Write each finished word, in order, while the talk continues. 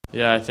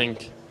Yeah, I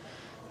think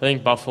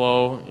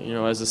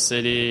Buffalo, as a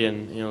city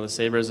and, the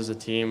Sabres as a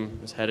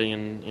team is heading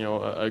in,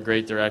 a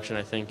great direction.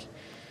 I think,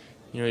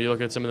 you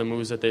look at some of the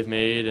moves that they've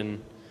made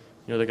and,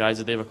 the guys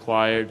that they've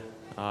acquired,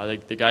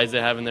 the guys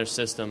they have in their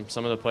system,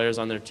 some of the players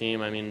on their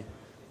team. I mean,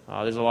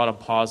 there's a lot of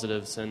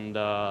positives, and,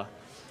 I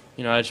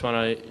just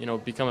want to,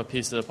 become a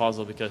piece of the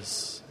puzzle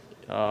because,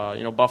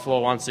 Buffalo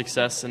wants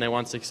success and they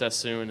want success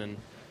soon, and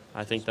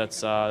I think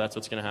that's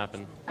what's going to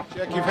happen.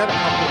 Jack, you've had a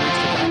couple of weeks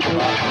to think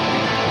about.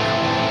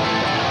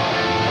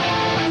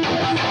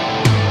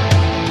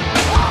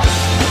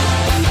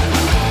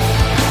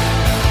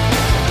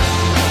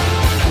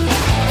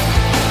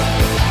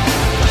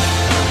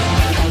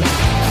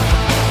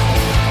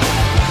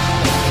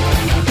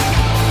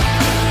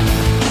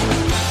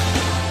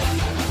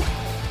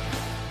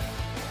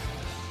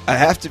 I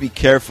have to be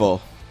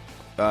careful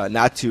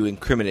not to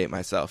incriminate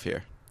myself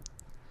here.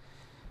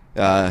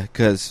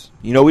 Because,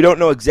 we don't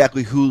know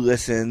exactly who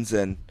listens,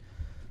 and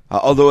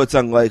although it's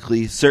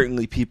unlikely,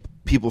 certainly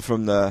people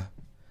from the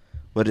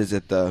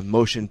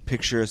Motion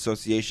Picture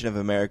Association of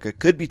America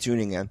could be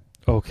tuning in.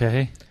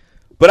 Okay.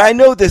 But I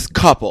know this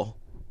couple,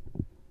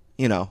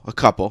 a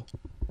couple.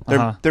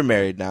 They're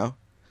married now,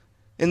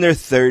 in their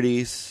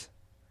 30s,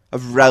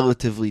 of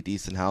relatively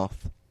decent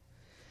health.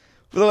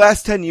 For the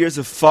last 10 years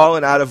have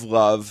fallen out of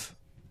love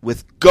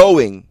with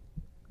going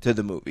to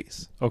the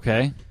movies.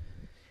 Okay.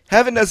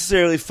 Haven't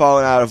necessarily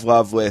fallen out of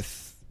love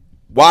with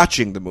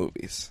watching the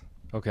movies.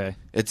 Okay.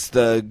 It's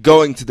the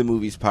going to the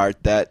movies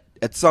part that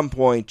at some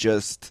point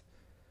just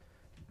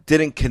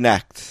didn't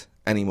connect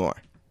anymore.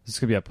 This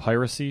could be a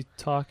piracy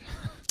talk?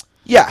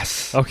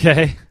 Yes.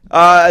 Okay.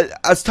 I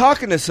was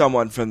talking to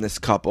someone from this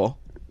couple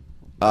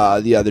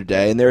the other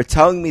day, and they were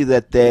telling me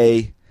that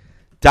they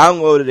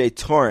downloaded a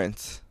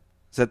torrent.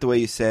 Is that the way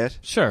you say it?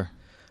 Sure.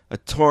 A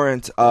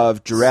torrent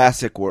of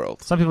Jurassic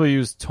World. Some people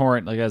use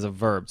torrent as a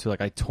verb, too.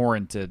 Like, I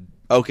torrented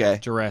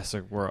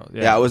Jurassic World.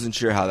 Yeah, I wasn't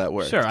sure how that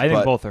worked. Sure, I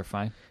think both are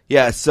fine.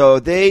 Yeah, so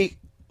they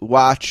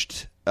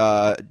watched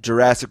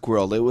Jurassic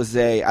World.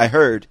 I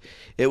heard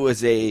it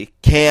was a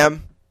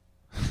cam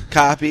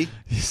copy.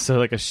 So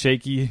like a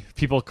shaky,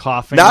 people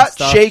coughing Not and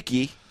stuff?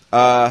 shaky.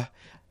 I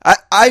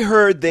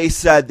heard they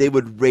said they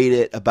would rate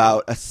it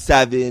about a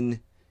 7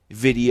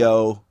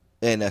 video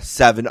and a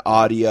 7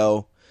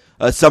 audio.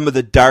 Some of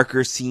the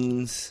darker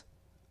scenes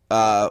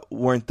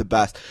weren't the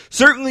best.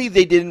 Certainly,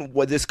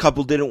 this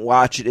couple didn't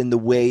watch it in the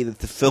way that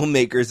the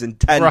filmmakers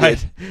intended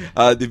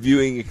the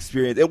viewing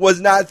experience. It was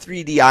not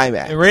 3D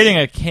IMAX. And rating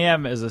a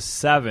cam as a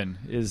 7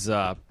 is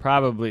they're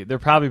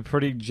probably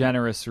pretty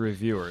generous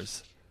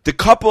reviewers. The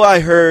couple I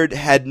heard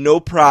had no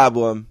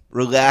problem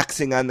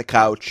relaxing on the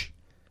couch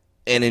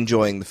and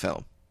enjoying the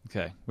film.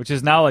 Okay, which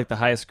is now like the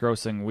highest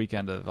grossing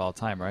weekend of all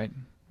time, right?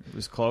 It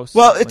was close.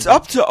 Well, it's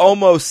up to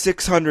almost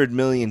 $600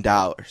 million.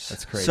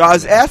 That's crazy. So I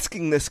was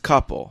asking this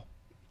couple,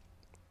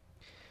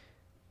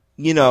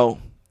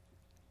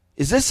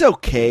 is this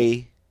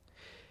okay?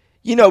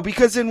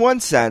 Because in one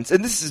sense,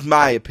 and this is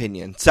my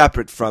opinion,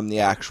 separate from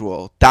the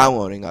actual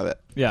downloading of it.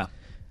 Yeah.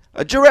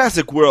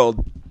 Jurassic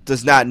World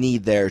does not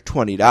need their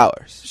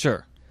 $20.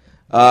 Sure.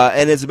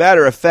 And as a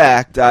matter of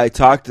fact, I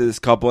talked to this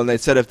couple, and they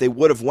said if they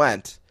would have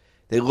went,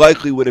 they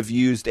likely would have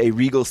used a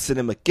Regal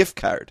Cinema gift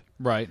card.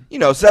 Right.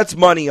 So that's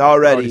money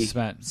already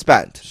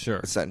spent. Sure.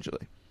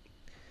 Essentially.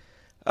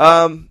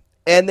 And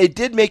they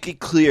did make it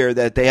clear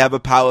that they have a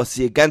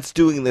policy against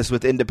doing this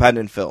with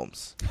independent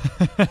films.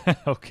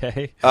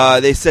 Okay.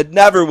 They said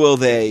never will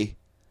they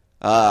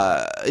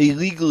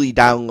illegally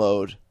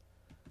download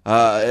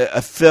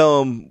a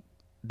film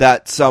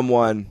that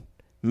someone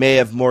may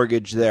have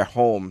mortgaged their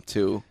home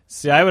to.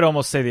 See, I would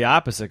almost say the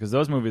opposite, because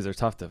those movies are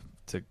tough to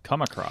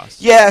come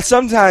across. Yeah,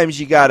 sometimes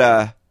you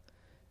gotta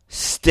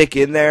stick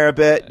in there a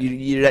bit.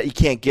 You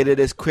can't get it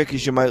as quick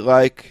as you might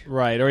like.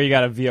 Right, or you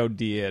gotta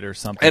VOD it or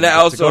something. And I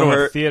also to go heard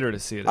to a theater to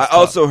see it.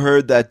 also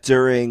heard that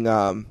during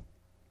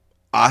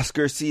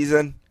Oscar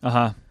season,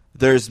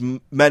 there's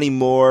many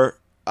more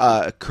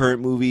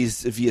current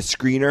movies via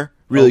screener.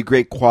 Really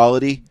great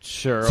quality.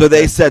 Sure. So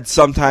they said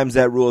sometimes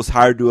that rule is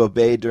hard to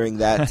obey during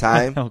that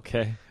time.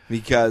 Okay.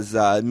 Because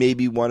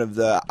maybe one of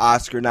the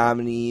Oscar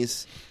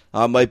nominees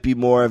might be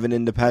more of an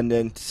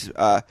independent.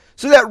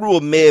 So that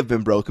rule may have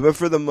been broken. But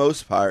for the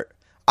most part,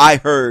 I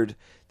heard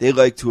they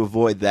like to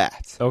avoid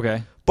that.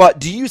 Okay. But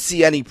do you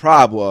see any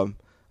problem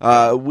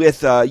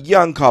with a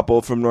young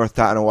couple from North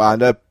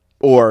Tonawanda,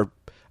 or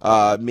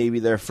maybe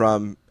they're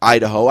from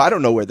Idaho? I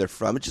don't know where they're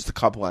from. It's just a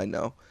couple I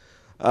know.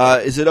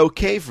 Is it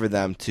okay for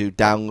them to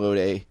download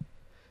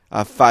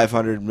a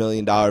 $500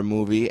 million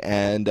movie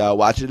and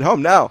watch it at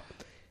home? Now,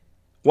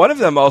 one of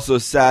them also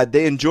said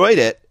they enjoyed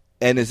it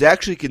and is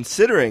actually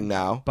considering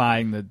now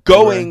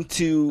going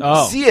to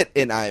see it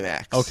in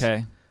IMAX.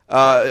 Okay.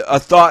 A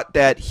thought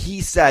that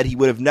he said he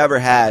would have never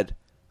had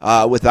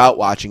without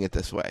watching it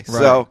this way. Right.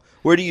 So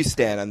where do you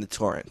stand on the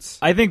torrents?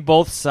 I think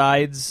both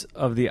sides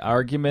of the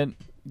argument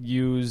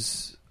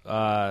use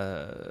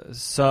I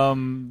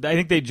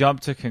think they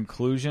jump to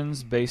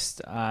conclusions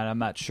based on I'm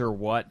not sure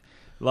what.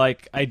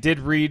 Like, I did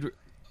read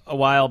a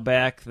while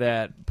back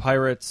that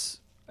pirates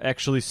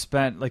actually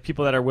spent, like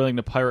people that are willing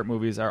to pirate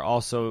movies are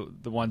also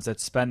the ones that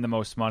spend the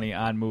most money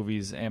on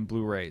movies and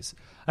Blu-rays.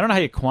 I don't know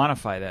how you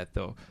quantify that,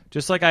 though.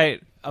 Just like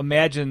I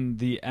imagine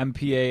the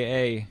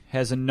MPAA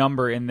has a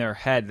number in their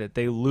head that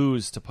they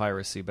lose to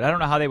piracy, but I don't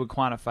know how they would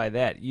quantify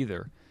that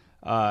either.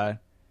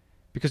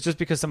 Because just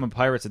because someone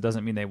pirates it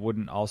doesn't mean they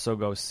wouldn't also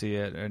go see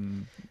it.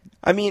 And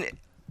I mean,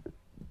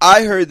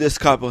 I heard this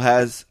couple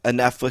has a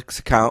Netflix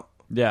account.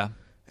 Yeah.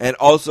 And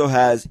also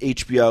has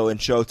HBO and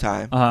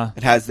Showtime. Uh-huh.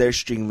 It has their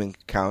streaming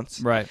accounts.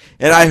 Right.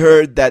 And I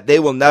heard that they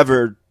will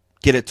never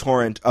get a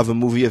torrent of a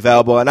movie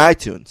available on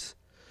iTunes.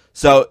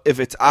 So if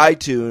it's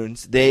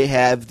iTunes, they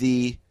have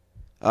the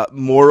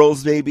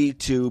morals maybe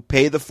to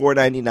pay the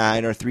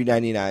 $4.99 or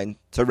 $3.99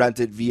 to rent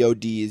it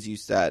VOD, as you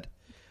said,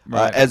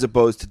 Right. as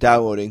opposed to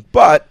downloading.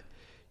 But,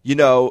 you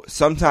know,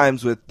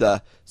 sometimes with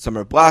the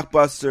summer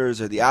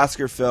blockbusters or the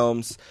Oscar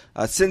films,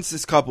 since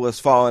this couple has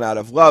fallen out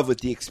of love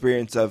with the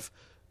experience of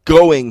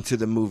going to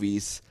the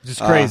movies. Which is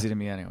crazy to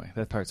me anyway.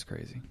 That part's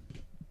crazy.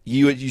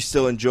 You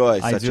still enjoy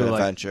such an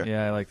adventure.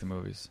 Yeah, I like the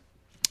movies.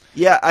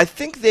 Yeah, I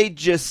think they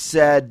just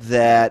said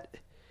that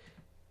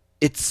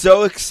it's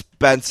so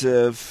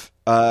expensive,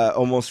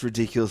 almost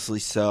ridiculously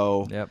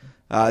so. Yep.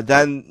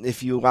 Then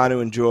if you want to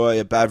enjoy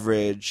a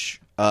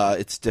beverage,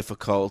 it's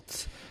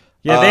difficult.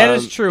 Yeah, that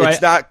is true.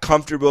 It's not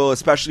comfortable,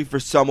 especially for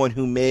someone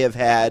who may have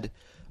had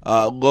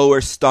lower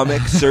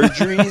stomach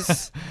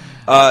surgeries.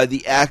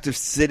 The act of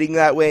sitting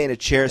that way in a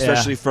chair,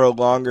 especially for a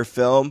longer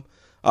film,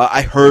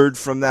 I heard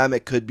from them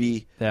it could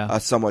be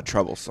somewhat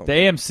troublesome. The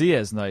AMC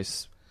has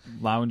nice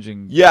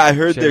lounging. Yeah, I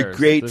heard chairs. they're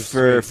great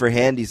for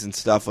handies and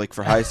stuff, like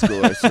for high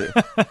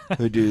schoolers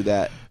who do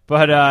that.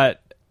 But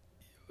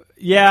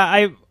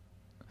yeah,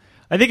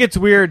 I think it's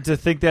weird to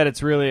think that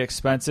it's really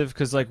expensive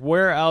because, like,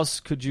 where else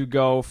could you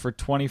go for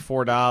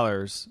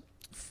 $24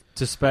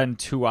 to spend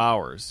 2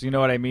 hours? You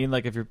know what I mean?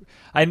 Like, if you're,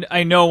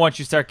 I know once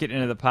you start getting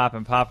into the pop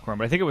and popcorn,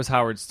 but I think it was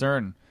Howard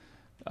Stern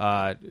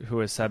who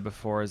has said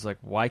before is like,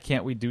 why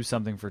can't we do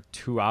something for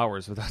 2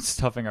 hours without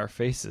stuffing our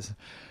faces?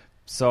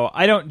 So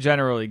I don't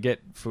generally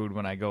get food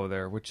when I go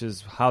there, which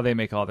is how they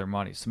make all their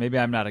money. So maybe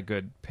I'm not a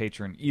good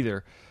patron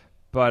either.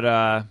 But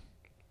yeah,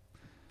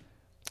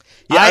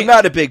 I'm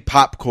not a big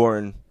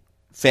popcorn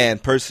fan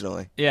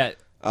personally. Yeah.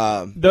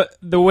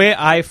 The way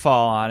I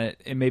fall on it,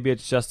 and maybe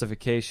it's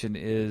justification,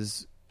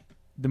 is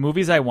the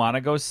movies I want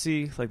to go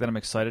see, like that I'm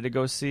excited to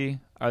go see,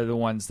 are the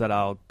ones that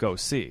I'll go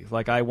see.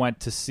 Like I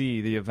went to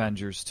see the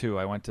Avengers 2.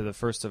 I went to the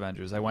first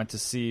Avengers. I went to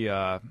see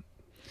the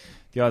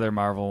other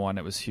Marvel one.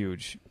 It was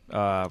huge.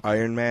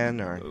 Iron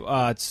Man or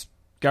it's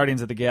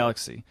Guardians of the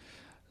Galaxy.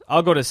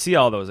 I'll go to see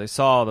all those. I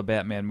saw all the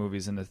Batman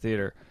movies in the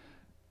theater.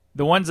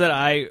 The ones that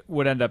I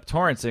would end up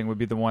torrenting would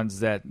be the ones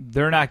that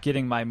they're not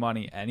getting my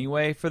money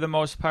anyway for the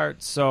most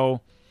part.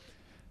 So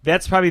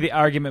that's probably the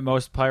argument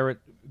most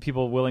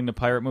people willing to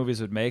pirate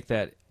movies would make,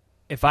 that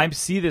if I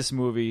see this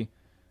movie,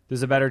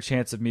 there's a better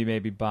chance of me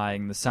maybe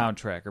buying the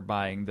soundtrack or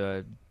buying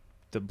the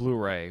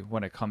Blu-ray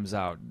when it comes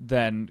out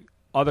than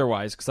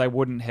otherwise, because I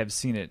wouldn't have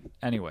seen it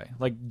anyway.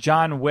 Like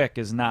John Wick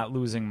is not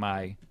losing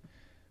my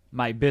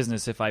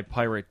business if I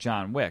pirate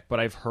John Wick, but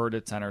I've heard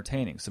it's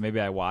entertaining. So maybe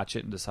I watch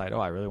it and decide,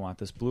 I really want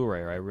this Blu-ray,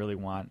 or I really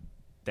want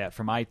that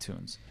from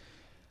iTunes.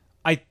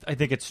 I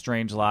think it's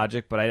strange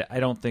logic, but I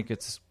don't think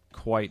it's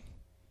quite...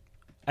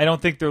 I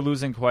don't think they're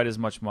losing quite as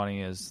much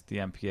money as the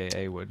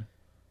MPAA would.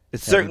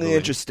 It's certainly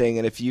interesting,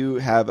 and if you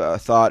have a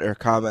thought or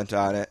comment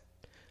on it,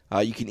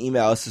 you can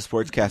email us at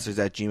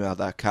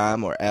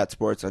sportscasters@gmail.com or at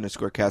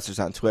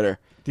 @sports_casters on Twitter.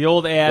 The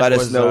old ad Let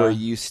was, us know where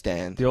you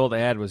stand. The old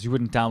ad was, you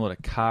wouldn't download a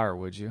car,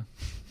 would you?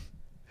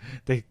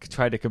 They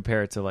tried to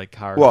compare it to like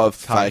car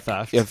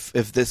theft.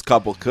 If this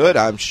couple could,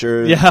 I'm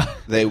sure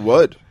they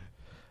would.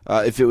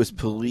 If it was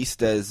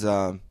policed as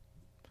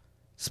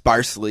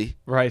sparsely.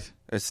 Right.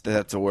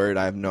 That's a word.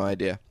 I have no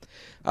idea.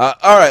 All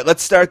right,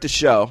 let's start the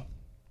show.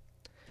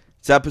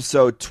 It's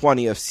episode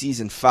 20 of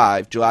season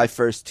 5, July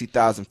 1st,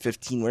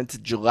 2015. We're into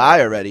July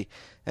already.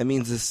 That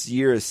means this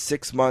year is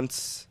 6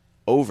 months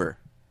over.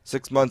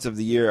 6 months of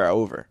the year are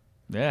over.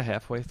 Yeah,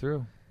 halfway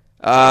through.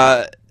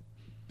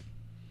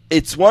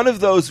 It's one of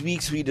those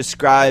weeks we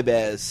describe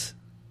as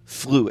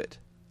fluid,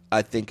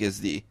 I think is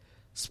the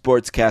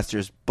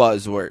sportscaster's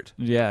buzzword.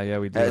 Yeah,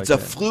 we do. It's a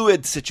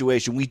fluid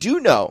situation. We do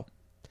know.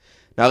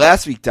 Now,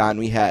 last week, Don,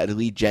 we had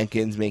Lee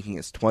Jenkins making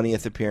his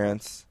 20th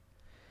appearance,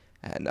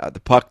 and the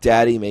Puck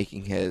Daddy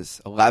making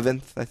his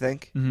 11th, I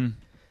think.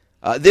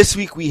 Mm-hmm. This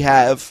week we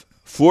have,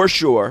 for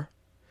sure,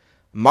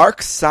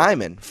 Mark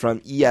Simon from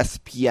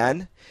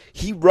ESPN.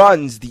 He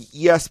runs the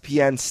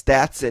ESPN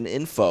Stats and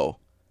Info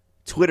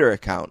Twitter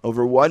account,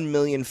 over 1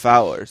 million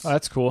followers. Oh,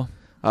 that's cool.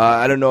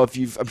 I don't know if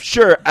I'm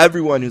sure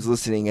everyone who's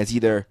listening has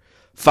either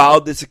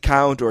followed this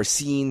account or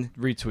seen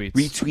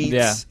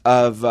retweets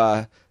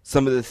of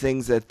some of the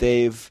things that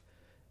they've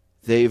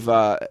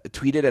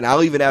tweeted. And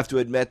I'll even have to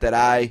admit that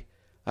I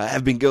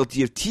have been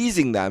guilty of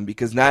teasing them,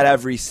 because not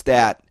every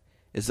stat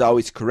is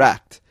always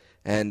correct.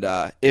 And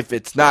if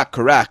it's not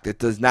correct, it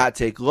does not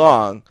take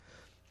long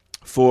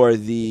for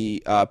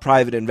the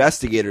private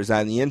investigators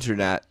on the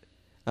internet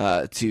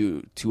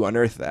to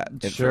unearth that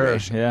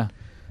information. Sure,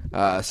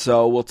 yeah.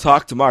 So we'll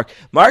talk to Mark.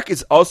 Mark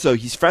is also,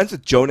 he's friends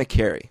with Jonah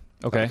Carey.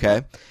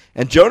 Okay.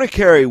 And Jonah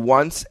Carey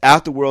once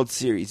at the World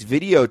Series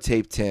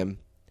videotaped him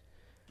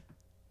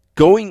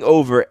going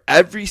over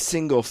every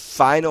single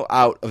final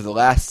out of the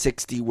last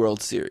 60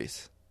 World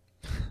Series.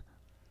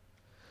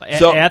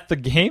 At the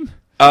game?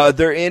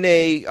 They're in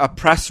a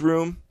press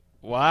room.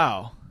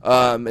 Wow.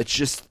 It's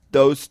just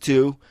those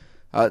two.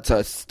 It's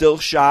a still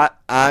shot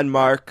on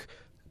Mark,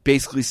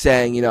 basically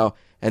saying,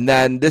 and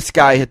then this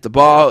guy hit the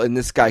ball, and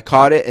this guy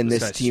caught it, and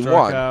this team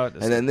won.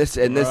 And then this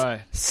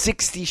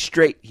 60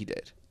 straight he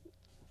did.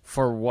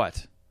 For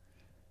what?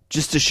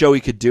 Just to show he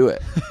could do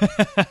it.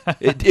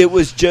 It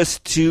was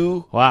just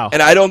too. Wow.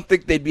 And I don't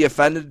think they'd be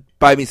offended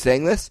by me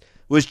saying this. It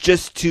was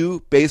just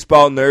two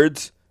baseball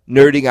nerds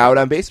nerding out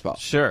on baseball.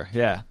 Sure,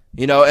 yeah.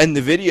 And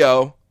the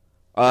video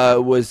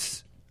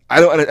was, I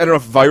don't know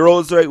if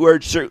viral is the right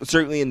word,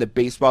 certainly in the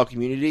baseball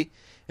community,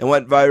 it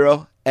went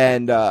viral.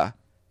 And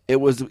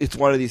it's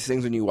one of these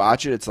things when you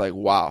watch it, it's like,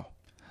 wow.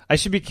 I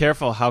should be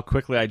careful how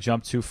quickly I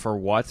jump to for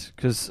what,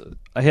 because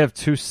I have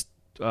two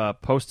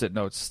Post-it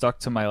notes stuck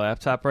to my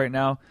laptop right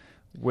now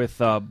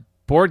with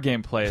board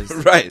game plays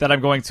right. that I'm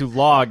going to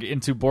log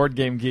into Board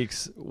Game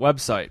Geek's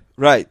website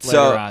right.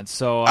 later on.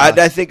 So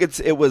I think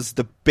it was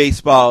the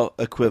baseball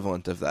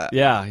equivalent of that.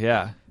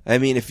 Yeah. I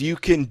mean, if you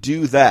can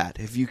do that,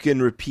 if you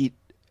can repeat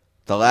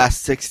the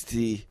last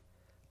 60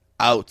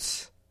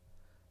 outs,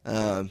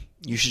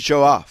 you should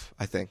show off,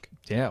 I think.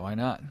 Yeah, why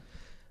not?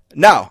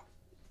 Now,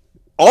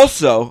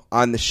 also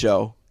on the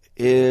show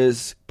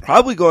is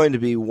probably going to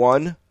be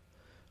one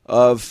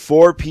of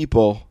 4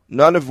 people,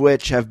 none of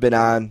which have been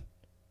on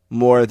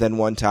more than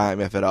one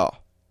time, if at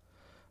all.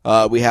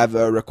 We have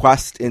a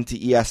request into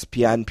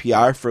ESPN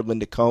PR for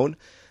Lina Cohn.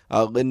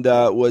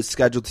 Linda was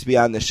scheduled to be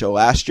on the show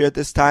last year at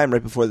this time,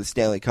 right before the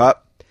Stanley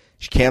Cup.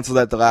 She canceled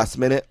at the last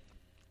minute.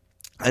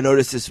 I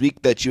noticed this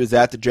week that she was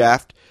at the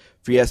draft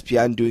for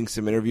ESPN doing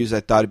some interviews.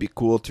 I thought it'd be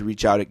cool to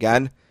reach out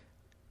again.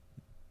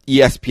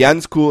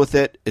 ESPN's cool with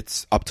it.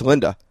 It's up to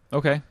Linda.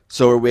 Okay.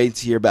 So we're waiting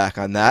to hear back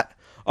on that.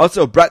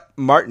 Also, Brett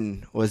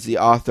Martin was the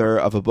author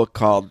of a book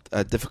called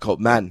Difficult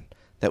Men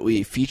that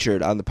we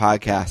featured on the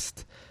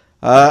podcast.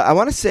 I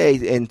want to say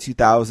in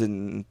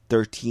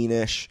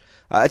 2013-ish.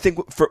 I think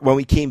when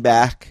we came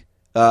back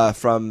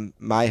from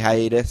my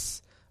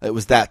hiatus, it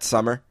was that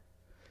summer.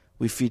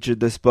 We featured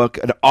this book,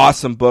 an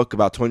awesome book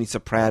about Tony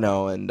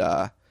Soprano and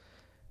all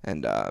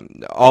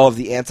of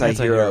the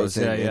anti-heroes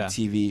in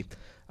TV.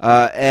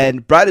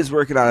 And Brett is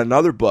working on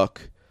another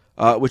book,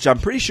 which I'm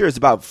pretty sure is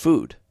about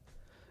food.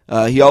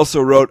 He also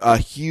wrote a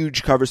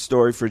huge cover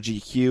story for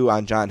GQ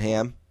on John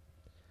Hamm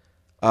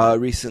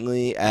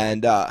recently,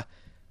 and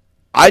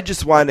I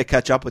just wanted to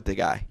catch up with the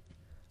guy.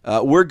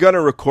 We're going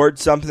to record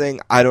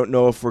something. I don't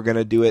know if we're going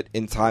to do it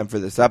in time for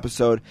this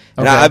episode.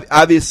 And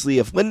obviously,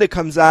 if Linda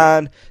comes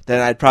on,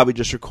 then I'd probably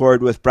just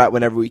record with Brett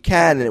whenever we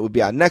can, and it would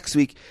be on next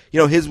week.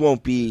 His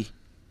won't be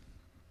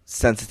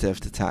sensitive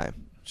to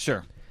time.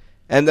 Sure.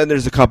 And then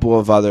there's a couple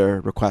of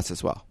other requests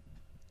as well.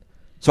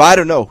 So I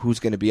don't know who's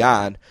going to be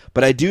on,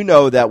 but I do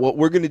know that what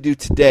we're going to do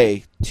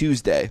today,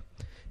 Tuesday,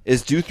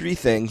 is do 3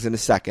 things in a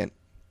second.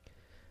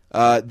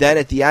 Then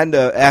at the end,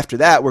 after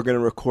that, we're going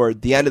to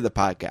record the end of the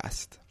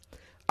podcast.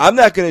 I'm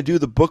not going to do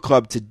the book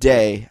club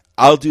today.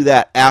 I'll do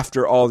that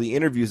after all the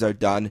interviews are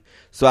done,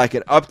 so I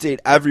can update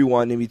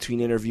everyone in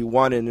between interview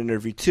 1 and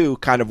interview 2,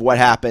 kind of what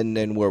happened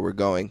and where we're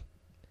going.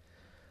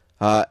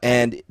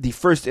 And the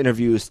first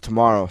interview is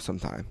tomorrow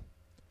sometime.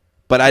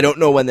 But I don't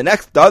know when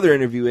the other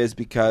interview is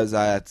because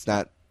it's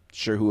not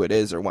sure who it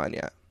is or when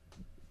yet.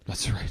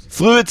 That's right.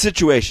 Fluid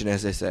situation,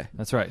 as they say.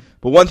 That's right.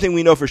 But one thing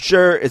we know for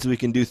sure is we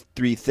can do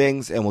 3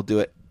 things, and we'll do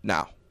it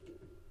now.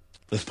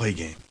 Let's play a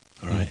game.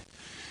 All right.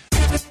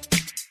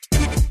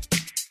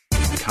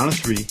 Count of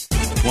 3. 1.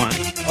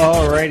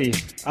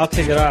 Alrighty. I'll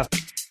take it off. 2.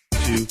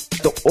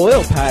 The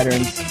oil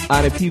patterns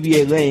on a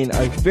PBA lane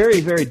are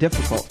very, very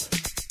difficult.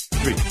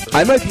 3.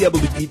 I might be able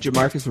to beat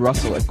Jamarcus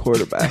Russell at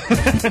quarterback.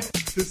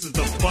 This is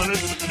the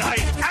funnest night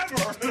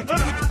ever!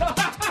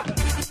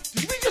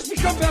 Did we just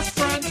become best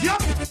friends? Yep!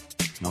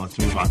 Now let's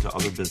move on to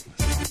other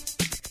business.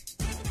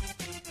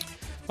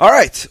 All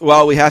right.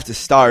 Well, we have to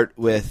start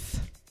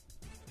with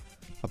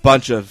a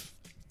bunch of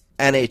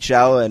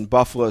NHL and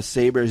Buffalo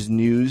Sabres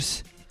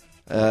news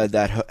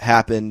that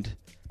happened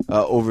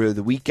over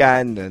the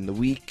weekend and the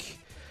week.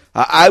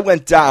 I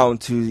went down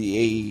to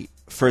the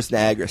First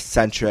Niagara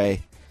Centre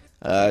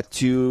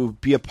to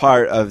be a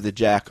part of the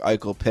Jack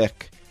Eichel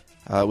pick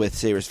with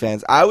Sabres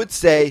fans. I would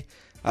say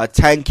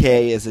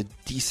 10K is a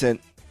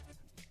decent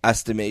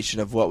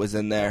estimation of what was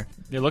in there.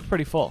 It looked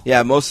pretty full.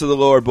 Yeah, most of the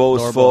lower bowl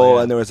was Lower full, bowl,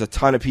 yeah. And there was a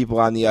ton of people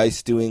on the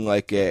ice doing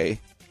like a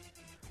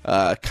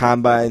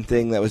combine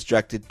thing that was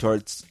directed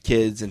towards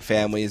kids and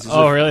families.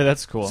 Really?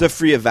 That's cool. It's a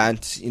free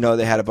event.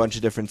 They had a bunch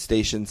of different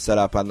stations set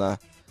up on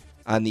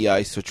the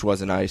ice, which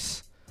wasn't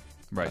ice.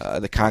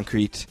 Right. The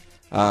concrete.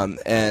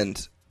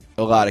 And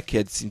a lot of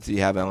kids seem to be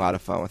having a lot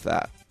of fun with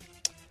that.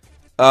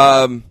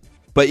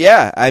 But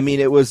yeah, I mean,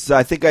 it was.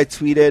 I think I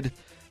tweeted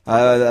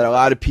that a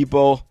lot of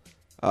people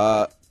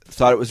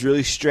thought it was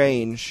really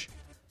strange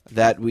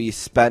that we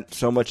spent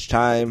so much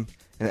time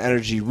and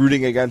energy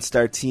rooting against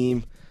our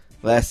team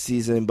last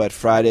season, but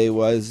Friday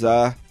was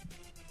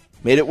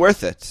made it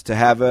worth it to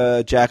have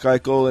a Jack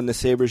Eichel in the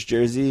Sabres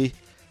jersey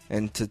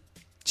and to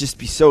just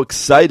be so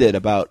excited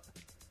about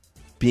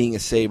being a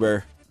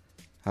Sabre.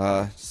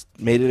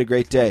 Made it a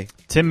great day.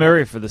 Tim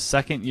Murray, for the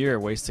second year,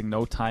 wasting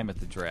no time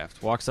at the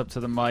draft. Walks up to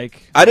the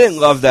mic. I didn't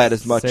love that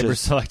as much Sabres as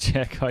select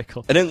Jack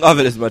Eichel. I didn't love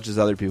it as much as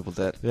other people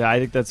did. Yeah, I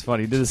think that's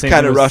funny. He did the same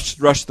Kind thing of with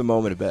rushed the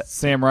moment a bit.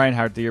 Sam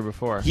Reinhart the year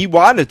before. He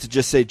wanted to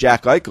just say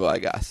Jack Eichel, I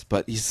guess,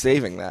 but he's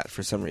saving that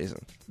for some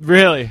reason.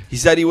 Really? He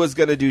said he was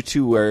going to do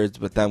 2 words,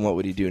 but then what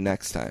would he do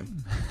next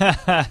time?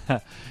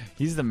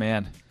 He's the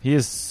man. He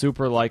is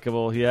super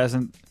likable.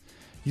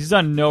 He's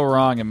done no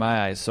wrong in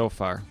my eyes so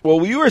far. Well,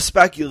 we were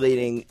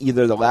speculating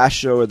either the last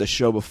show or the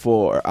show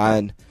before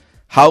on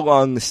how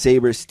long the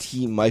Sabres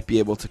team might be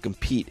able to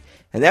compete.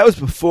 And that was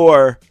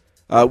before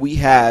we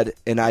had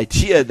an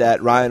idea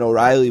that Ryan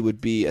O'Reilly would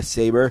be a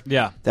Sabre.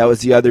 Yeah. That was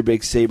the other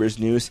big Sabres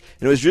news.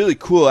 And it was really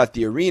cool at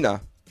the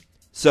arena.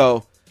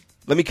 So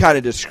let me kind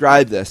of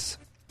describe this.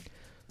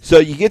 So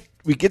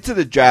we get to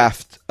the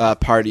draft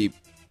party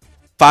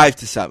 5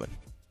 to 7.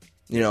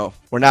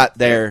 We're not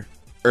there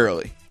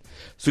early.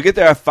 So we get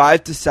there at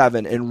 5 to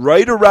 7, and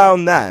right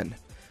around then,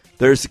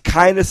 there's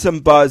kind of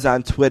some buzz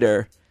on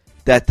Twitter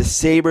that the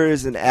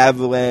Sabres and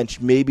Avalanche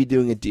may be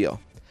doing a deal.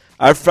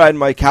 Our friend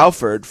Mike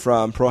Halford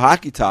from Pro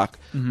Hockey Talk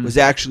was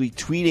actually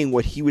tweeting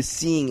what he was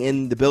seeing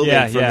in the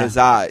building from his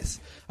eyes.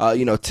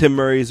 Tim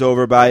Murray's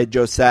over by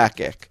Joe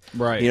Sakic.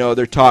 Right.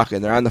 They're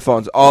talking, they're on the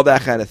phones, all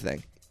that kind of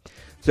thing.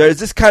 So there's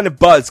this kind of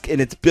buzz, and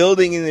it's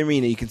building in the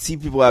arena. You can see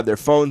people have their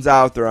phones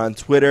out, they're on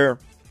Twitter.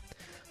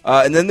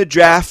 And then the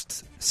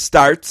draft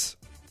starts.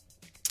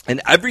 And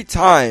every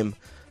time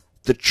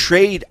the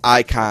trade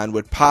icon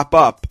would pop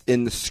up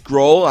in the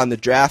scroll on the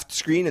draft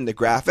screen in the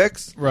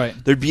graphics, right,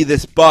 there'd be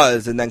this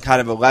buzz and then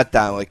kind of a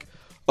letdown, like,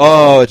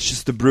 oh, it's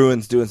just the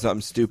Bruins doing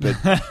something stupid.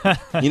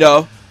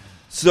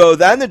 So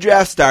then the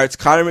draft starts.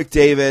 Connor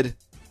McDavid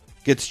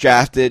gets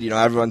drafted.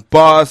 Everyone's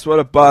boss, what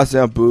a boss,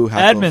 boo. Heckles.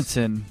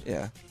 Edmonton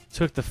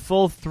took the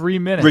full 3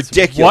 minutes.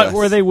 Ridiculous. What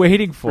were they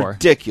waiting for?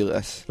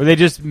 Ridiculous. Were they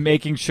just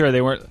making sure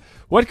they weren't...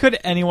 What could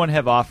anyone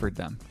have offered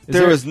them?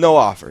 There was no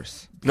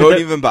offers. No one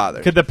even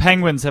bothered. Could the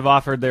Penguins have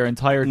offered their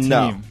entire team?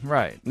 No.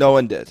 Right. No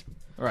one did.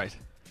 Right.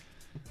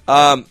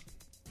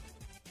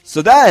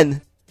 So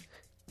then,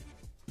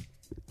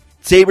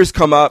 Sabres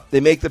come up. They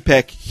make the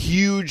pick.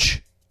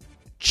 Huge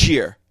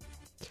cheer.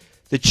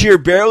 The cheer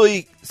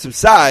barely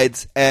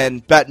subsides,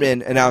 and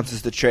Bettman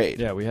announces the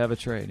trade. Yeah, we have a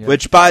trade. Yeah.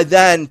 Which by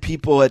then,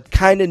 people had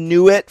kind of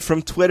knew it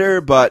from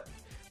Twitter, but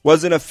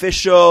wasn't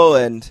official,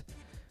 and...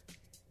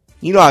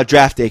 You know how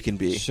draft day can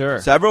be.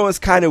 Sure. So everyone was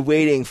kind of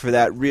waiting for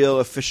that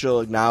real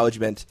official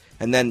acknowledgement,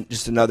 and then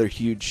just another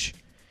huge,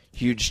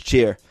 huge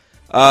cheer.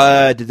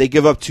 Did they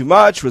give up too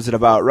much? Was it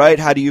about right?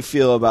 How do you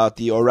feel about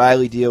the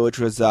O'Reilly deal, which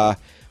was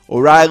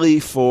O'Reilly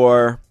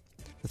for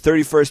the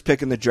 31st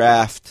pick in the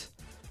draft,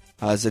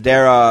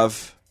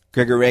 Zadorov,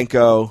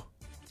 Grigorenko,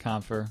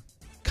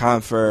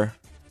 Confer,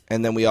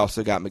 and then we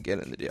also got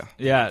McGinn in the deal.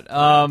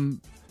 Yeah.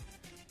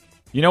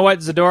 You know what?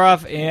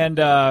 Zadorov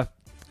and...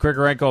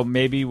 Grigorenko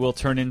maybe will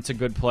turn into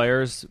good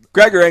players.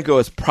 Grigorenko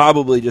is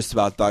probably just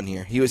about done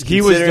here. He was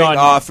considering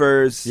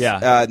offers in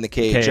the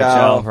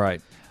KHL. Right.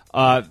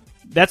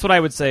 That's what I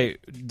would say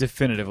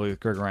definitively with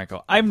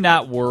Grigorenko. I'm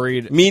not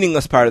worried.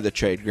 Meaningless part of the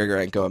trade,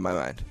 Grigorenko, in my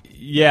mind.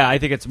 Yeah, I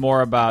think it's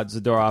more about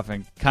Zadorov,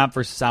 and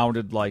Confer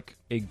sounded like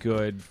a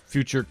good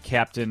future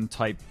captain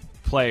type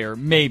player.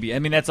 Maybe. I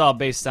mean, that's all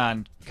based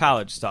on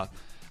college stuff.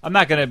 I'm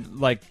not going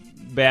to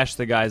bash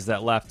the guys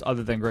that left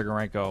other than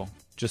Grigorenko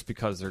just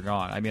because they're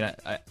gone. I mean,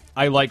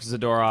 I like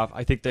Zadorov.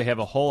 I think they have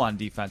a hole on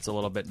defense a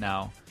little bit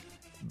now.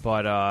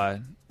 But,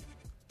 I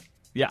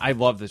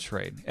love the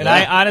trade. And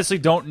I honestly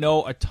don't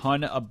know a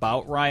ton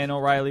about Ryan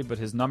O'Reilly, but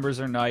his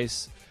numbers are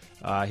nice.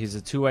 He's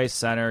a two-way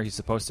center. He's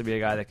supposed to be a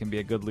guy that can be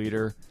a good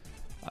leader.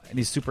 And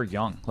he's super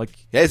young.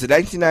 He's a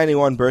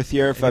 1991 birth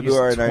year,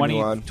 February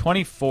 91.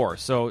 24.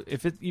 So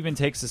if it even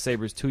takes the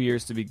Sabres 2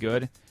 years to be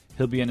good,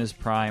 he'll be in his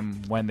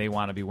prime when they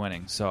want to be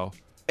winning. So...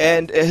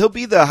 And he'll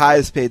be the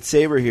highest paid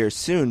Sabre here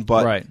soon,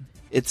 but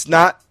it's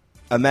not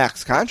a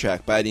max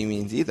contract by any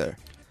means either.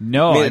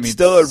 No, I mean, it's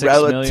still a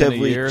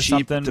relatively a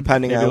cheap,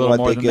 depending on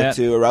what they get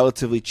to, a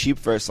relatively cheap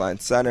first line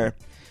center.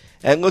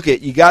 And look,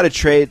 you got to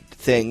trade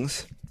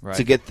things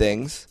to get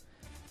things.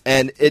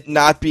 And it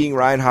not being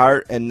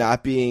Reinhart and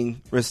not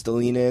being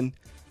Ristolainen,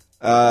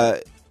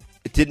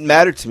 it didn't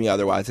matter to me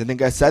otherwise. I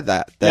think I said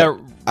that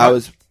I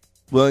was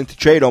willing to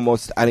trade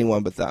almost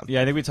anyone but them.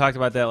 Yeah, I think we talked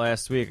about that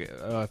last week.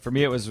 For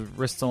me, it was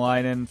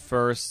Ristolainen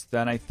first,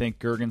 then I think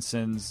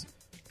Gergensons,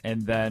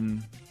 and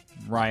then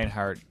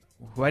Reinhart,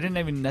 who I didn't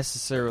even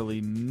necessarily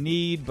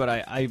need, but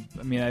I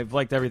mean, I've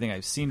liked everything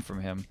I've seen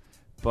from him.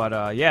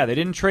 But, they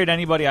didn't trade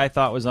anybody I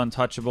thought was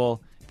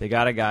untouchable. They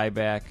got a guy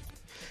back.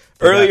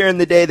 Earlier in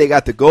the day, they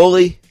got the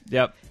goalie.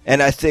 Yep.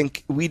 And I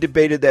think we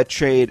debated that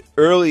trade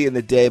early in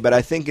the day, but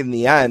I think in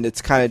the end,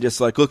 it's kind of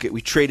just like, look,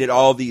 we traded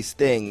all these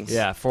things.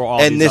 Yeah, for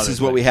all and these this other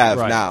is what things. we have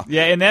Right. now.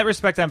 Yeah, in that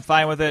respect, I'm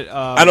fine with it.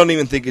 I don't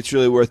even think it's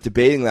really worth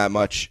debating that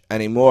much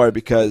anymore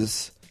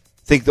because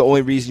I think the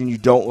only reason you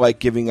don't like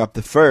giving up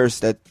the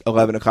first at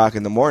 11 o'clock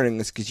in the morning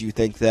is because you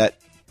think that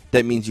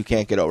means you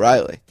can't get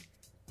O'Reilly.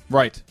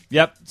 Right.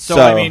 Yep. So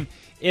I mean,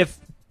 if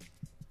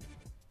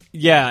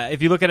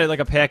you look at it like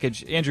a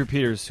package, Andrew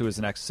Peters, who is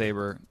an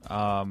ex-Sabre,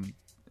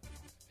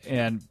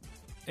 and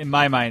in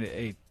my mind,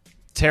 a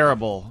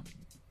terrible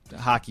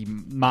hockey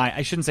mind.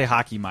 I shouldn't say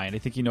hockey mind. I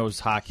think he knows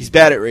hockey. He's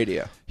bad at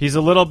radio. He's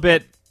a little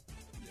bit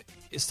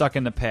stuck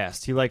in the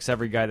past. He likes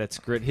every guy that's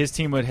grit. His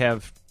team would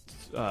have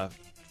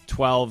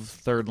 12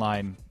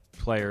 third-line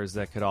players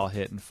that could all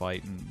hit and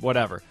fight and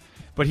whatever.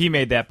 But he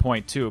made that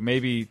point, too.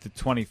 Maybe the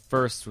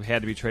 21st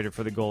had to be traded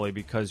for the goalie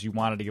because you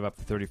wanted to give up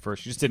the 31st.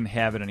 You just didn't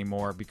have it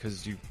anymore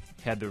because you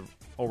had the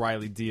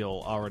O'Reilly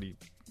deal already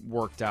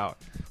worked out.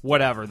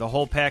 Whatever. The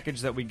whole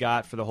package that we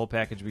got for the whole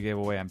package we gave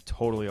away, I'm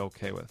totally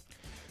okay with.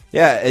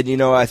 Yeah,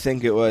 and, I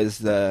think it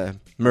was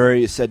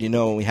Murray said,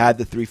 when we had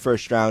the 3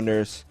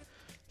 first-rounders,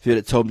 if you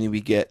had told me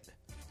we get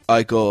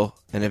Eichel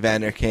and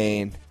Evander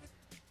Kane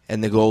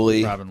and the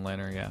goalie. Robin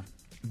Lehner, yeah.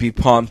 Be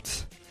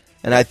pumped.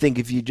 And I think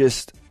if you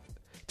just...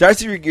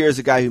 Darcy Regier is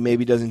a guy who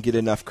maybe doesn't get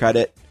enough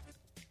credit.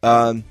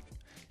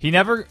 He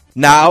never...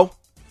 Now.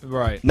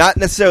 Right. Not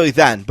necessarily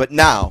then, but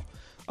now.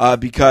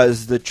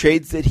 Because the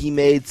trades that he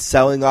made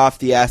selling off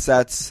the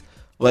assets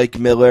like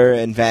Miller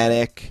and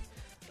Vanek,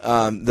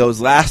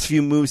 those last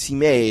few moves he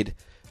made,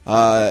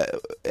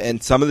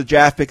 and some of the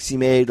draft picks he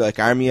made, like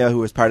Armia, who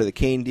was part of the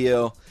Kane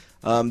deal,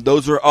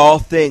 those were all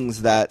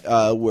things that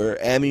were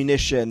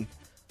ammunition.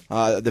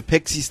 The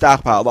picks he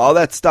stockpiled, all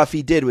that stuff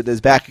he did with his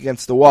back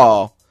against the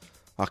wall,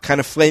 kind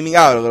of flaming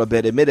out a little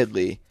bit,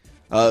 admittedly,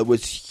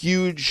 was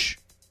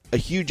a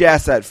huge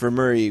asset for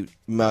Murray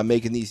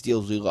making these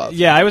deals we love.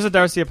 Yeah, I was a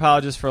Darcy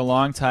apologist for a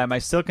long time. I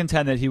still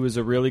contend that he was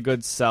a really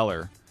good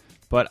seller,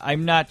 but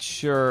I'm not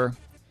sure.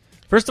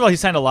 First of all, he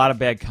signed a lot of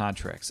bad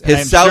contracts.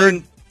 His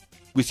selling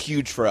was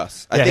huge for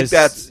us. I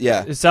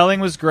think his selling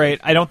was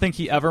great. I don't think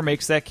he ever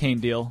makes that Kane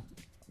deal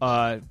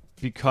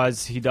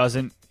because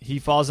he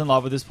falls in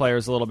love with his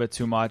players a little bit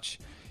too much,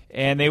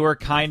 and they were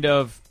kind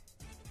of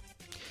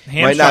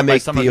might not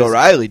make the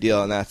O'Reilly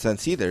deal in that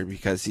sense either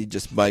because he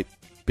just might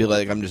be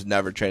like, I'm just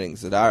never trading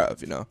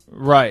Zadarov,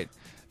 Right.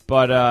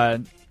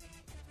 But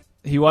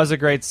he was a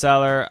great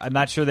seller. I'm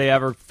not sure they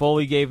ever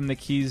fully gave him the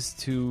keys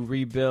to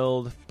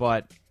rebuild,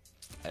 but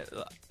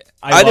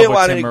I didn't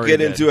want to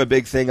get into a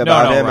big thing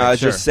about him. Right, I was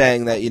just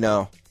saying that,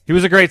 he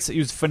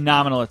was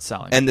phenomenal at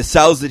selling. And the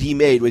sells that he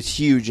made was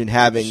huge in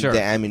having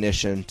the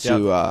ammunition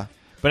to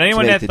But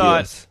anyone that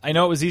thought, deals. I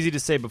know it was easy to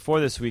say before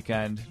this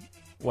weekend,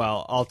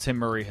 well, all Tim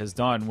Murray has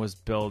done was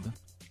build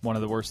one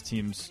of the worst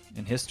teams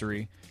in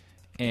history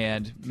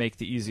and make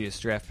the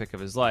easiest draft pick of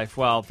his life.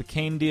 Well, the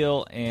Kane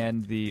deal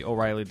and the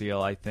O'Reilly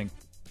deal, I think,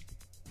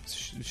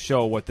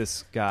 show what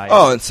this guy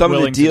and some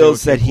of the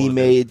deals that he capable of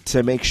made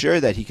to make sure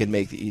that he could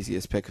make the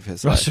easiest pick of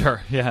his life.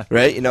 Sure, yeah.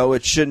 Right?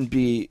 It shouldn't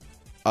be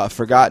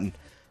forgotten.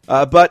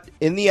 But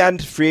in the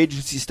end, free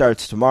agency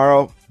starts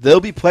tomorrow.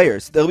 There'll be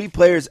players. There'll be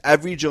players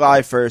every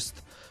July 1st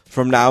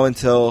from now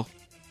until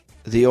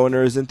the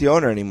owner isn't the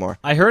owner anymore.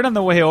 I heard on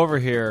the way over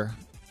here,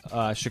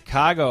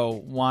 Chicago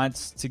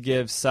wants to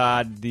give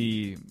Saad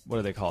the, what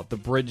do they call it, the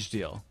bridge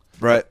deal.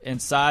 Right. And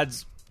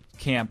Saad's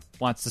camp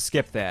wants to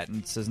skip that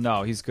and says,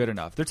 no, he's good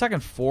enough. They're talking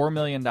 $4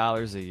 million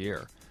a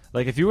year.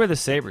 Like, if you were the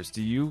Sabres,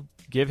 do you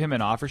give him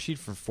an offer sheet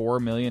for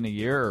 $4 million a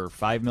year or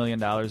 $5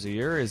 million a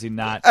year? Or is he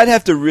not? I'd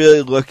have to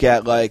really look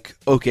at,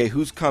 okay,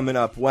 who's coming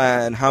up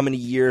when? How many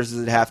years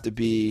does it have to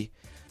be?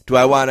 Do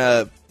I want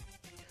to...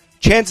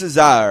 Chances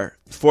are,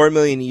 $4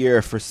 million a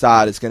year for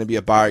Saad is going to be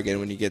a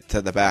bargain when you get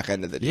to the back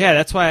end of the deal. Yeah,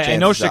 that's why I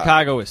know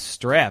Chicago is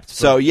strapped.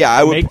 So yeah,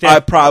 I would.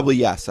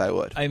 I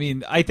would. I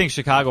mean, I think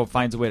Chicago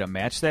finds a way to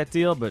match that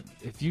deal, but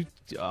if you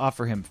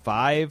offer him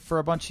 $5 for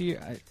a bunch of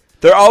years,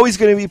 there are always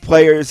going to be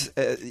players.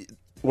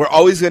 We're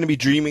always going to be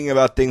dreaming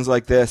about things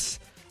like this,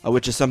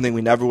 which is something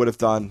we never would have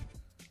done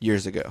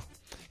years ago.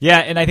 Yeah,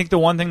 and I think the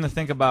one thing to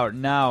think about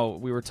now,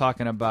 we were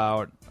talking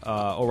about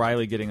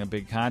O'Reilly getting a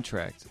big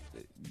contract.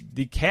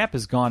 The cap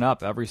has gone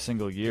up every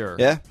single year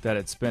that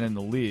it's been in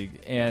the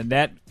league, and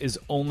that is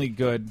only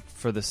good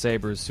for the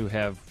Sabres, who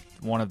have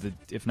one of the,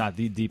 if not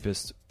the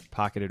deepest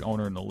pocketed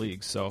owner in the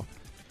league. So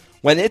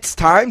when it's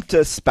time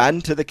to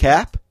spend to the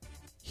cap,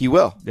 he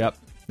will. Yep.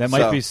 That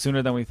might be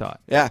sooner than we thought.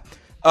 Yeah.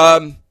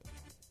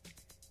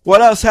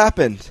 What else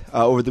happened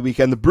over the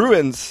weekend? The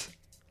Bruins,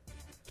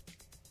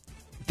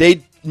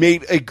 they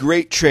made a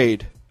great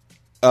trade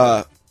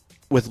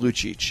with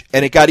Lucic,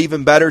 and it got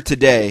even better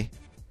today.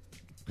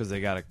 Because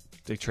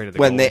they traded the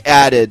when goalie. They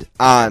added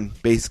on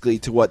basically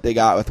to what they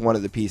got with one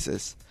of the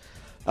pieces.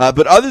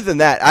 But other than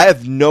that, I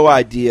have no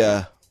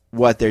idea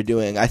what they're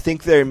doing. I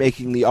think they're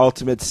making the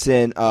ultimate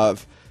sin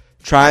of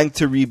trying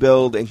to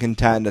rebuild and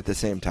contend at the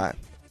same time,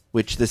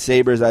 which the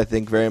Sabres, I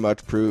think, very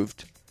much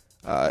proved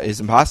is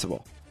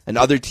impossible. And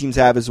other teams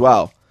have as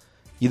well.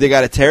 either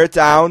got to tear it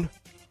down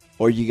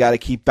or you got to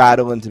keep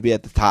battling to be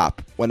at the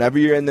top. Whenever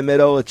you're in the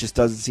middle, it just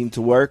doesn't seem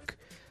to work.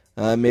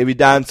 Maybe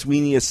Don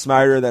Sweeney is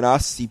smarter than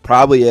us. He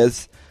probably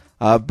is.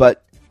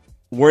 But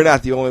we're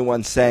not the only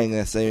ones saying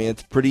this. I mean,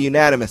 it's pretty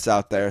unanimous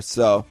out there.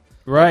 So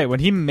right, when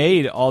he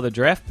made all the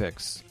draft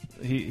picks,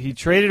 he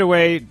traded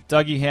away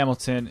Dougie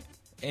Hamilton.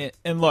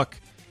 And look,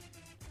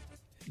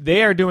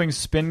 they are doing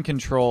spin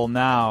control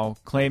now,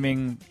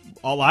 claiming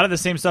a lot of the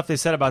same stuff they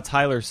said about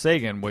Tyler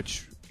Seguin,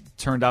 which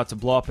turned out to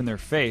blow up in their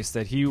face,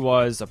 that he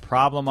was a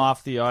problem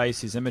off the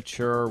ice, he's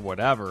immature,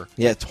 whatever.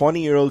 Yeah,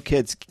 20-year-old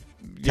kids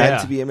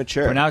tend to be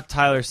immature. But now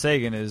Tyler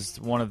Seguin is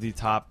one of the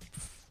top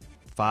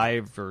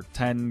 5 or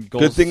 10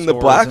 goals. Good thing the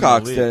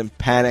Blackhawks didn't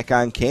panic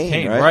on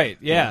Kane, right? Right,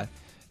 yeah.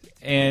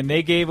 And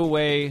they gave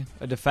away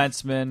a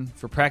defenseman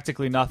for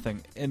practically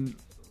nothing. And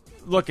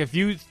look, if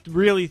you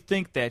really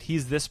think that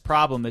he's this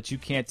problem that you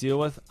can't deal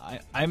with,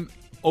 I'm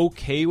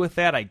okay with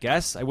that, I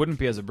guess. I wouldn't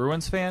be as a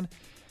Bruins fan.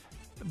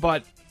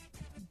 But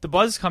the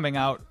buzz coming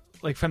out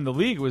from the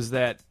league was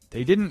that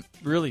they didn't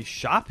really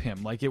shop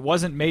him. Like, it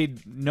wasn't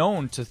made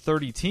known to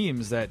 30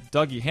 teams that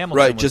Dougie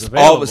Hamilton was just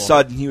available. all of a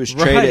sudden he was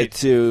traded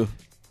to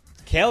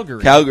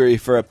Calgary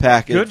for a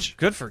package.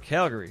 Good for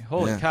Calgary.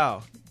 Holy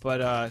cow.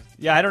 But, I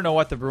don't know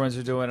what the Bruins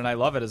are doing, and I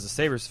love it as a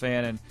Sabres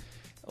fan. And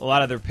a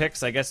lot of their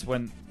picks, I guess,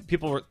 when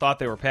people thought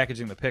they were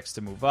packaging the picks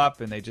to move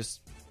up, and they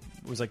just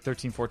it was like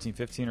 13, 14,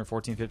 15, or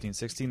 14, 15,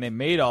 16. They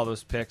made all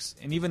those picks,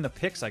 and even the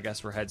picks, I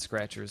guess, were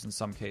head-scratchers in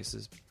some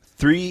cases.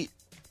 Three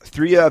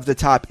of the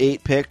top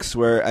 8 picks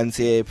were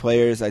NCAA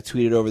players. I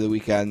tweeted over the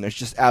weekend. There's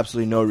just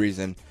absolutely no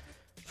reason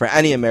for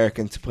any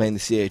American to play in the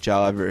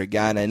CHL ever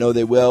again. I know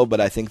they will,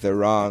 but I think they're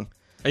wrong.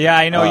 Yeah,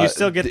 I know. You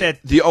still get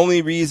that. The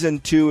only reason,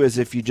 too, is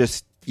if you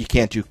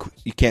can't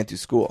do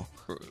school.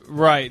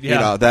 Right,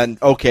 yeah. Then,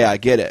 okay, I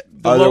get it.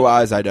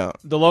 Otherwise, I don't.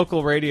 The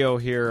local radio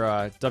here,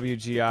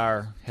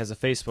 WGR, has a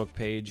Facebook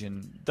page,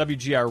 and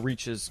WGR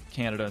reaches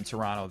Canada and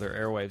Toronto. Their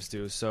airwaves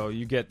do. So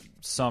you get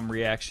some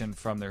reaction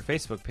from their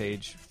Facebook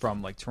page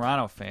from,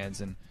 Toronto fans,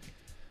 and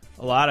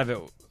a lot of it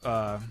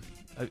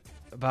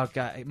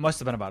it must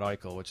have been about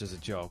Eichel, which is a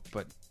joke,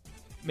 but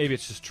maybe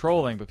it's just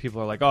trolling, but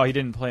people are like, oh, he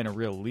didn't play in a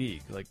real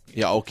league.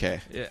 Okay.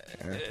 Yeah,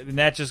 and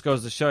that just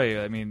goes to show you.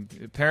 I mean,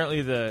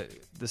 apparently the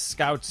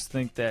scouts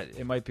think that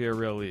it might be a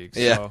real league.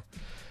 So.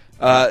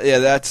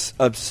 That's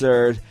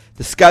absurd.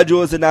 The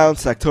schedule is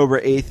announced.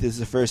 October 8th is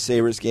the first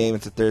Sabres game.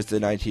 It's a Thursday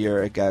night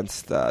here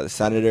against the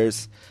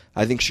Senators.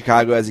 I think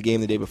Chicago has a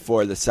game the day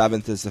before. The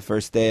 7th is the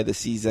first day of the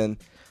season,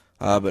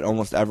 but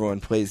almost everyone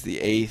plays the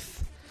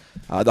 8th.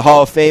 The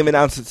Hall of Fame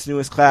announced its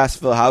newest class.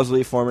 Phil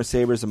Housley, former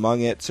Sabres,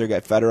 among it. Sergei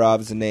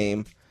Fedorov is a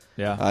name.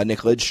 Yeah. Nick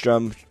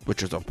Lidstrom,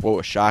 which was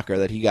a shocker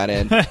that he got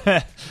in.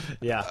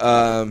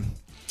 Yeah.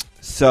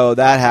 So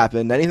that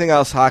happened. Anything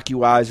else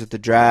hockey-wise with the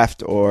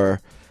draft or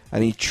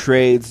any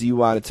trades you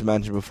wanted to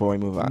mention before we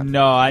move on?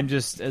 No, I'm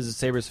just, as a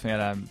Sabres fan,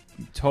 I'm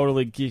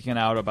totally geeking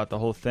out about the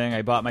whole thing.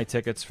 I bought my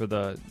tickets for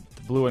the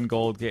blue and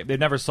gold game. They've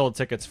never sold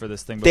tickets for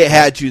this thing before. They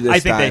had to this time. I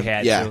think they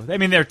had to. I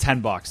mean, they're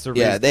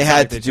 $10. They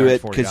had to do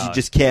it because you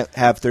just can't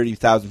have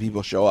 30,000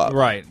 people show up.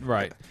 Right.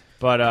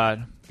 But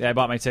I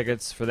bought my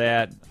tickets for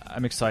that.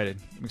 I'm excited.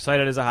 I'm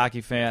excited as a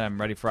hockey fan.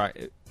 I'm ready for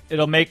it.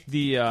 It'll make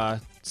the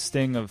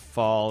sting of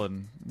fall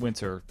and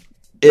winter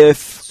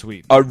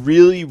sweet. A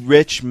really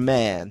rich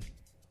man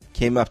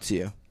came up to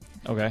you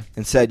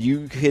and said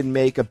you can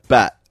make a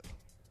bet,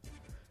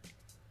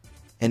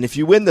 and if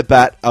you win the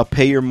bet, I'll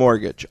pay your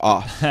mortgage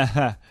off.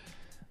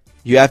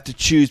 You have to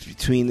choose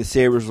between the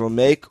Sabres will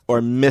make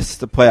or miss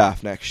the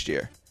playoff next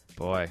year.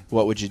 Boy,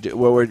 what would you do?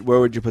 Where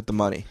would you put the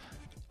money?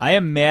 I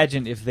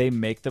imagine if they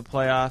make the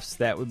playoffs,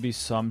 that would be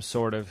some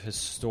sort of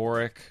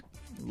historic,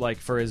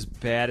 for as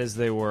bad as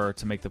they were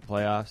to make the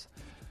playoffs.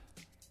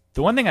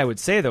 The one thing I would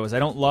say, though, is I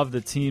don't love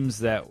the teams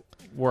that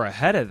were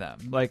ahead of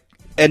them.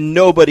 And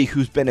nobody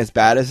who's been as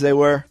bad as they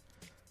were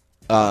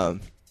has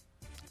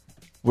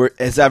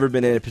ever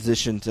been in a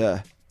position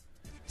to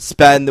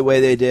spend the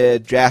way they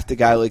did, draft a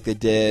guy like they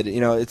did.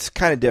 It's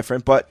kind of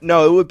different. But,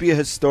 no, it would be a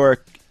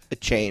historic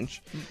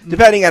change.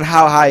 Depending on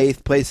how high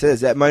 8th place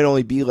is, that might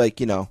only be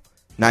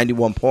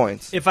 91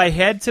 points. If I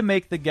had to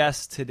make the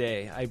guess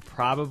today, I'd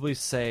probably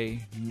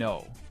say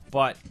no.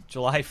 But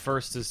July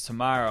 1st is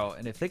tomorrow,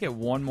 and if they get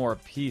one more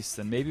piece,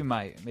 then maybe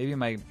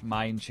my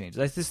mind changes.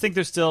 I just think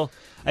there's still.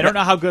 I don't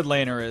know how good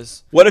Lehner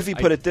is. What if he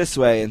put it this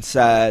way and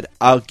said,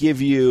 "I'll give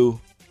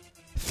you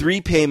 3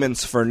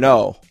 payments for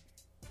no.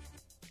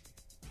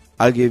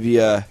 I'll give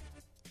you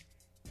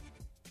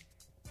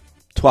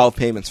 12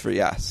 payments for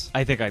yes."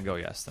 I think I'd go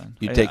yes then.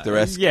 You take the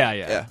risk?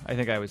 Yeah. I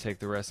think I would take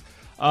the risk.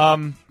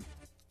 I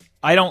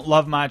don't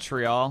love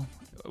Montreal.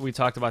 We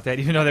talked about that,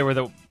 even though they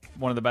were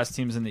one of the best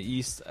teams in the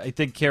East. I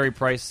think Carey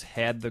Price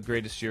had the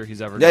greatest year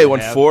he's ever had. Yeah, he won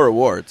 4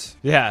 awards.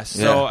 Yeah,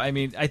 so, I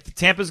mean,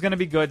 Tampa's going to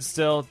be good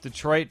still.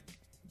 Detroit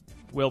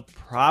will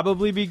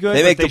probably be good.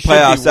 They make the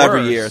playoffs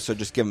every year, so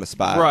just give them a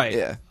spot. Right.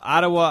 Yeah.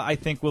 Ottawa, I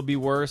think, will be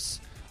worse.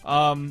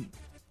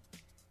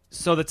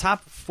 So the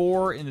top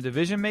 4 in the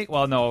division make?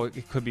 Well, no,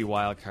 it could be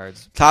wild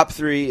cards. Top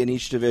 3 in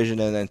each division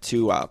and then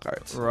 2 wild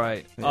cards.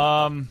 Right.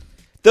 Yeah.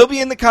 They'll be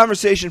in the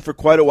conversation for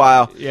quite a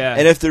while. Yeah.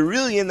 And if they're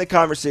really in the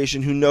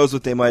conversation, who knows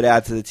what they might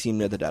add to the team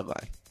near the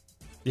deadline.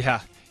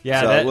 Yeah.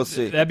 So we'll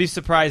see. That'd be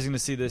surprising to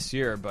see this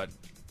year, but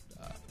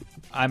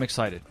I'm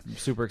excited. I'm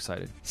super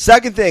excited.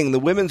 Second thing, the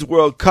Women's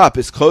World Cup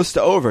is close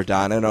to over,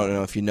 Don. I don't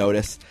know if you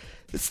noticed.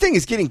 This thing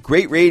is getting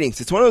great ratings.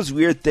 It's one of those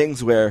weird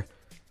things where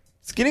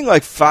it's getting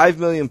like 5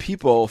 million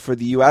people for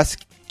the U.S.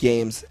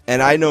 games,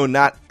 and I know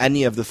not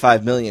any of the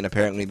 5 million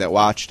apparently that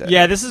watched it.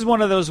 Yeah, this is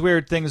one of those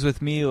weird things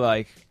with me,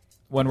 like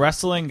when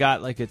wrestling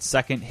got like its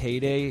second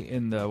heyday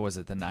in the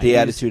 90s? The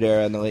Attitude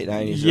Era in the late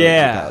 90s,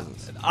 yeah, early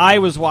 2000s. I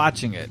was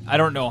watching it. I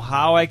don't know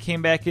how I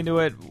came back into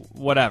it.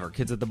 Whatever,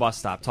 kids at the bus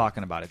stop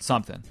talking about it,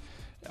 something.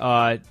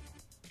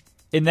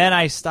 And then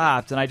I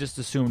stopped, and I just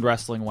assumed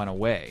wrestling went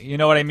away. You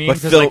know what I mean? But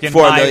still,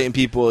 4 million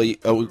people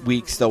a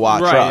week still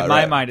watch right, Raw, in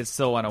my mind, it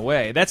still went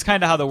away. That's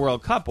kind of how the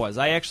World Cup was.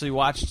 I actually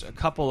watched a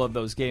couple of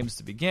those games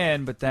to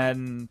begin, but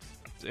then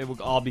it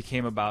all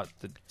became about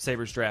the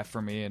Sabres draft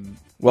for me. And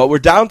well, we're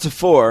down to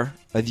 4.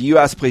 The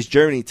U.S. plays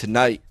Germany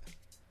tonight.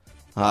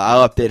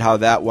 I'll update how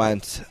that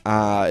went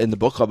in the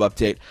book club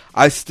update.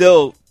 I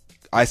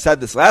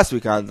said this last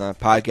week on the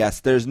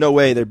podcast. There's no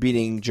way they're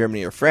beating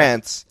Germany or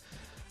France.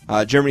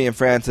 Germany and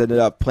France ended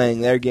up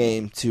playing their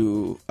game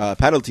to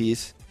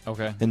penalties.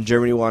 Okay. And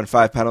Germany won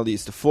 5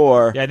 penalties to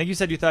 4. Yeah, I think you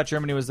said you thought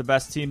Germany was the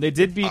best team. They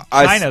did beat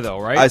China,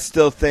 though, right? I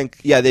still think,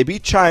 they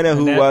beat China,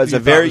 who was a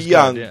very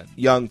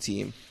young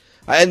team.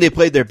 And they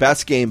played their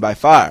best game by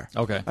far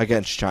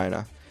against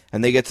China.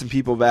 And they get some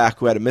people back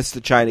who had to miss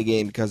the China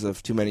game because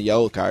of too many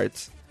yellow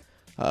cards,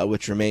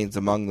 which remains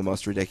among the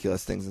most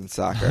ridiculous things in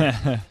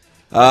soccer.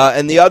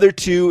 And the other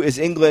 2 is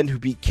England, who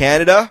beat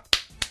Canada,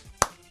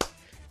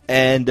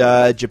 and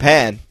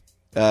Japan,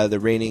 the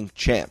reigning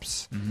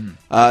champs.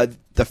 Mm-hmm.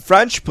 The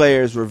French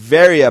players were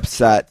very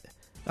upset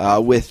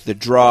with the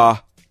draw.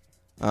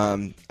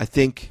 I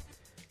think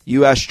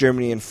U.S.,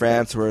 Germany, and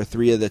France were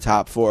 3 of the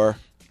top 4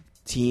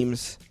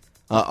 teams,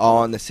 all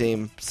on the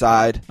same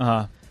side.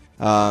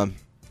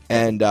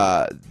 And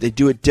they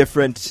do it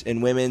different in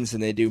women's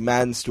than they do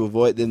men's to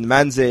avoid. In the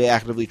men's, they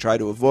actively try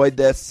to avoid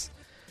this.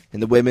 In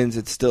the women's,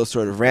 it's still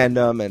sort of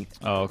random. And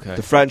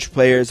the French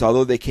players,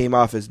 although they came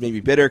off as maybe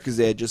bitter because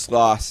they had just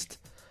lost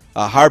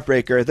a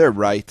heartbreaker, they're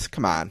right.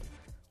 Come on.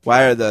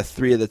 Why are the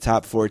 3 of the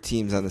top 4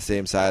 teams on the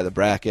same side of the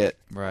bracket?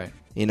 Right.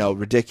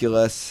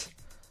 Ridiculous.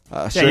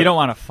 You don't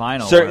want a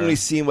final. Certainly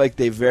seemed like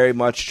they very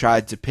much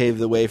tried to pave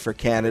the way for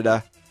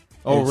Canada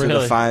into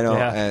the final.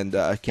 Yeah.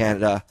 And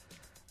Canada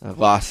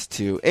lost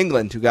to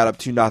England, who got up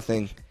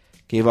 2-0,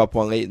 gave up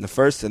one late in the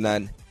first, and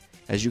then,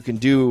 as you can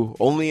do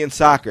only in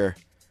soccer,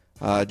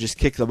 just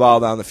kick the ball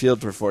down the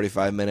field for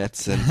 45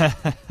 minutes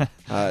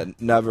and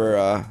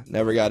never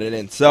got it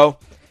in. So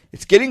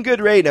it's getting good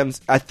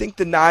ratings. I think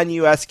the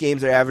non-U.S.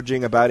 games are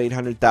averaging about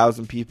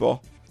 800,000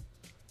 people,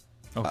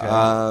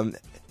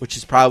 which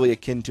is probably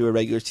akin to a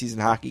regular season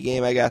hockey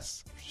game, I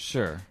guess.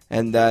 Sure.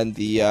 And then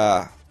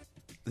the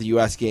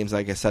U.S. games,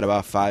 like I said,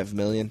 about 5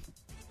 million.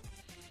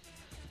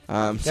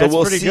 So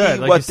we'll see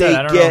good. Like what you said, they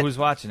I don't get. know who's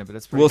watching it, but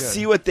it's pretty good. We'll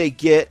see what they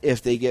get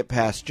if they get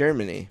past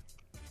Germany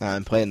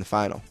and play in the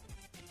final.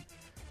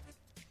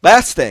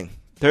 Last thing,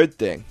 third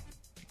thing.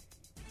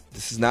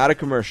 This is not a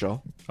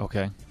commercial.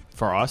 Okay.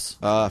 For us?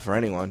 For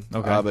anyone.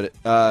 Okay.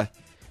 But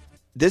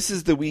this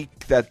is the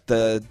week that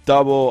the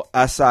double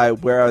SI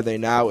Where Are They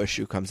Now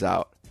issue comes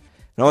out.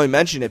 And I only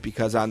mention it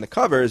because on the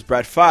cover is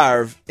Brett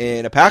Favre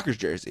in a Packers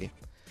jersey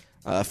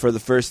for the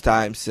first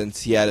time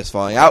since he had his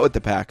falling out with the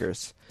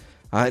Packers.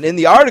 And in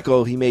the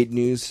article, he made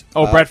news.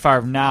 Brett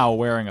Favre now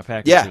wearing a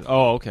Packers jersey.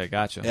 Oh, okay,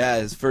 gotcha. Yeah,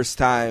 his first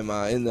time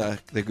in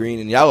the green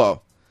and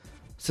yellow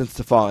since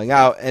the falling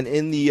out. And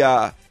in the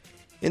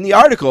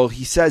article,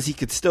 he says he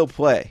could still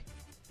play.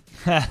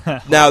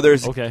 Now,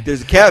 there's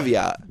a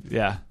caveat.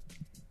 Yeah.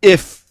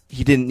 If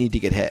he didn't need to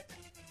get hit.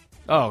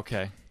 Oh,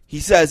 okay.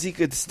 He says he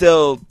could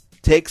still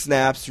take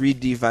snaps, read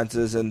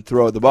defenses, and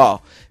throw the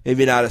ball.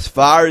 Maybe not as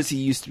far as he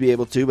used to be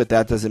able to, but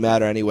that doesn't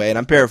matter anyway. And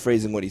I'm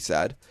paraphrasing what he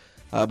said.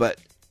 But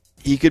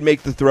he could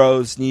make the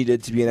throws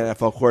needed to be an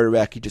NFL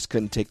quarterback. He just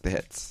couldn't take the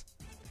hits.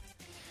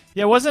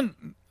 Yeah, it wasn't...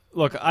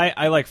 Look,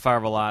 I like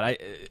Favre a lot.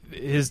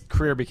 His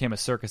career became a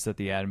circus at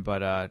the end,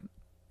 but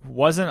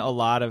wasn't a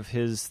lot of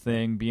his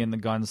thing being the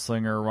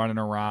gunslinger, running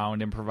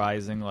around,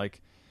 improvising.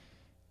 Like,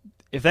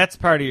 if that's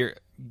part of your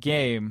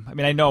game, I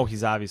mean, I know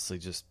he's obviously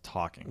just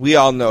talking. We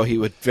all know he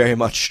would very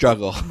much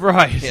struggle.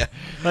 Right. Yeah.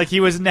 Like, he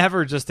was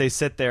never just a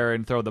sit there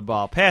and throw the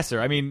ball passer.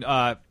 I mean,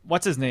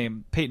 what's his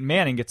name? Peyton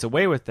Manning gets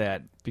away with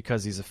that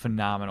because he's a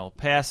phenomenal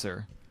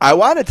passer. I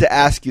wanted to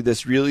ask you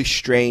this really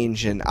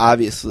strange and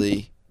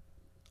obviously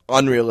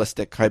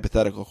unrealistic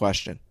hypothetical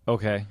question.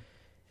 Okay.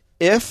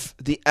 If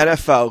the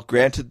NFL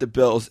granted the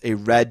Bills a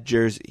red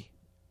jersey,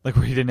 like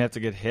where he didn't have to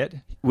get hit,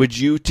 would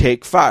you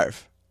take Favre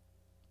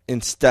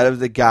instead of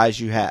the guys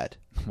you had?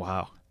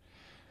 Wow.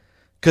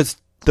 Because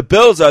the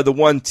Bills are the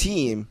one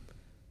team,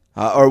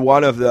 or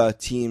one of the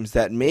teams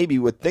that maybe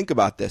would think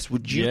about this.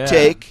 Would you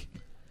take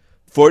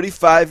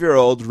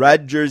 45-year-old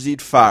red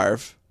jerseyed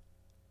Favre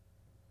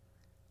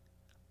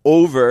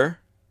over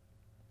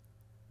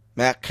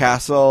Matt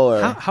Castle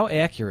or How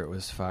accurate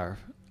was Favre?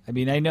 I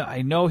mean,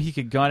 I know he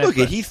could gun it. Look,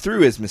 he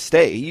threw his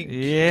mistake.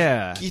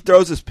 He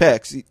throws his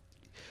picks,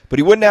 but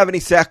he wouldn't have any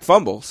sack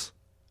fumbles.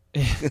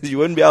 You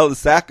wouldn't be able to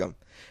sack him.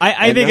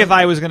 I think if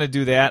I was going to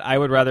do that, I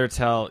would rather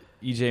tell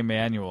E.J.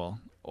 Manuel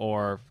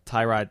or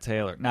Tyrod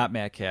Taylor, not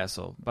Matt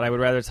Castle, but I would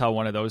rather tell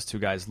one of those two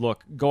guys,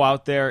 look, go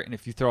out there, and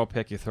if you throw a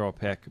pick, you throw a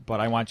pick, but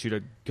I want you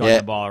to gun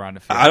the ball around the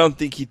field. I don't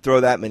think he'd throw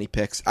that many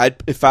picks.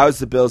 If I was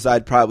the Bills,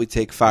 I'd probably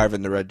take Favre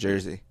in the red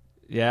jersey.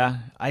 Yeah,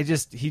 he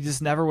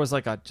just never was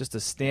like just a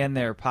stand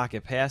there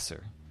pocket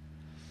passer.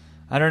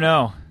 I don't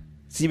know.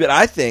 See, but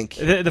I think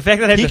the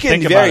fact that I had he to can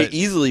think very about it,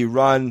 easily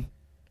run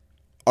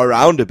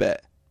around a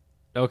bit.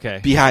 Okay,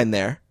 behind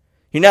there.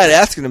 You're not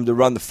asking him to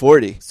run the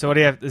 40. So what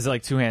do you have? Is it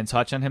like two-hand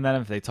touch on him then?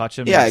 If they touch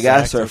him, yeah, I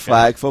guess, or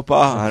flag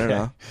football. Okay.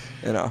 I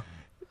don't know,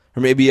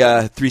 or maybe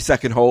a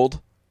 3-second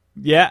hold.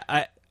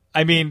 Yeah,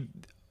 I mean,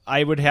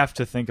 I would have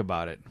to think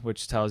about it,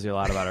 which tells you a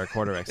lot about our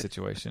quarterback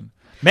situation.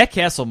 Matt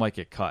Castle might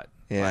get cut.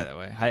 Yeah. By the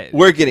way,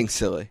 we're getting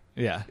silly.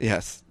 Yeah.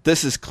 Yes,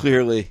 this is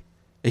clearly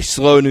a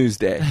slow news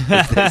day,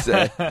 as they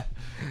say.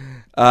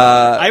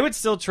 I would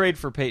still trade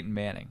for Peyton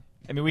Manning.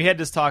 I mean, we had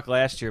this talk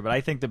last year, but I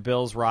think the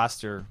Bills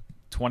roster,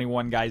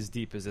 21 guys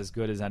deep, is as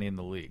good as any in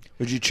the league.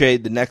 Would you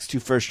trade the next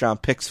 2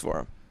 first-round picks for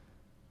him?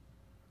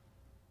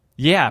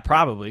 Yeah,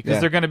 probably,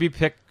 because they're going to be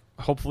picked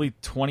hopefully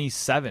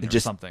 27 or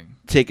something.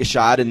 Take a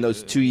shot in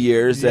those 2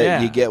 years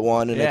that you get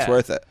one, and it's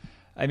worth it.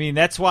 I mean,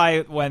 that's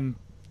why when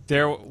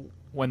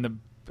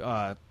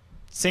the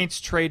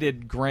Saints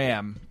traded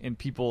Graham and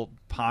people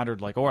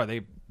pondered, like, oh, are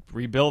they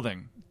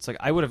rebuilding? It's like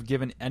I would have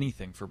given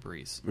anything for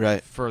Breeze,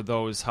 right? For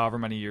those however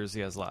many years he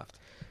has left.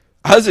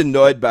 I was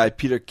annoyed by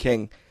Peter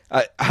King.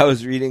 I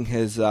was reading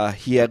his.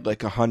 He had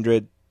like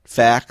 100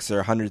 facts or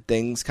 100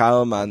 things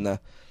column on the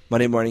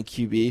Monday Morning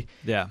QB.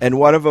 Yeah, and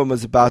one of them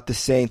was about the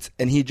Saints,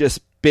 and he just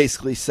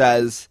basically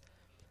says,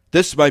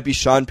 "This might be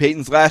Sean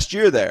Payton's last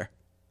year there."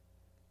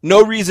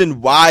 No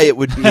reason why it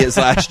would be his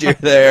last year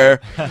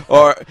there,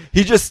 or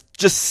he just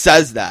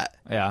says that.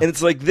 Yeah, and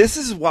it's like this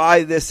is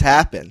why this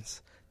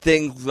happens.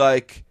 Things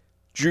like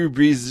Drew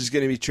Brees is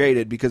going to be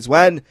traded because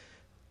when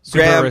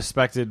super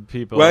respected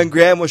people. When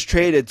Graham was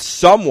traded,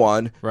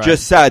 someone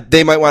just said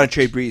they might want to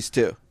trade Brees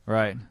too.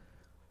 Right.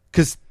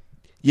 Because,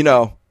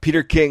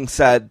 Peter King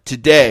said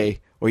today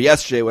or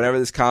yesterday, whenever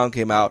this column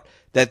came out,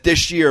 that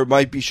this year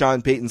might be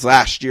Sean Payton's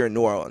last year in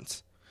New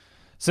Orleans.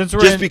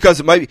 Because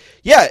it might be.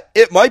 Yeah,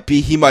 it might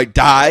be. He might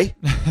die.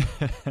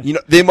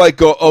 They might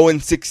go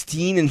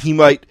 0-16 and he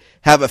might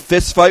have a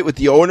fist fight with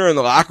the owner in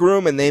the locker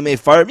room and they may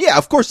fire him. Yeah,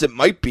 of course it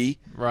might be.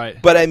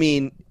 Right. But, I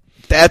mean,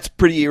 that's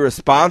pretty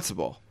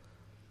irresponsible,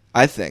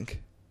 I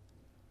think.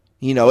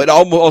 It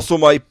also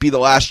might be the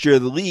last year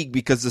of the league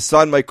because the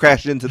sun might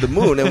crash into the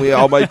moon and we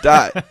all might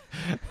die.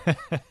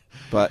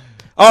 But,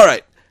 all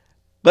right,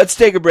 let's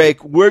take a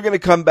break. We're going to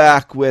come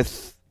back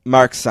with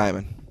Mark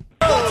Simon.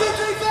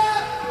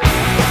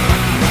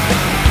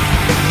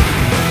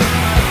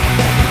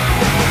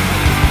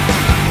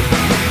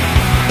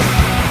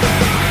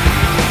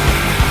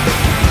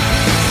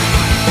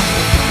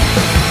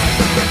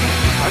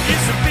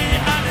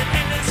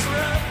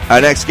 Our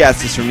next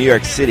guest is from New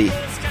York City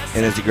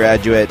and is a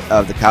graduate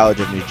of the College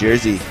of New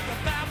Jersey.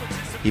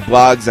 He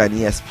blogs on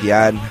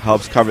ESPN,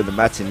 helps cover the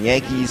Mets and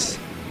Yankees,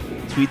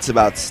 tweets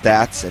about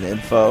stats and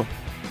info,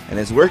 and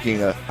is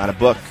working on a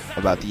book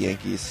about the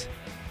Yankees.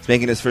 He's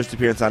making his first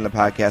appearance on the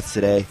podcast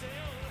today.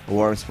 A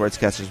warm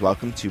sportscaster's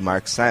welcome to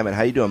Mark Simon.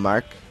 How you doing,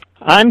 Mark?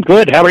 I'm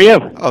good. How are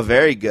you? Oh,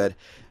 very good.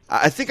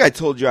 I think I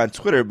told you on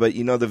Twitter, but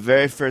the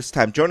very first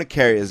time, Jonah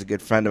Carey is a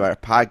good friend of our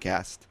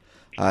podcast.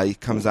 He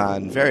comes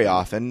on very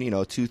often,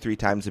 2-3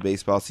 times a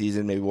baseball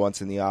season, maybe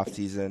once in the off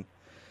season.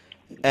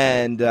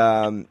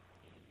 And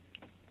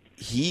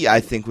he,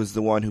 I think, was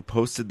the one who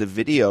posted the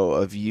video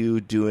of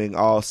you doing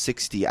all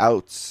 60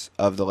 outs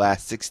of the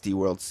last 60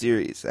 World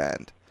Series.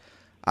 And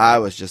I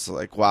was just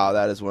like, wow,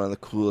 that is one of the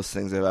coolest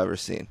things I've ever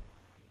seen.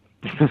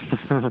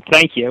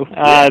 Thank you.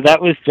 That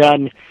was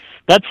done.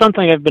 That's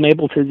something I've been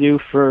able to do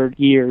for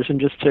years, and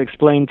just to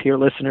explain to your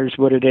listeners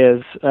what it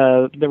is,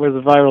 there was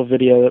a viral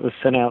video that was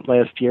sent out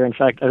last year. In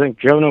fact, I think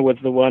Jonah was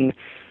the one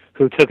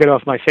who took it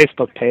off my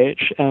Facebook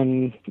page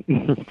and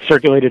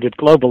circulated it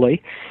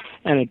globally,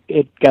 and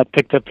it got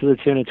picked up to the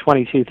tune of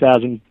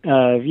 22,000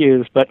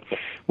 views. But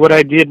what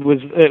I did was,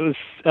 it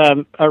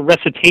was a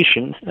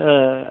recitation,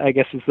 I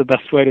guess is the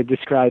best way to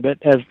describe it,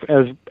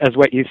 as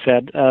what you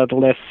said, the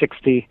last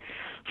 60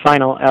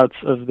 final outs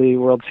of the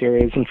World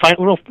Series, and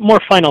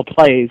more final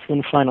plays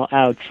than final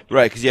outs.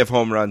 Right, because you have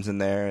home runs in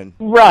there. And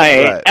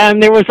right,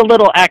 and there was a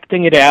little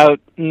acting it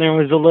out, and there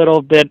was a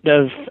little bit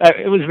of,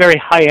 it was very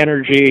high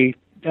energy,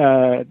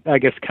 I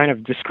guess, kind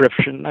of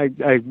description.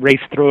 I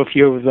race through a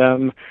few of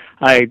them.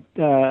 I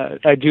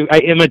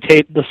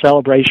imitate the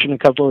celebration a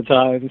couple of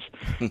times.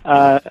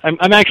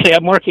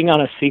 I'm working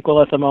on a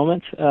sequel at the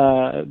moment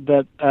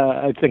that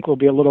I think will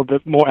be have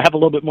a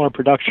little bit more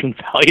production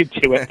value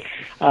to it.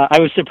 I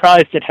was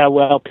surprised at how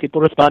well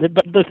people responded,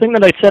 but the thing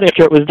that I said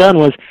after it was done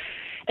was,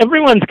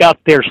 everyone's got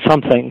their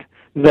something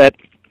that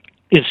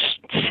is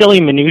silly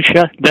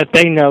minutia that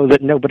they know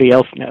that nobody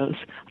else knows.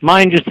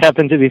 Mine just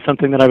happened to be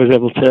something that I was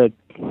able to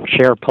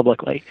share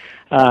publicly.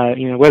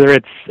 Whether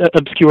it's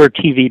obscure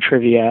TV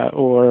trivia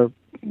or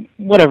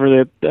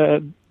whatever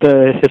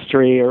the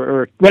history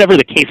or whatever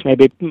the case may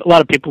be. A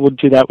lot of people would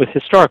do that with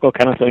historical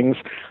kind of things,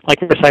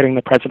 like reciting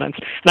the presidents.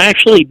 And I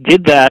actually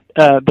did that.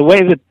 The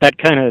way that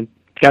kind of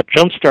got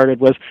jump-started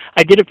was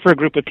I did it for a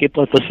group of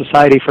people at the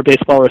Society for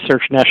Baseball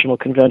Research National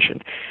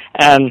Convention.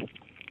 And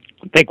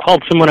they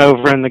called someone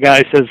over, and the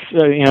guy says,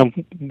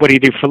 what do you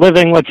do for a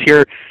living?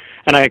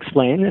 And I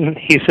explained, and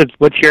he said,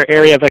 what's your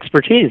area of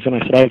expertise? And I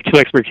said, I have two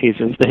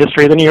expertises, the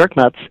history of the New York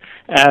Mets,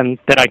 and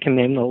that I can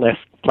name the last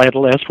play of the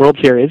last World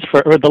Series,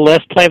 or the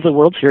last play of the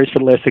World Series for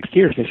the last 6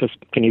 years. And he says,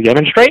 can you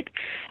demonstrate?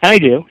 And I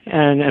do.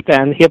 And at the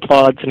end, he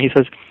applauds, and he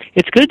says,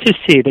 it's good to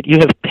see that you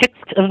have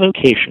picked a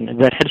vocation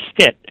that has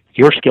fit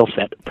your skill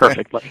set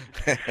perfectly.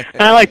 And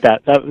I like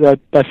that.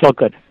 That felt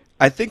good.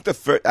 I think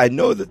I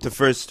know that the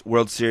first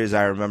World Series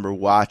I remember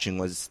watching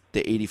was the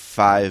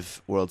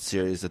 '85 World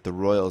Series that the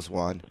Royals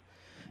won.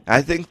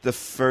 I think the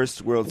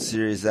first World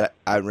Series that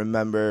I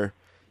remember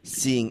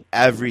seeing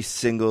every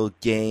single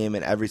game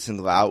and every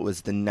single out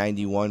was the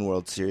 '91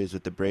 World Series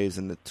with the Braves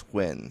and the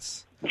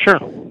Twins. Sure.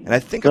 And I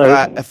think Gene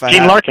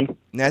Larkin.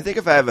 I think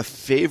if I have a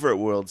favorite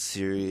World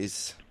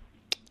Series,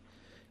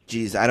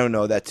 geez, I don't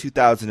know. That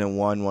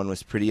 2001 one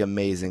was pretty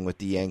amazing with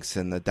the Yanks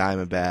and the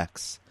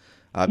Diamondbacks.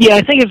 I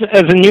think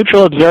as a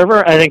neutral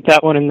observer, I think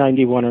that one and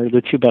 91 are the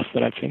two best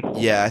that I've seen.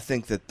 Yeah, I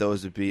think that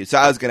those would be. So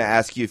I was going to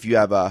ask you if you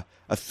have a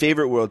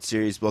favorite World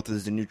Series, both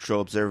as a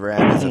neutral observer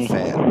and as a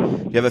fan.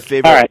 Do you have a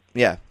favorite? All right.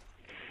 Yeah.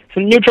 So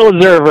neutral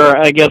observer,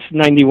 I guess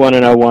 91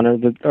 and 01 are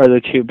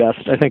the two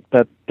best. I think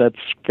that's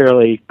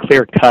fairly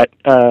clear cut.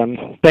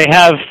 They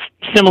have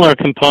similar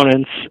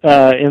components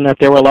in that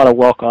there were a lot of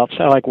walk-offs.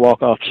 I like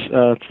walk-offs.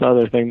 It's the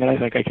other thing that I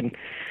think I can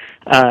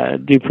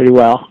do pretty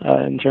well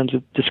in terms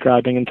of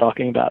describing and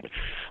talking about.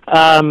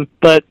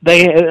 But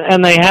they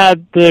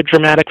had the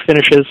dramatic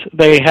finishes.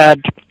 They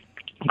had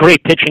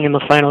great pitching in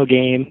the final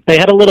game. They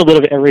had a little bit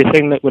of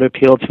everything that would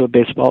appeal to a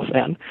baseball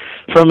fan.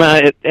 From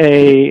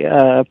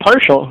a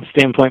partial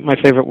standpoint, my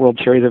favorite World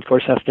Series, of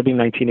course, has to be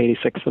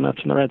 1986, the Mets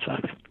and the Red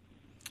Sox.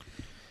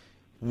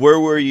 Where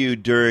were you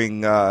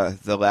during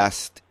the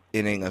last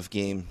inning of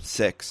Game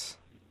 6?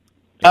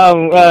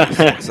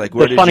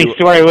 The funny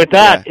story with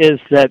that is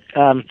that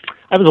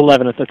I was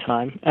 11 at the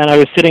time, and I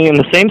was sitting in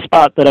the same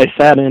spot that I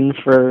sat in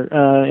for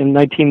in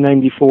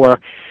 1994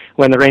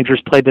 when the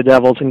Rangers played the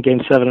Devils in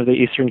Game 7 of the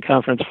Eastern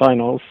Conference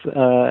Finals,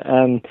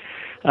 and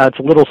it's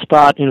a little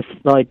spot in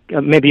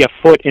maybe a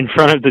foot in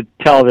front of the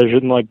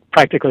television, like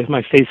practically with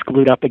my face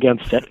glued up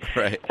against it.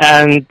 Right.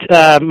 And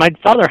my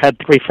father had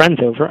 3 friends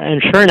over,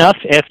 and sure enough,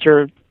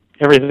 after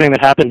everything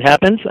that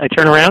happens, I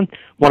turn around,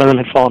 one of them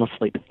had fallen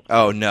asleep.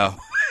 Oh, no.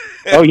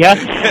 Oh, yeah?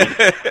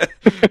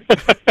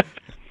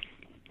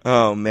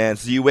 Oh, man.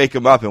 So you wake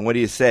him up, and what do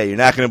you say? You're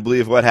not going to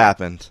believe what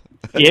happened.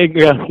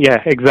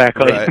 Yeah,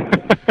 exactly.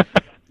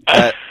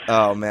 Right.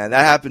 Oh, man.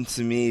 That happened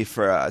to me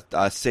for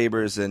a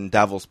Sabres and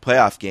Devils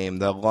playoff game,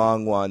 the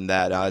long one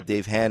that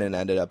Dave Hannon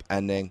ended up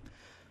ending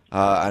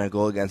on a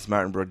goal against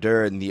Martin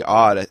Brodeur in the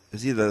odd. It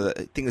was I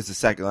think it was the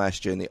second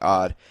last year in the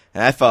odd.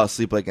 And I fell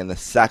asleep in the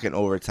second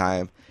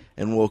overtime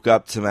and woke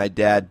up to my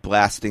dad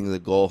blasting the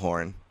goal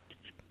horn.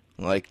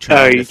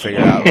 Trying to figure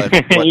out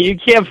what, you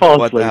can't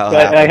fall asleep.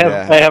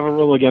 I have a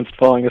rule against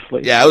falling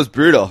asleep. Yeah, it was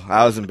brutal.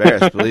 I was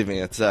embarrassed. Believe me,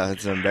 it's an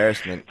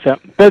embarrassment. So,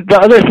 the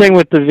other thing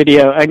with the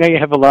video, I know you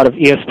have a lot of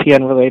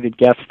ESPN related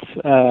guests.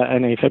 I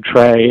know you've had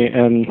Trey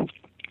and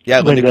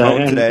Lina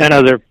Cohn today and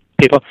other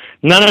people.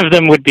 None of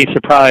them would be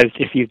surprised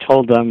if you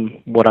told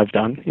them what I've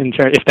done.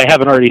 If they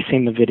haven't already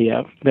seen the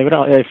video, they would.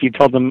 If you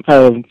told them,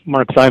 "Oh,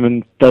 Mark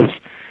Simon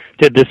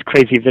did this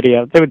crazy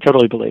video," they would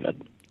totally believe it.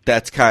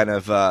 That's kind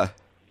of.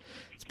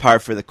 Par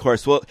for the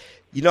course. Well,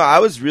 I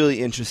was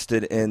really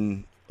interested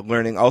in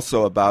learning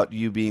also about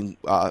you being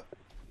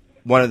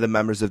one of the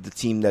members of the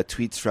team that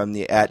tweets from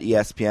the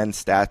 @ESPN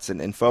Stats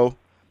and Info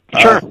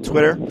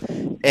Twitter.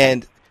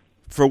 And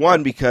for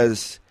one,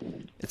 because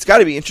it's got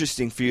to be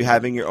interesting for you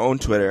having your own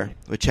Twitter,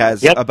 which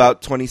has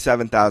about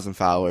 27,000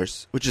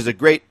 followers, which is a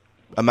great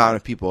amount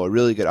of people, a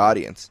really good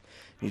audience.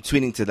 You're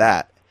tweeting to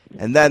that.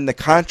 And then the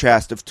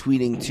contrast of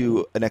tweeting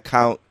to an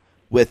account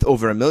with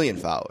over 1 million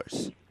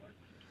followers.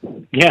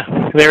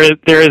 Yeah, there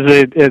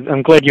is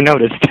I'm glad you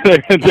noticed.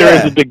 There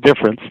is a big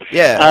difference.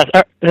 Yeah.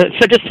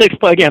 So just to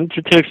explain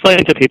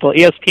to people,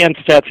 ESPN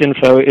Stats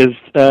Info is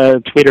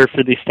Twitter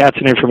for the Stats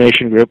and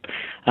Information Group.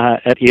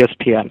 at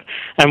ESPN.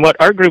 And what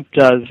our group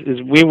does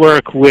is we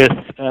work with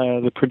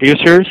the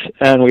producers,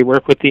 and we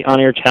work with the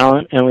on-air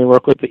talent, and we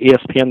work with the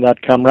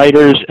ESPN.com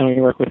writers, and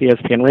we work with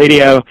ESPN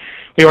Radio.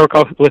 We work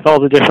with all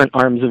the different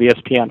arms of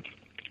ESPN.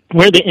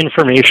 We're the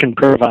information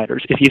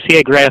providers. If you see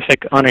a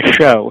graphic on a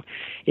show,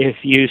 if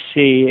you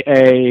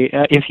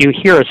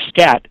hear a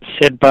stat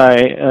said by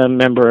a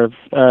member of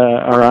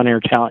our on-air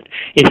talent,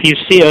 if you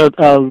see a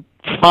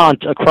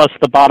font across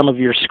the bottom of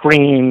your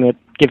screen that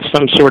gives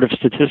some sort of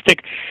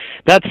statistic,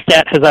 that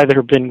stat has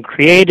either been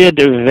created,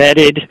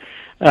 vetted,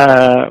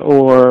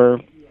 or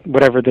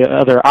whatever the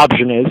other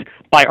option is,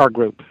 by our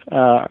group.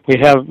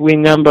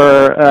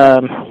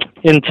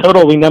 In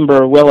total, we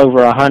number well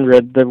over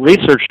 100. The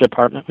research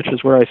department, which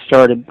is where I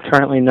started,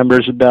 currently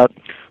numbers about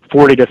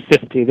 40 to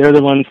 50. They're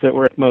the ones that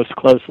work most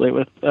closely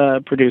with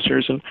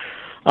producers and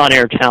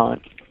on-air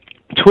talent.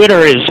 Twitter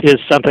is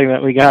something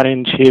that we got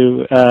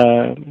into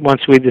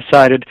once we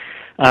decided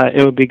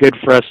it would be good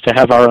for us to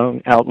have our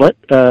own outlet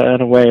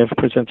and a way of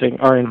presenting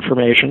our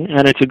information.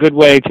 And it's a good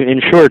way to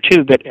ensure,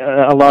 too, that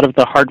a lot of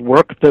the hard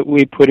work that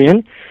we put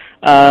in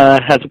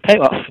has a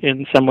payoff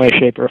in some way,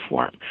 shape, or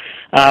form.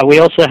 We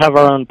also have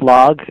our own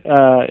blog,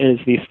 is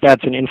the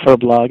Stats and Info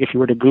blog. If you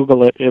were to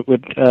Google it, it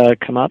would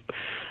come up.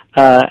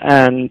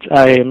 And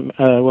I am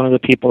one of the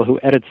people who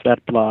edits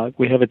that blog.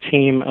 We have a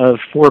team of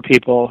 4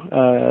 people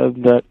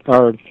that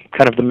are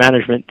kind of the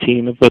management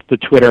team of both the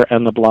Twitter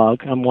and the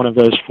blog. I'm one of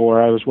those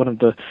 4. I was one of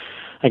the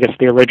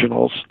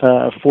originals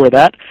for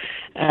that.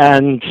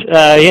 And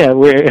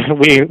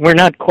we're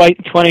not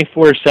quite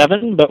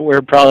 24/7, but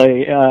we're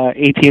probably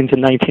 18 to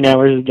 19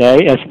 hours a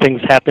day as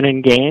things happen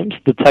in games.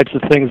 The types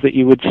of things that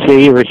you would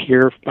see or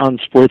hear on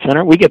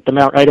SportsCenter, we get them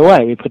out right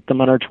away. We put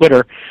them on our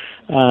Twitter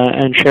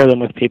and share them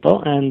with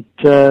people, and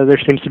there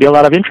seems to be a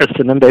lot of interest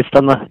in them based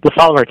on the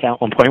follower count,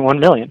 1.1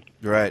 million.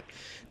 Right.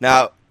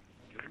 Now,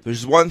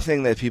 there's one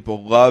thing that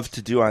people love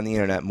to do on the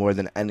internet more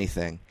than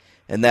anything,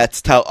 and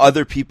that's tell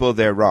other people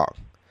they're wrong.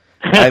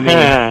 I mean,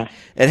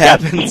 it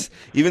happens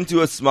even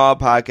to a small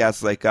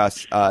podcast like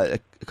us. A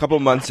couple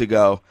months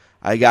ago,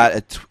 I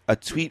got a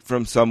tweet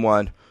from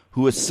someone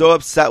who was so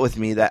upset with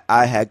me that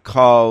I had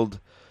called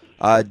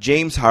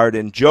James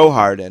Harden Joe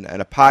Harden at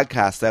a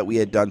podcast that we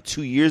had done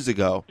 2 years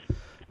ago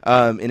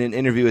in an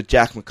interview with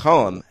Jack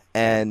McCollum.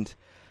 And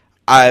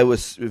I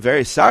was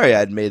very sorry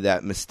I'd made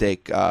that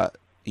mistake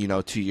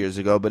 2 years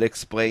ago, but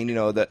explained,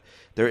 that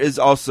there is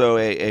also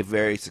a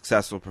very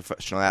successful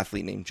professional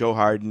athlete named Joe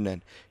Harden,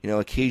 and,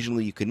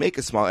 occasionally you can make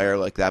a small error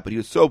like that, but he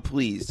was so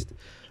pleased.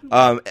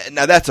 Now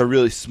that's a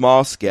really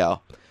small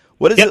scale.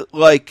 What is it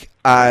like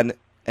on,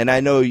 and I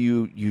know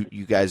you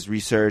guys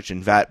research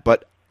and vet,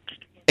 but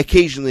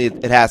occasionally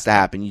it has to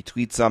happen. You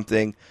tweet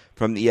something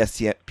from the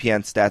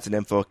ESPN Stats and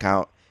Info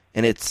account,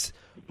 and it's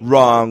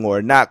wrong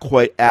or not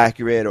quite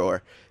accurate,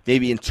 or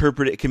maybe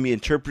it can be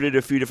interpreted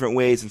a few different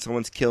ways, and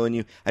someone's killing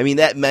you. I mean,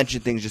 that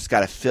mention thing's just got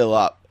to fill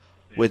up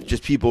with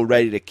just people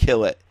ready to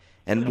kill it.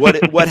 And what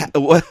is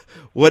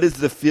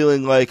the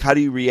feeling like? How do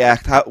you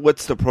react?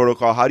 What's the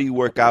protocol? How do you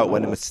work out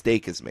when a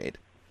mistake is made?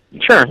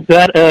 Sure,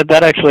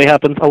 that actually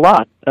happens a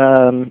lot.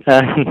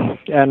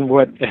 And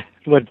what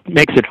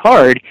makes it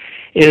hard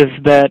is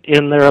that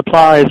in the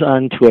replies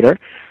on Twitter,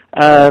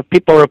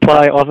 people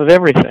reply off of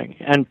everything,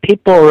 and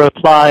people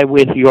reply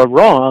with "you're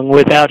wrong"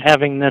 without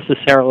having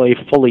necessarily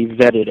fully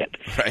vetted it.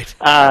 Right.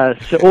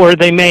 Or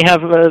they may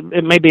have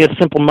it may be a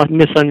simple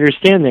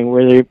misunderstanding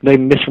where they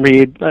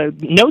misread.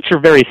 Notes are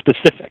very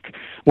specific.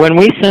 When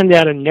we send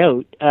out a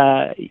note,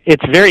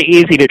 it's very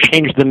easy to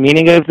change the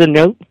meaning of the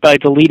note by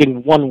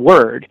deleting one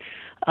word.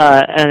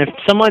 And if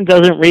someone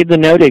doesn't read the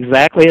note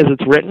exactly as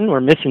it's written or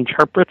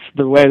misinterprets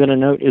the way that a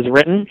note is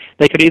written,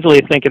 they could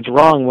easily think it's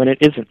wrong when it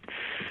isn't.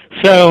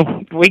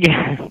 So we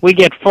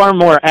get far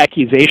more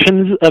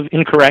accusations of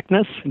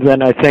incorrectness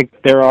than I think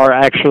there are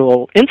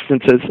actual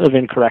instances of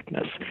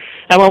incorrectness.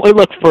 And what we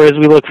look for is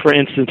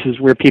instances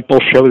where people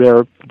show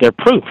their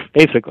proof,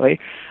 basically,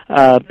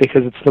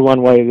 because it's the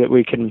one way that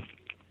we can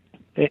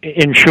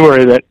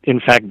ensure that, in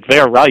fact,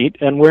 they're right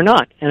and we're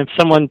not. And if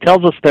someone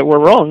tells us that we're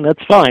wrong,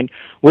 that's fine.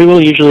 We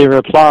will usually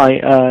reply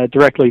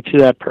directly to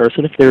that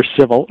person if they're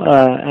civil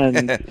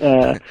and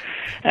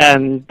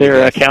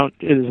their account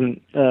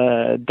isn't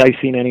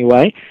dicey in any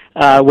way.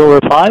 We'll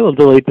reply, we'll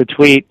delete the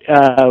tweet,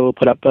 we'll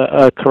put up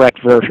a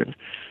correct version.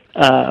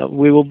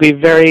 We will be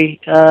very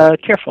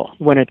careful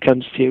when it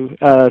comes to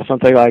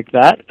something like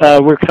that.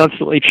 We're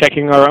constantly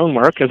checking our own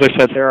work. As I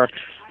said, there are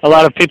a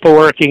lot of people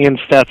working in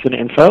Stats and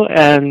Info,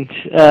 and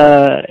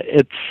there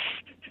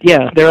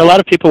are a lot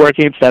of people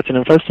working in Stats and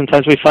Info.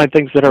 Sometimes we find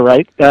things that are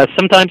right.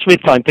 Sometimes we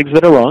find things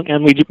that are wrong,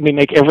 and we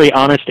make every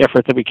honest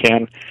effort that we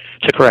can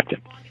to correct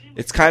it.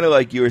 It's kind of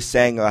like you were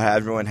saying, how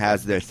everyone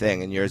has their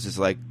thing, and yours is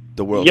like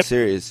the World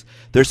Series.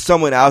 There's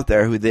someone out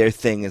there who their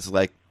thing is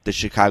like the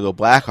Chicago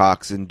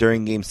Blackhawks, and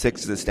during Game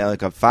 6 of the Stanley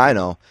Cup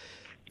Final,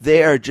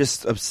 they are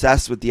just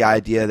obsessed with the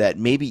idea that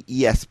maybe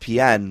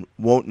ESPN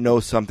won't know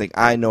something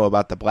I know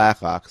about the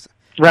Blackhawks,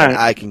 right? And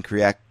I can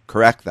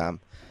correct them.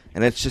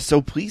 and it's just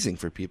so pleasing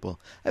for people.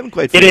 I haven't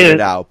quite figured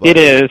it out. But, it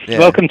is. Yeah.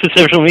 Welcome to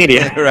social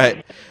media.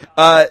 Right.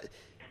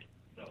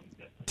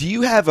 Do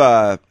you have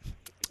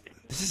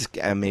this is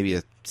maybe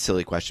a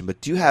silly question,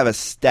 but do you have a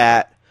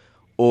stat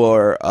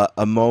or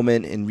a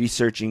moment in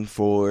researching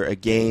for a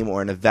game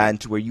or an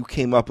event where you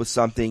came up with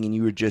something and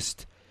you were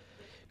just,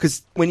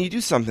 because when you do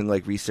something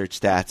like research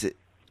stats,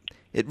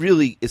 it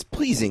really is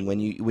pleasing when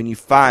you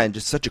find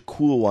just such a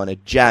cool one, a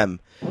gem.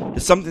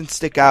 Does something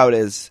stick out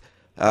as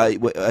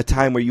a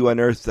time where you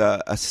unearthed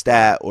a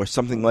stat or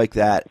something like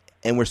that,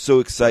 and we're so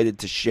excited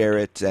to share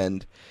it,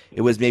 and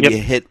it was maybe a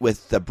hit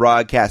with the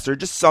broadcast, or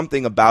just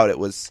something about it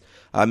was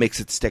makes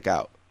it stick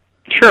out?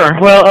 Sure.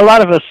 Well, a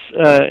lot of us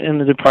in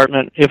the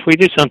department, if we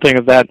do something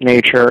of that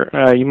nature,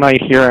 you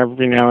might hear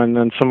every now and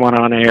then someone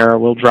on air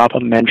will drop a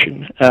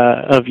mention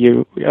of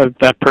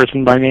that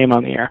person by name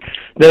on the air.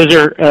 Those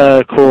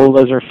are cool.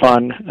 Those are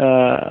fun.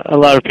 A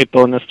lot of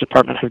people in this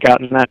department have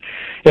gotten that.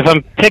 If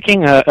I'm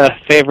picking a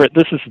favorite,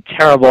 this is a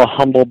terrible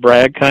humble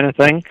brag kind of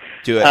thing.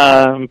 Do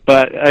it.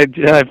 But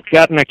I've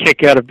gotten a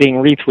kick out of being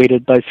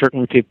retweeted by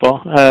certain people,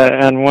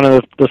 and one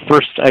of the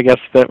first, I guess,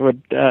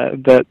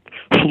 that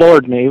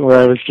floored me, where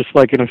I was just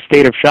like in a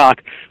state of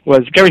shock, was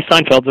Jerry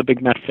Seinfeld's a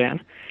big Mets fan,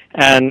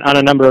 and on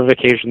a number of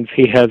occasions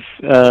he has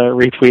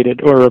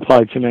retweeted or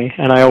replied to me,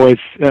 and I always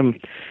am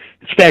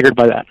staggered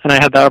by that. And I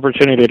had the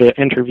opportunity to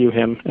interview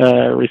him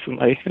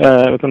recently,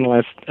 within the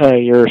last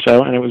year or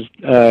so, and it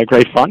was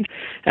great fun.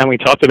 And we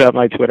talked about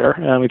my Twitter,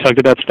 and we talked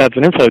about Stats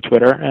and Info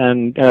Twitter,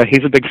 and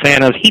he's a big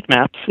fan of heat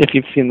maps, if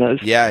you've seen those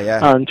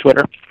on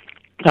Twitter.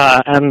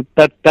 And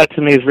that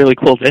to me is really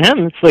cool. To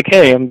him, it's like,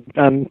 hey,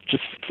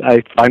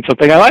 I find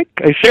something I like,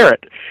 I share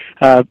it.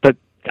 But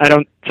I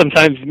don't.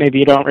 Sometimes maybe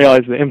you don't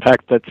realize the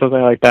impact that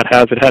something like that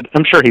has.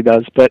 I'm sure he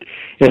does, but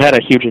it had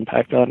a huge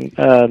impact on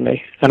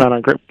me and on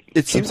our group.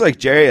 It seems like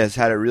Jerry has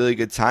had a really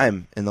good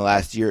time in the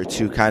last year or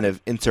two, kind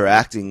of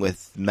interacting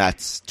with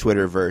Mets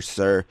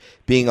Twitterverse or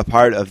being a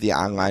part of the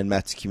online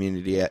Mets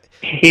community.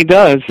 He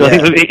does. So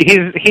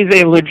he's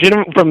a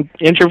legitimate. From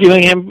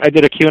interviewing him, I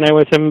did a Q&A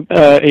with him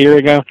a year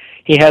ago.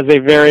 He has a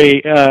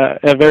very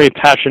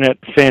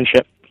passionate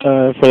fanship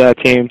for that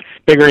team,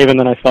 bigger even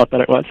than I thought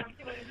that it was.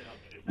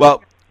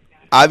 Well,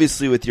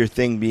 obviously, with your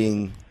thing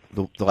being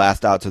the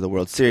last out to the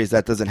World Series,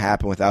 that doesn't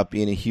happen without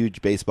being a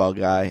huge baseball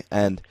guy.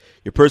 And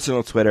your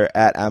personal Twitter,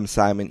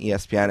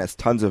 @MSimonESPN, has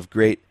tons of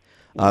great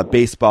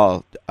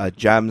baseball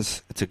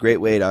gems. It's a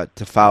great way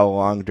to follow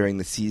along during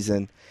the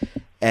season.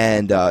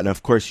 And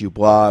of course, you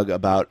blog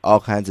about all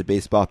kinds of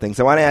baseball things.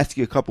 I want to ask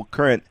you a couple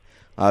current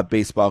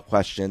baseball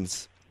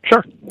questions.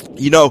 Sure.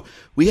 You know,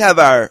 we have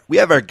our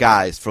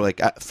guys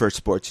for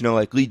sports. You know,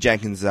 like Lee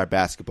Jenkins is our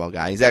basketball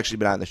guy. He's actually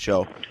been on the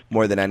show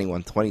more than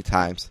anyone, 20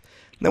 times.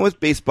 And then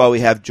with baseball, we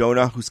have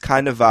Jonah, who's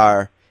kind of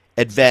our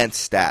advanced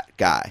stat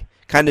guy.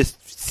 Kind of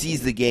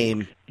sees the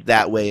game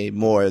that way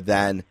more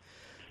than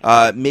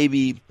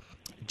maybe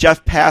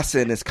Jeff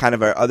Passan is kind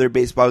of our other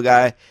baseball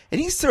guy,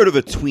 and he's sort of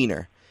a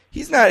tweener.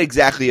 He's not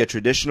exactly a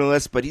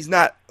traditionalist, but he's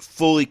not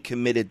fully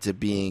committed to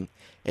being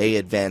a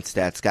advanced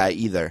stats guy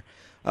either.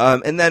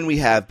 And then we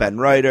have Ben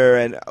Reiter,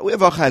 and we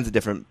have all kinds of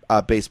different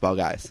baseball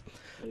guys.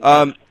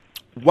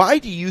 Why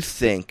do you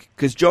think,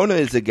 because Jonah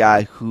is a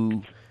guy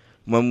who,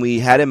 when we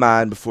had him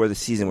on before the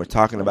season, we're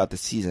talking about the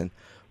season,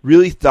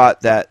 really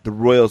thought that the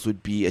Royals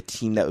would be a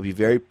team that would be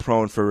very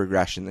prone for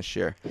regression this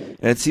year.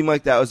 And it seemed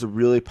like that was a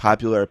really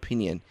popular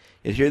opinion.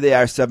 And here they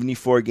are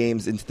 74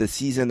 games into the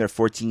season. They're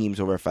 14 games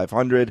over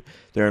 500.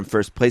 They're in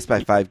first place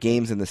by 5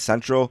 games in the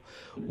Central.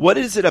 What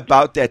is it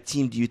about that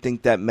team, do you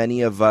think, that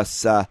many of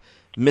us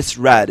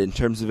misread in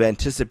terms of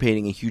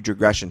anticipating a huge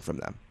regression from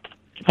them?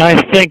 I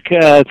think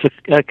it's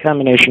a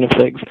combination of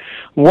things.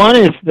 One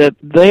is that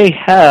they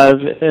have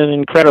an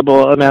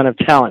incredible amount of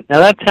talent. Now,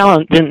 that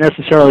talent didn't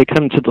necessarily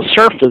come to the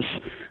surface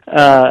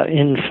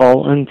in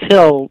full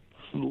until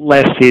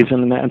last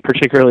season, and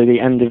particularly the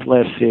end of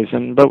last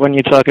season. But when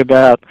you talk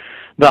about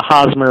the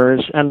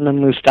Hosmers and the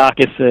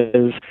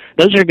Moustakises,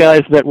 those are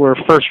guys that were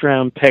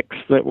first-round picks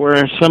that were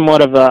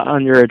somewhat of an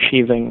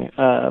underachieving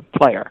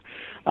player.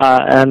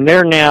 And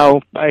they're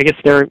now, I guess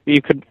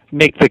you could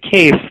make the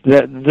case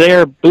that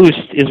their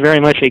boost is very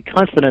much a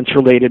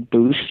confidence-related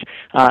boost,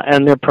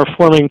 and they're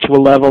performing to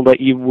a level that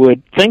you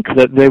would think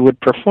that they would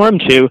perform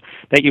to,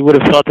 that you would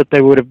have thought that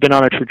they would have been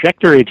on a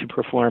trajectory to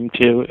perform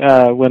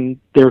to when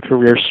their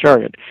career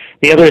started.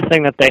 The other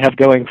thing that they have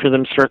going for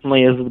them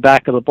certainly is the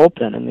back of the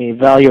bullpen, and the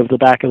value of the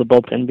back of the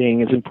bullpen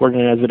being as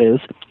important as it is.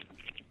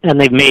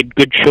 And they've made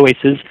good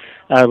choices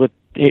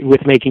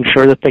with making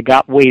sure that they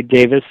got Wade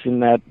Davis in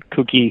that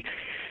kooky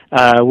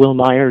Will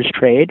Myers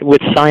trade,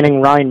 with signing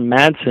Ryan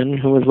Madsen,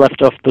 who was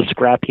left off the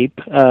scrap heap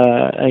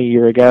a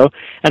year ago.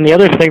 And the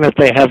other thing that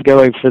they have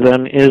going for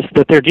them is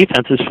that their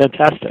defense is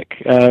fantastic.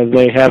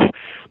 They have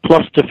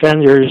plus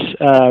defenders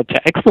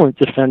to excellent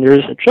defenders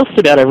at just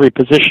about every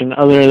position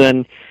other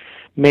than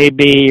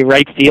maybe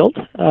right field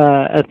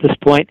at this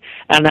point.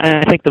 And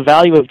I think the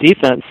value of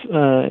defense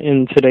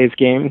in today's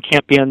game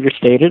can't be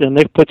understated, and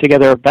they've put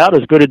together about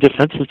as good a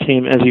defensive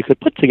team as you could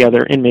put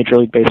together in Major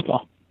League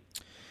Baseball.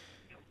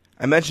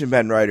 I mentioned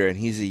Ben Reuter, and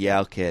he's a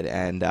Yale kid,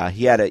 and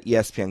he had an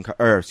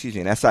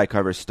an SI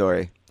cover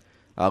story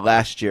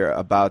last year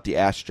about the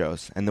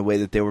Astros and the way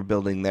that they were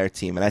building their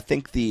team. And I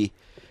think the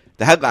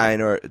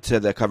headline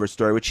to the cover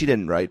story, which he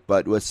didn't write,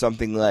 but was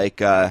something like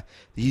the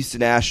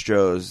Houston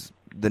Astros,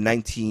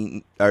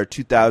 the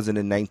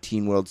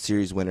 2019 World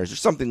Series winners, or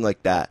something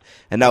like that.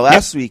 And now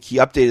last week he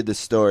updated the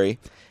story,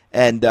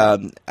 and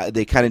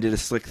they kind of did a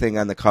slick thing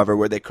on the cover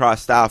where they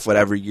crossed off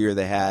whatever year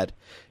they had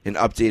and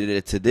updated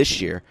it to this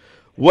year.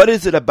 What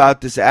is it about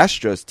this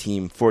Astros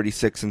team,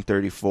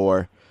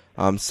 46-34,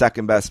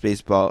 second best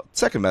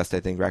I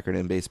think record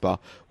in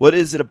baseball? What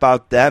is it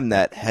about them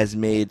that has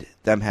made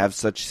them have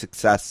such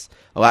success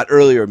a lot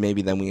earlier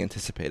maybe than we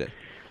anticipated?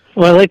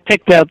 Well, they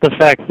picked out the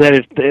fact that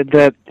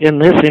in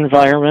this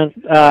environment,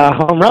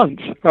 home runs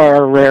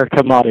are a rare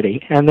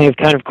commodity, and they've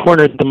kind of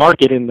cornered the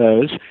market in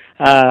those.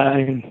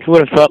 Who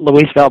would have thought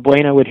Luis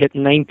Valbuena would hit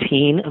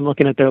 19? I'm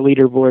looking at their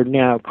leaderboard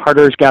now.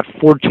 Carter's got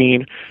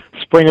 14.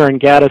 Springer and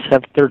Gaddis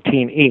have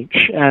 13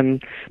 each.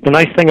 And the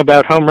nice thing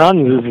about home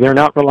runs is they're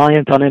not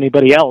reliant on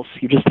anybody else.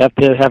 You just have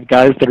to have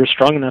guys that are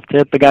strong enough to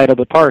hit the guy to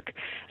the park.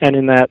 And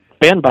in that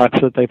bandbox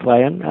that they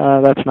play in,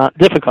 that's not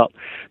difficult.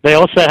 They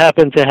also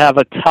happen to have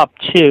a top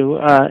two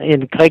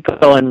in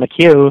Keuchel and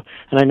McHugh,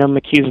 and I know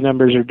McHugh's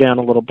numbers are down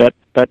a little bit,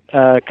 but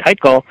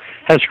Keuchel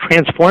has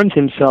transformed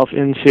himself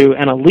into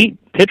an elite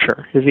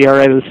pitcher. His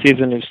ERA this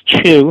season is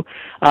 2,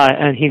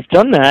 and he's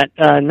done that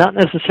not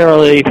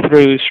necessarily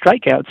through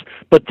strikeouts,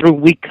 but through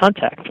weak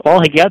contact. All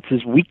he gets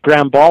is weak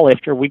ground ball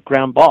after weak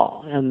ground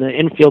ball, and the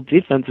infield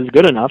defense is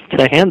good enough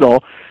to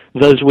handle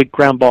those weak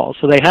ground balls.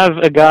 So they have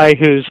a guy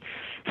who's,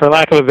 for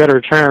lack of a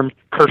better term,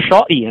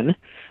 Kershawian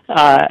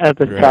at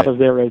the top of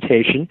their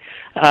rotation,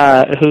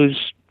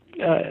 who's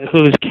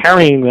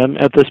carrying them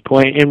at this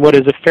point in what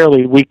is a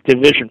fairly weak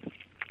division.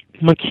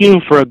 McHugh,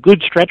 for a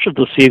good stretch of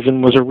the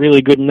season, was a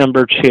really good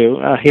number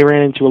 2. He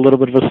ran into a little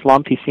bit of a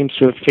slump. He seems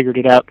to have figured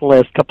it out the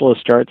last couple of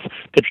starts,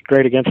 pitched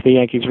great against the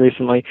Yankees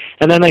recently.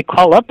 And then they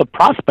call up a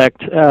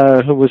prospect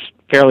who was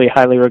fairly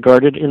highly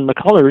regarded in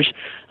McCullers,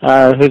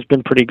 who's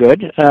been pretty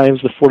good. He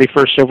was the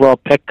 41st overall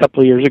pick a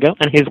couple of years ago,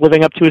 and he's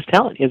living up to his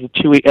talent. He has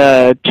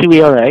a 2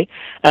 ERA,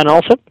 and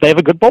also they have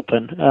a good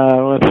bullpen.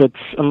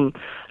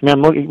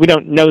 We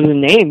don't know the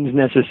names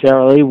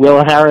necessarily,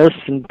 Will Harris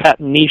and Pat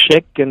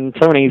Neshek and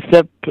Tony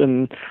Sipp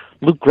and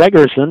Luke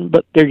Gregerson,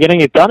 but they're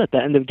getting it done at the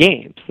end of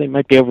games. They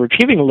might be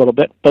overachieving a little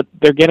bit, but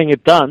they're getting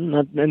it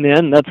done. In the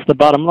end, that's the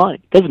bottom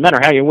line. Doesn't matter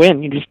how you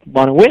win, you just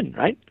want to win,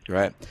 right?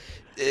 Right.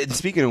 And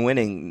speaking of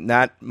winning,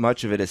 not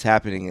much of it is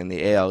happening in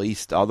the AL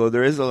East, although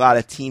there is a lot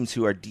of teams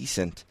who are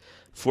decent.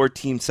 4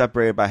 teams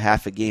separated by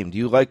half a game. Do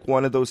you like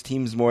one of those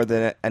teams more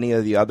than any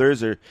of the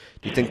others, or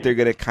do you think they're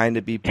going to kind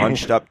of be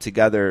bunched up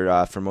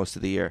together for most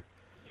of the year?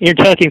 You're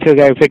talking to a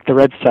guy who picked the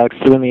Red Sox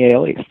to win the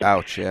AL East.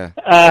 Ouch, yeah.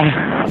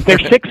 They're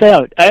 6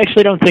 out. I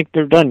actually don't think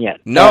they're done yet.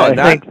 No,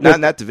 not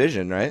in that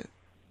division, right?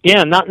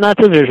 Yeah, not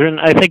division.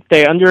 I think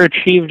they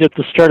underachieved at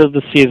the start of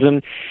the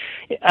season.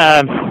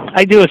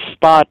 I do a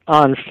spot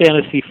on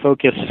Fantasy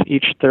Focus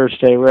each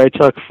Thursday where I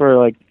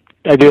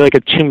do like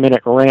a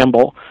 2-minute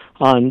ramble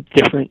on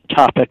different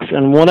topics,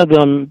 and one of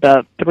them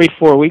about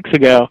 3-4 weeks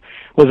ago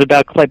was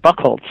about Clay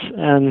Buchholz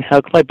and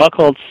how Clay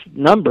Buchholz's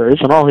numbers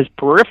and all his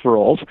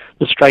peripherals,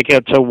 the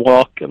strikeout to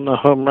walk and the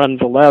home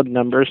runs allowed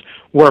numbers,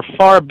 were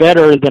far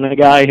better than a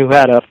guy who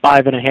had a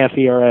 5.5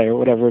 ERA or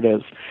whatever it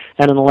is.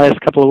 And in the last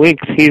couple of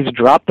weeks, he's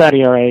dropped that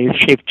ERA, he's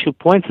shaved 2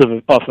 points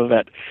off of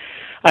it.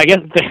 I guess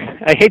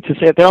I hate to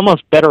say it, they're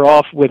almost better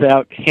off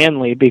without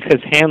Hanley because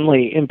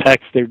Hanley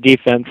impacts their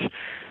defense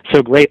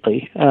so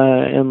greatly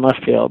in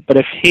left field. But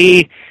if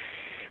he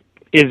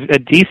is a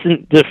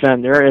decent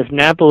defender, if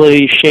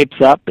Napoli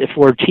shapes up, if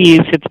Ortiz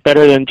hits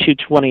better than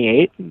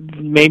 228,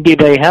 maybe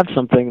they have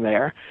something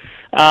there.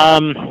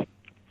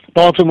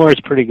 Baltimore is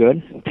pretty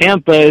good.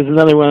 Tampa is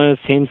another one of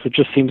those teams that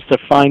just seems to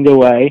find a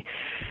way.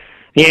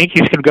 The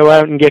Yankees could go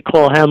out and get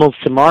Cole Hamels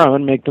tomorrow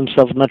and make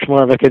themselves much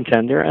more of a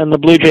contender. And the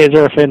Blue Jays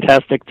are a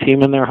fantastic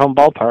team in their home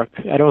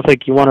ballpark. I don't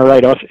think you want to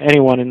write off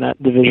anyone in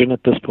that division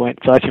at this point,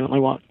 so I certainly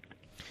won't.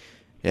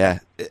 Yeah,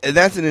 and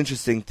that's an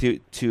interesting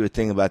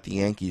thing about the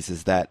Yankees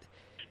is that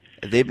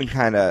they've been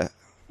kind of,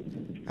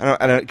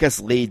 I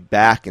guess laid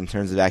back in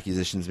terms of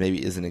acquisitions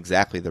maybe isn't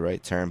exactly the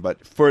right term,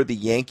 but for the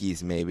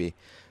Yankees maybe.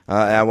 And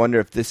I wonder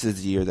if this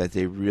is the year that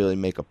they really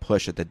make a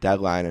push at the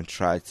deadline and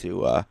try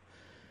to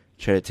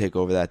take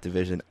over that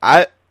division.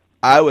 I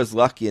was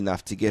lucky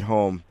enough to get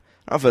home,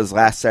 I don't know if it was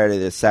last Saturday or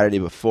the Saturday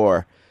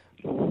before,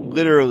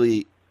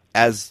 literally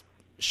as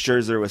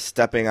Scherzer was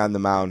stepping on the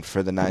mound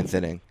for the 9th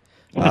inning.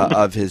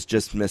 Of his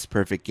just missed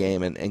perfect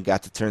game and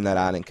got to turn that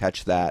on and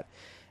catch that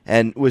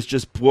and was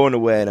just blown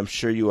away, and I'm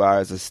sure you are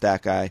as a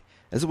stat guy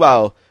as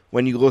well,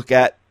 when you look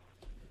at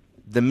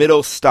the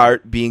middle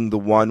start being the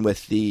one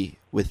with the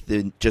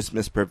just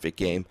missed perfect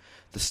game,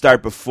 the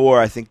start before,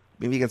 I think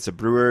maybe against the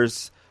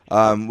Brewers,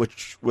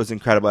 which was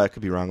incredible. I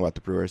could be wrong about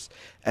the Brewers,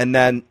 and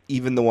then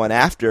even the one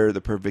after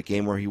the perfect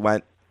game where he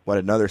went,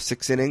 another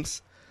 6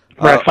 innings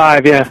We're at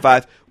 5, yeah.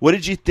 5. What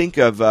did you think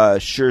of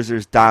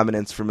Scherzer's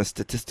dominance from a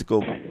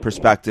statistical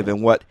perspective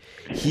and what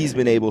he's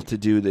been able to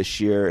do this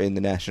year in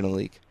the National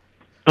League?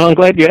 Well, I'm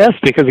glad you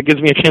asked because it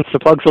gives me a chance to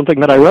plug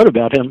something that I wrote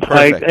about him.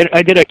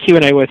 I did a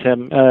Q&A with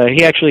him.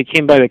 He actually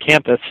came by the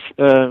campus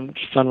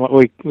just on what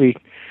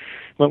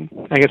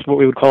I guess what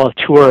we would call a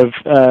tour of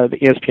the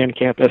ESPN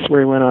campus,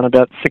 where he went on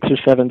about 6 or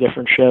 7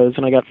 different shows,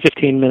 and I got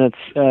 15 minutes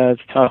to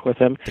talk with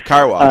him. The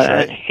car wash,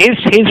 right?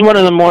 He's one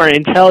of the more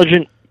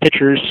intelligent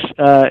pitchers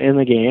in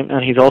the game,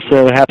 and he's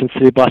also happens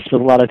to be blessed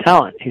with a lot of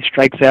talent. He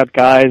strikes out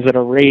guys at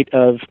a rate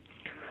of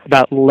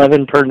about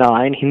 11 per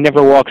 9. He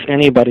never walks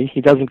anybody.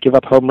 He doesn't give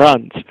up home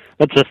runs.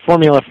 That's a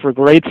formula for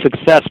great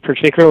success,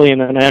 particularly in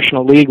the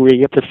National League, where you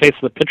get to face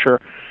the pitcher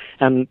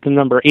and the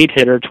number 8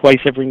 hitter twice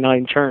every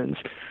 9 turns.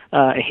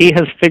 He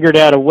has figured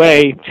out a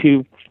way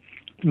to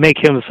make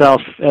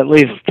himself, at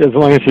least as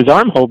long as his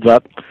arm holds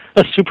up,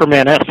 a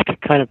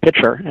Superman-esque kind of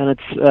pitcher, and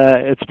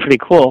it's pretty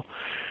cool.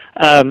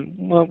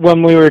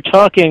 When we were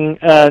talking,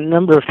 a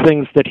number of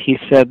things that he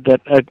said that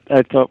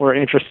I thought were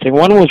interesting.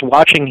 One was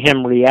watching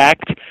him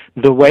react,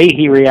 the way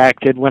he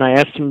reacted when I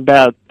asked him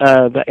about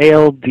the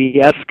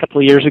ALDS a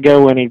couple of years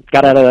ago when he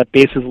got out of that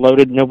bases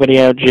loaded, nobody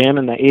out jam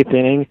in the 8th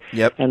inning,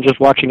 and just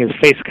watching his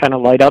face kind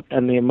of light up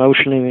and the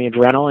emotion and the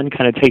adrenaline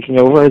kind of taking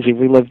over as he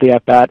relived the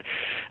at-bat.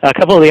 A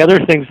couple of the other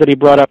things that he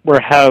brought up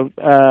were how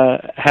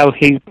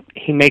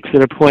he makes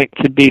it a point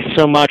to be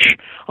so much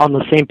on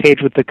the same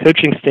page with the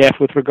coaching staff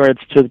with regards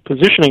to the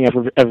positioning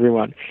of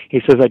everyone. He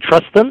says, I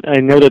trust them. I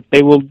know that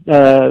they will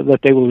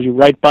do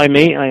right by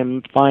me. I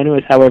am fine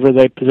with however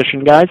they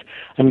position guys.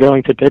 I'm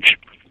going to pitch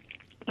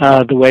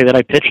the way that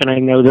I pitch, and I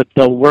know that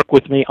they'll work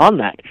with me on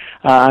that.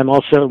 I'm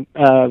also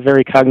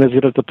very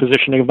cognizant of the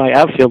positioning of my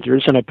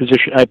outfielders, and I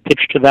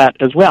pitch to that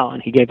as well,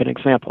 and he gave an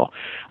example.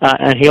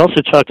 And he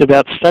also talked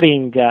about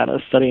studying data,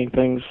 studying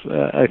things.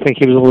 I think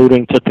he was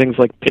alluding to things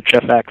like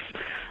PitchFX,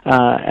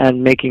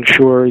 and making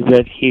sure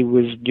that he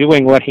was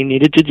doing what he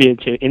needed to do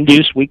to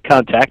induce weak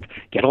contact,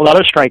 get a lot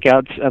of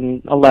strikeouts,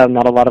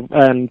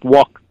 and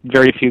walk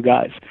very few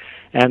guys.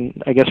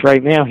 And I guess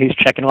right now he's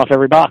checking off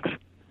every box.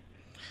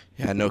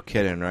 Yeah, no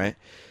kidding, right?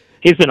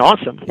 He's been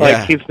awesome.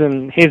 Yeah. He's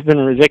been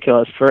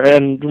ridiculous.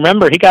 And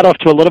remember, he got off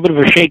to a little bit of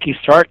a shaky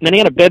start, and then he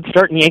had a bad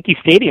start in Yankee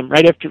Stadium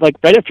right after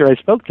I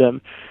spoke to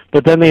him.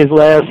 But then it's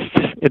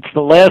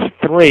the last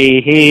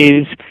 3.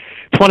 He's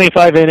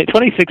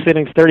 26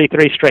 innings,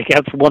 33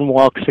 strikeouts, 1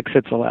 walk, 6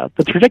 hits allowed.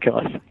 That's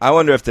ridiculous. I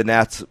wonder if the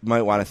Nats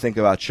might want to think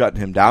about shutting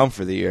him down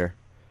for the year.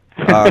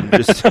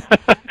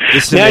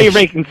 Just now you're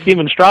making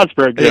Steven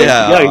Strasburg.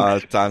 Yeah,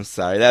 I'm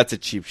sorry. That's a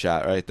cheap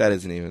shot, right? That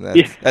isn't even.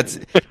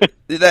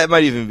 That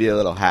might even be a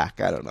little hack.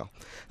 I don't know.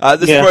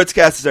 The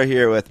Sportscasters are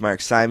here with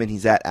Mark Simon.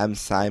 He's at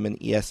msimon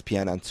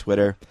ESPN on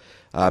Twitter.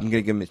 I'm going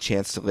to give him a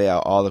chance to lay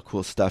out all the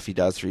cool stuff he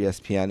does for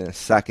ESPN in a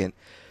second.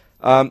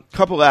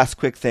 Couple last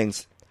quick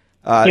things.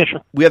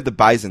 Sure. We have the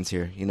Bisons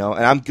here, and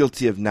I'm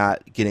guilty of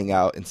not getting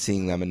out and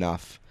seeing them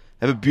enough.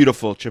 I have a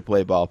beautiful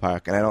AAA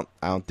ballpark, and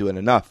I don't do it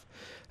enough.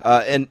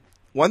 And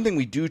one thing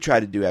we do try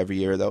to do every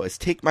year, though, is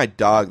take my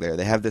dog there.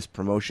 They have this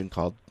promotion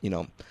called,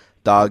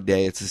 Dog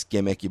Day. It's this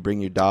gimmick. You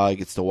bring your dog.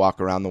 It's to walk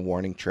around the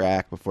warning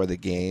track before the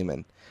game,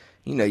 and,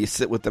 you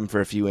sit with them for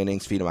a few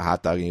innings, feed them a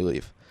hot dog, and you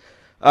leave.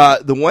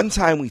 The one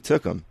time we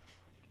took them,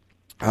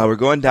 we're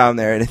going down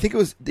there, and I think it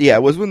was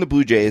when the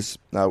Blue Jays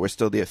were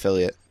still the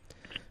affiliate.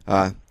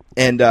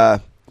 And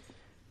the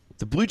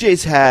Blue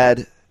Jays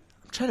had,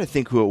 I'm trying to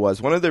think who it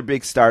was. One of their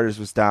big starters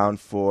was down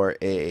for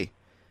a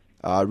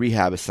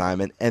rehab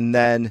assignment, and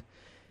then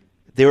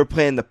they were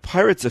playing the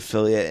Pirates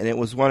affiliate, and it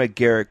was one of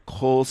Gerrit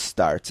Cole's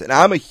starts. And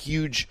I'm a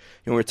huge,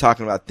 we're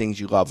talking about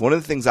things you love. One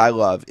of the things I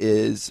love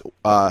is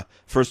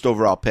first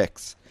overall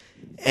picks.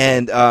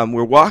 And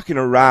we're walking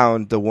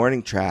around the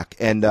warning track,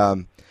 and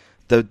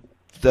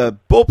the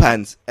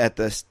bullpens at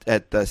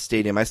the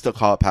stadium, I still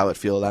call it Pilot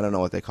Field. I don't know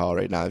what they call it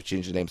right now. I've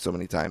changed the name so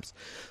many times.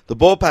 The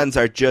bullpens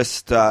are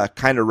just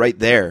kind of right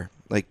there.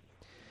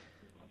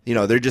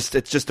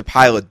 It's just a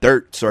pile of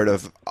dirt sort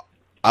of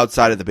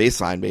outside of the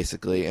baseline,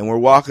 basically. And we're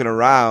walking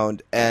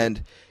around,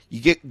 and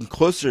you get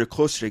closer to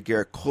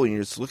Gerrit Cole, and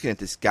you're just looking at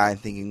this guy and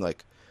thinking,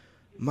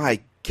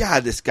 my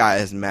God, this guy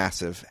is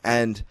massive.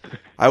 And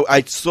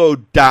I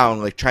slowed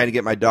down, trying to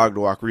get my dog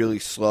to walk really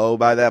slow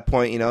by that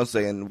point, so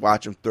I can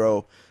watch him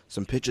throw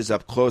some pitches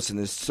up close, and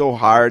it's so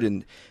hard,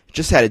 and it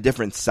just had a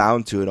different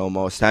sound to it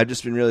almost. And I've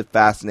just been really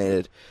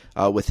fascinated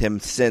with him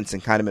since,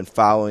 and kind of been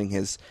following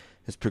his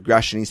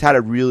progression. He's had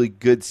a really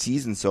good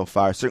season so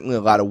far, certainly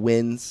a lot of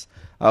wins.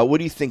 What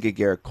do you think of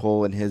Gerrit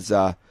Cole and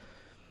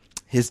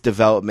his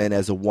development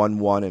as a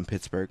 1-1 in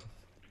Pittsburgh?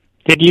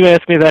 Did you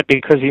ask me that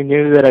because you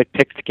knew that I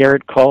picked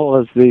Gerrit Cole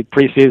as the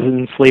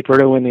preseason sleeper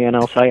to win the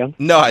NL Cy Young?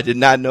 No, I did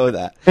not know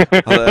that.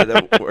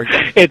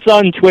 It's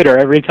on Twitter.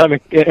 Every time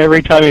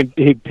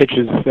he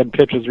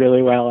pitches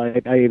really well, I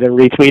either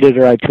retweet it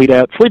or I tweet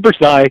out sleeper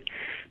Cy.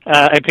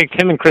 I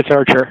picked him and Chris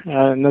Archer,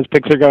 and those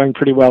picks are going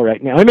pretty well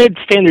right now. I made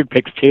standard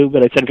picks too,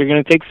 but I said if you're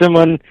going to take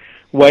someone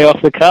way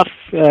off the cuff,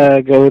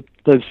 go with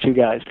those 2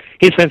 guys.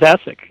 He's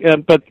fantastic.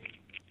 But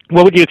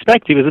what would you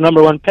expect? He was a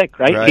number one pick,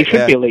 right? He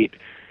should yeah. be elite.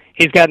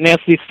 He's got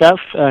nasty stuff.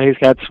 He's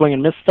got swing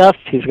and miss stuff.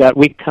 He's got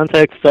weak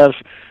contact stuff.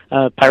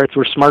 Pirates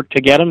were smart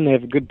to get him. They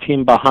have a good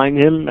team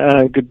behind him,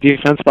 good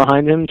defense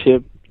behind him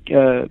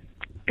to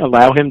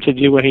allow him to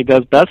do what he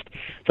does best.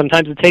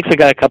 Sometimes it takes a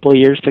guy a couple of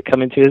years to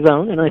come into his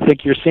own, and I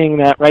think you're seeing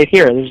that right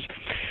here. There's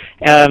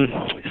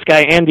this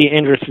guy Andy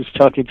Andrus was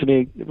talking to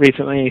me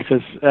recently. He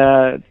says,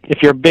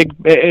 if you're big,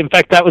 in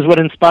fact, that was what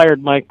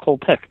inspired my Cole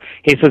pick.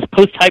 He says,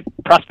 post-hype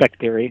prospect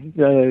theory.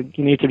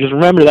 You need to just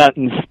remember that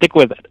and stick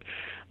with it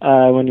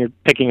when you're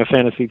picking a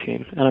fantasy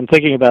team. And I'm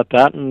thinking about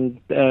that,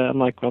 and I'm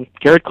like, well,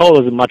 Gerrit Cole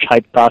is a much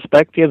hyped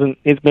prospect.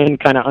 He's been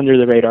kind of under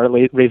the radar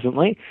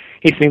recently.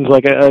 He seems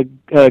like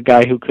a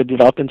guy who could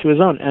develop into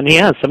his own, and he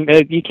has some.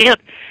 You can't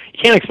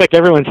expect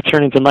everyone to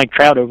turn into Mike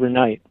Trout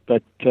overnight,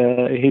 but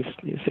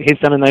he's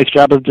done a nice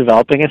job of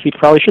developing as he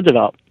probably should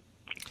develop.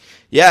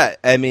 Yeah,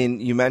 I mean,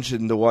 you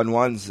mentioned the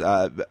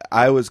 1-1s.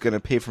 I was going to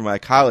pay for my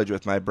college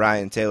with my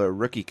Brian Taylor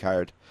rookie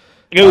card.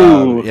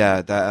 Ooh.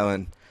 Yeah,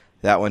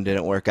 that one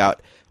didn't work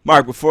out.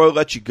 Mark, before I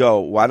let you go,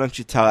 why don't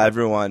you tell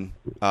everyone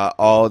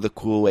all the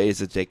cool ways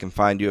that they can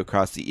find you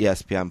across the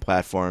ESPN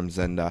platforms,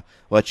 and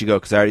let you go,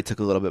 because I already took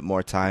a little bit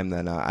more time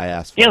than I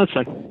asked for. Yeah, that's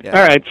fine. Yeah.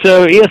 All right,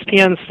 so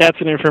ESPN Stats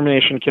and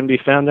Information can be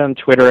found on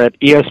Twitter at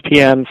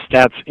ESPN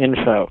Stats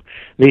Info.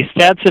 The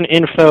Stats and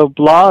Info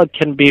blog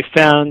can be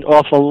found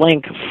off a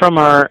link from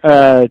our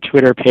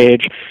Twitter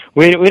page.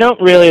 We don't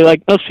really,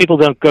 like, most people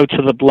don't go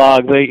to the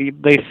blog.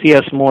 They see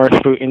us more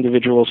through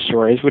individual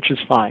stories, which is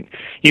fine.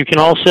 You can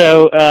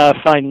also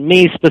find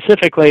me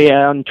specifically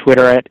on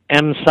Twitter at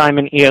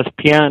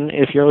MSimonESPN.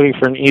 If you're looking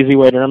for an easy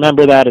way to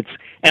remember that, it's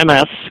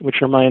MS,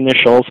 which are my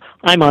initials.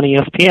 I'm on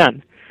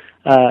ESPN.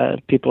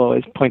 People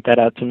always point that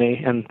out to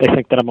me, and they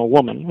think that I'm a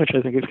woman, which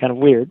I think is kind of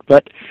weird.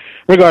 But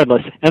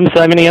regardless,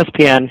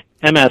 MSimonESPN,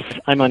 MS,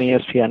 I'm on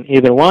ESPN.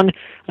 Either one,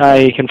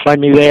 you can find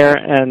me there,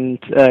 and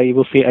you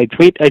will see I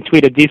tweet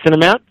a decent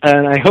amount,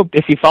 and I hope,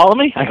 if you follow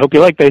me, I hope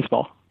you like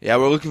baseball. Yeah,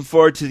 we're looking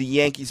forward to the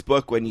Yankees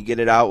book. When you get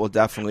it out, we'll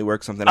definitely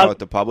work something out with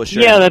the publisher.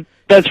 Yeah,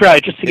 that's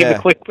right. Just to give a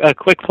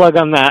quick plug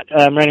on that,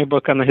 I'm writing a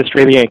book on the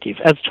history of the Yankees,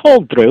 as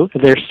told through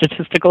their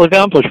statistical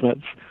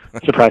accomplishments.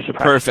 Surprise,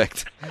 surprise.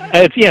 Perfect.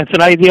 It's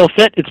an ideal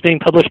fit. It's being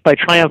published by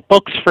Triumph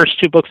Books. First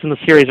two books in the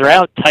series are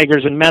out.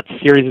 Tigers and Mets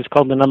series is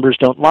called The Numbers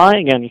Don't Lie.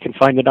 Again, you can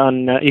find it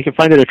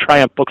at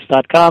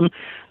triumphbooks.com.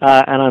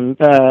 And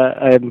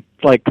I'm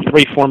like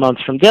 3-4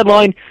 months from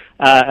deadline,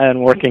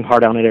 and working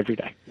hard on it every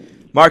day.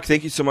 Mark,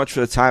 thank you so much for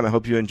the time. I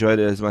hope you enjoyed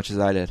it as much as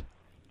I did.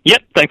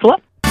 Yep, thanks a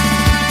lot.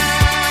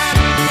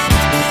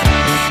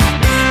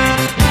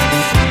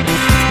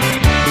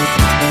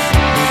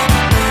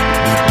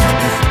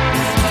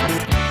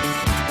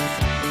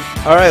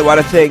 All right, I want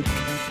to thank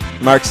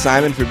Mark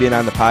Simon for being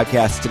on the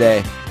podcast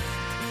today.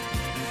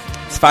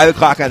 It's 5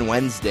 o'clock on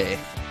Wednesday,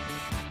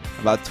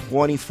 about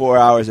 24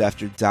 hours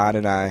after Don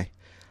and I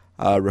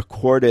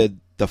recorded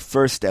the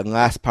first and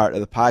last part of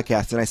the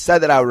podcast. And I said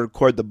that I would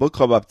record the book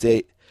club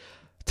update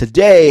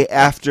today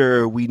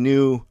after we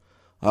knew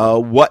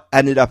what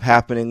ended up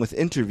happening with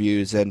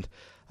interviews. And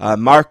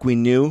Mark, we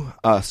knew,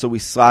 so we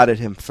slotted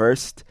him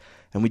first.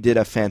 And we did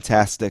a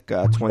fantastic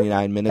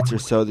 29 minutes or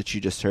so that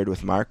you just heard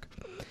with Mark.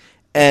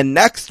 And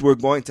next, we're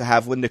going to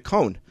have Lina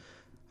Cohn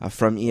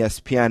from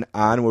ESPN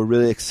on. We're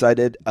really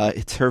excited.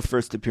 It's her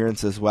first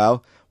appearance as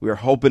well. We were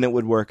hoping it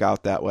would work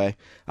out that way.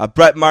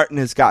 Brett Martin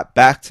has got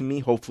back to me.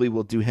 Hopefully,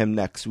 we'll do him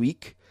next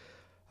week.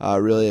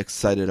 Really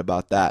excited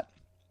about that.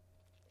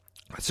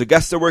 So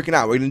guests are working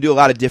out. We're going to do a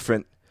lot of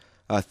different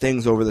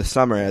things over the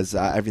summer as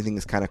everything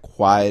is kind of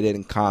quieted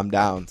and calmed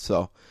down.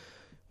 So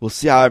we'll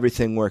see how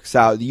everything works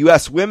out. The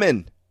U.S.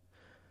 women,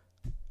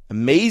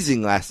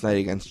 amazing last night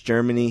against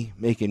Germany,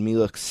 making me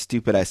look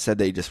stupid. I said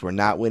they just were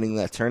not winning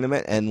that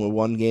tournament and were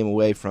one game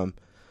away from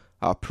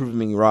proving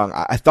me wrong.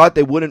 I thought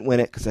they wouldn't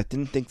win it because I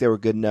didn't think they were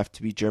good enough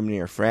to beat Germany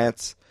or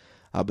France.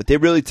 But they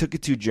really took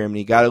it to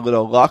Germany. Got a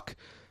little luck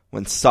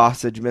when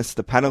Sausage missed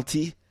the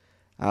penalty.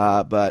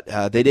 But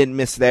they didn't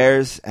miss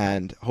theirs,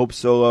 and Hope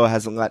Solo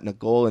hasn't let in a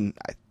goal in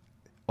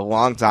a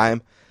long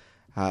time.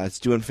 It's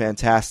doing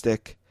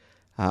fantastic,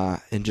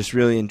 and just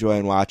really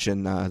enjoying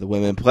watching the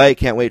women play.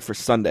 Can't wait for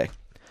Sunday.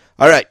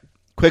 All right,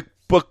 quick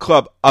book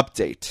club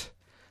update.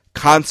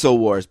 Console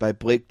Wars by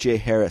Blake J.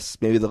 Harris.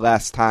 Maybe the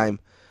last time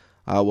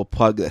we'll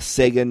plug the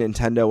Sega,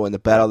 Nintendo, and the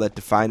battle that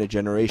defined a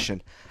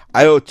generation.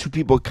 I owe 2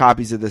 people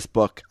copies of this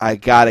book. I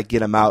got to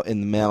get them out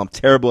in the mail. I'm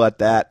terrible at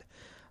that,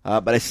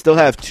 but I still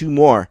have 2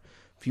 more.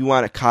 If you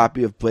want a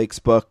copy of Blake's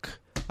book,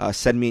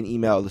 send me an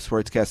email,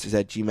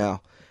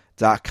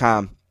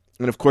 thesportscasters@gmail.com.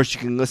 And, of course,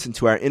 you can listen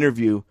to our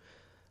interview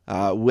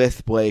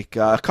with Blake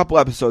a couple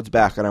episodes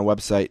back on our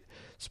website,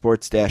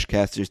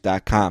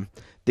 sports-casters.com.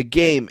 The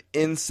game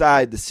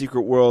inside the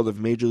secret world of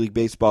Major League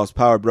Baseball's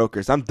power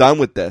brokers. I'm done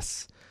with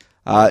this.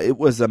 It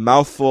was a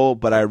mouthful,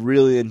 but I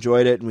really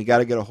enjoyed it, and we got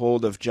to get a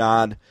hold of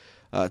John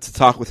to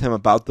talk with him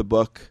about the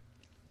book.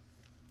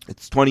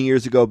 It's 20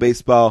 years ago,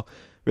 baseball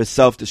was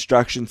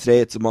self-destruction. Today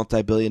it's a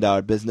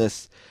multi-billion-dollar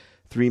business.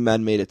 3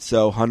 men made it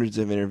so. Hundreds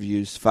of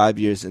interviews, 5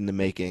 years in the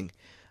making.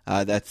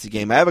 That's the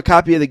game. I have a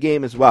copy of the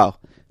game as well.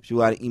 If you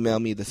want to email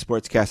me,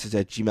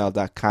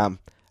 thesportscasters@gmail.com,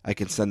 I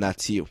can send that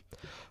to you.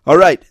 All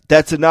right,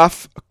 that's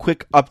enough. A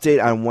quick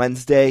update on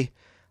Wednesday.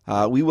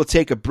 We will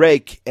take a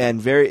break,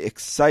 and very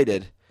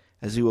excited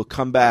as we will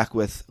come back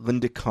with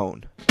Lina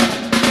Cohn.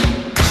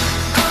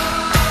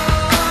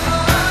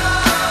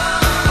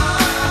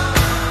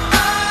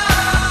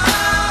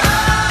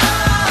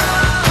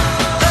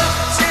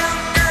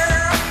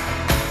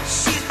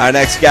 Our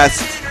next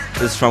guest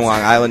is from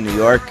Long Island, New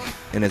York,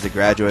 and is a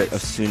graduate of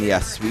SUNY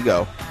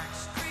Oswego.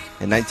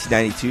 In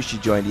 1992, she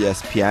joined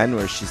ESPN,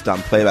 where she's done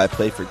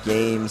play-by-play for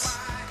games,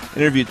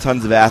 interviewed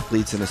tons of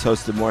athletes, and has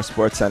hosted more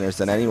SportsCenters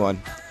than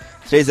anyone.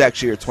 Today's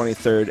actually her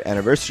 23rd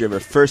anniversary of her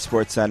first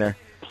SportsCenter,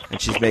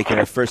 and she's making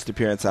her first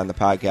appearance on the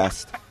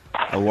podcast.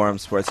 A warm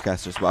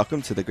sportscasters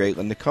welcome to the great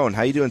Lina Cohn.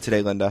 How are you doing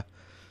today, Linda?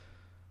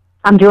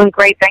 I'm doing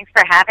great. Thanks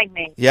for having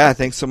me. Yeah,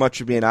 thanks so much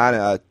for being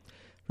on.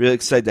 Really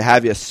excited to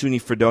have you, a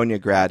SUNY Fredonia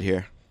grad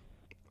here.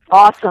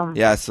 Awesome.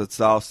 Yeah, so it's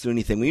all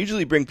SUNY thing. We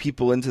usually bring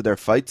people into their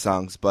fight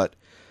songs, but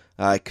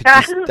I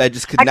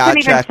just could not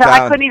track down.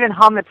 I couldn't even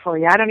hum it for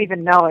you. I don't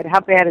even know it. How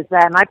bad is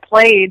that? And I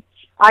played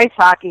ice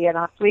hockey at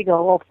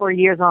Oswego all 4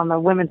 years on the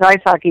women's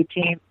ice hockey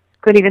team.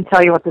 Couldn't even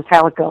tell you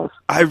how it goes.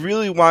 I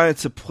really wanted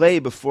to play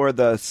before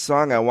the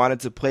song. I wanted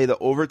to play the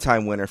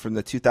overtime winner from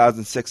the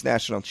 2006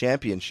 National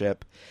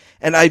Championship.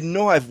 And I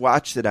know I've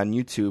watched it on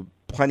YouTube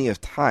plenty of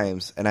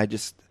times, and I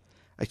just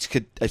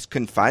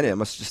couldn't find it. It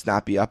must just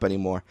not be up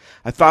anymore.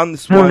 I found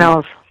this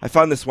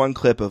one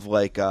clip of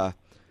like a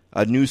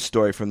news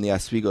story from the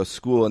Oswego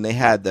school, and they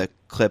had the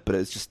clip, but it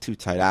was just too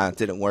tight on. It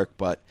didn't work.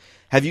 But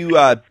have you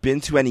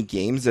been to any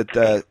games at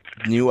the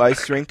new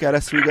ice rink at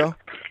Oswego?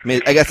 I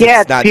mean, I guess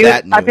it's not that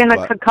new. I've been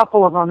to a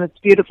couple of them. It's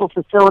a beautiful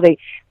facility.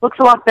 Looks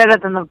a lot better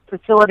than the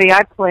facility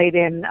I played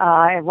in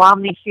at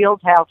Romney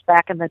Fieldhouse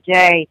back in the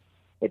day.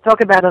 They talk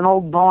about an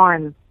old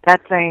barn.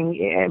 That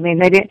thing, I mean,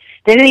 they didn't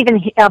even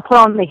put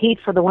on the heat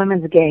for the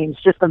women's games,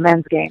 just the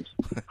men's games.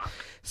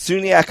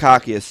 SUNY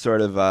hockey is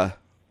sort of a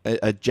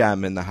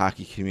gem in the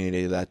hockey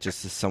community that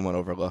just is somewhat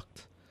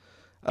overlooked.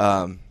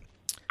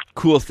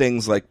 Cool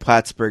things like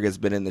Plattsburgh has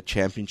been in the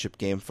championship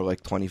game for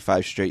like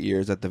 25 straight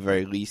years at the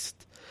very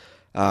least.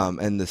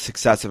 And the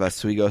success of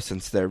Oswego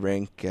since their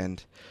rink,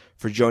 and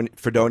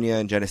Fredonia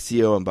and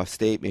Geneseo and Buff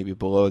State maybe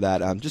below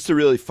that. Just a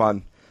really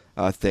fun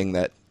thing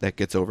that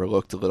gets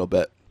overlooked a little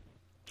bit.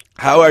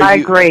 I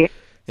agree.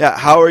 Yeah,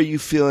 how are you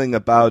feeling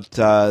about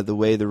the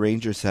way the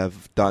Rangers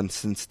have done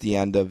since the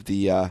end of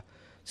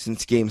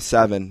since Game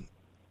 7,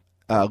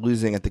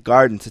 losing at the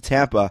Garden to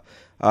Tampa?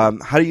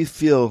 How do you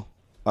feel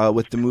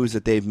with the moves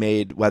that they've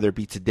made, whether it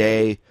be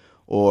today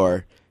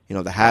or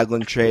the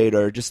Hagelin trade,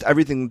 or just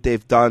everything that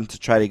they've done to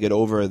try to get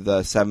over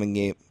the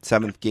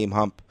seventh game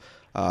hump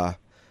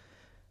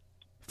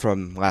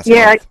from last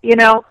month?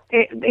 Yeah,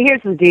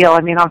 here's the deal. I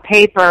mean, on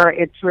paper,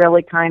 it's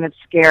really kind of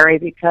scary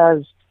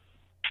because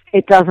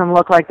it doesn't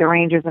look like the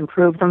Rangers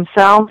improved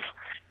themselves.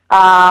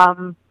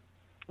 But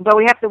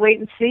we have to wait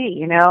and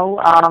see,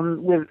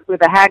 with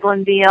the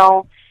Hagelin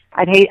deal.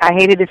 I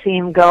hated to see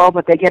him go,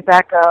 but they get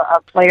back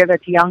a player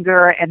that's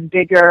younger and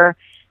bigger,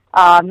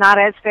 not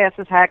as fast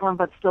as Hagelin,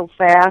 but still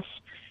fast,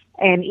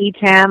 and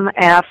Etam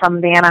from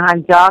the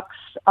Anaheim Ducks.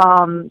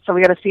 So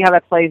we got to see how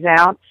that plays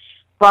out.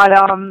 But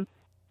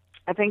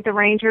I think the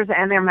Rangers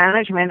and their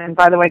management, and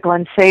by the way,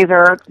 Glenn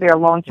Sather, their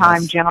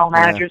longtime general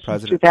manager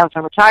since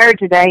 2000, retired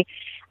today.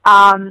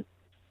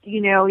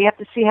 You have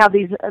to see how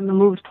these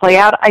moves play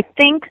out. I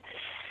think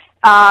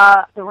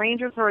the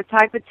Rangers are a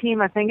type of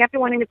team, I think after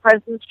winning the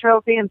President's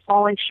Trophy and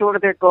falling short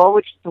of their goal,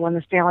 which is to win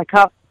the Stanley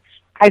Cup,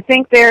 I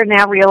think they're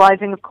now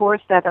realizing, of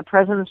course, that the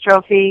President's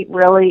Trophy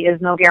really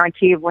is no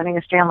guarantee of winning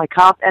a Stanley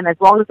Cup. And as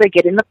long as they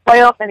get in the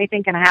playoffs,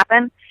 anything can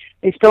happen.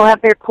 They still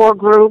have their core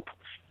group.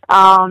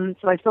 So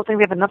I still think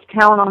they have enough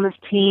talent on this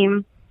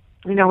team,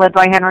 led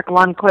by Henrik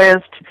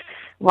Lundqvist,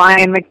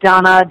 Ryan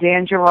McDonough,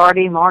 Dan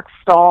Girardi, Mark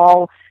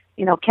Stahl.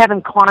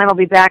 Kevin Kline will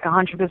be back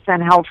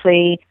 100%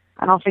 healthy.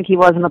 I don't think he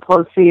was in the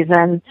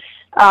postseason.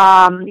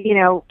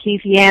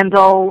 Keith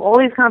Yandel, all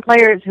these kind of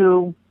players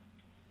who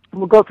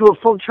will go through a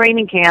full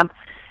training camp.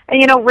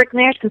 And, Rick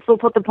Nash can still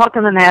put the puck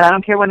in the net. I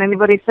don't care what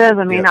anybody says.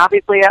 I mean,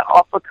 obviously,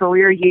 off a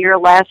career year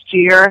last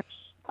year,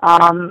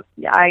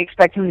 I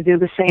expect him to do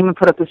the same and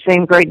put up the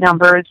same great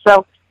numbers.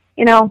 So,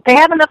 they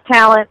have enough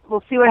talent.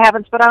 We'll see what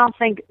happens, but I don't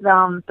think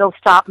they'll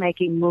stop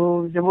making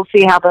moves, and we'll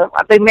see how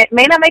they may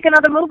not make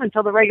another move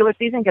until the regular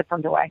season gets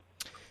underway.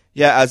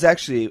 Yeah,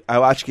 I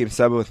watched Game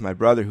 7 with my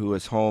brother who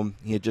was home.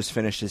 He had just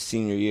finished his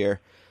senior year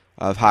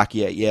of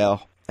hockey at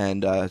Yale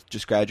and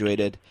just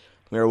graduated.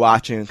 We were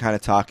watching and kind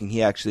of talking.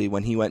 He actually,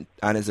 when he went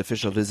on his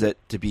official visit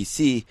to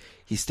BC,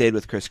 he stayed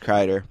with Chris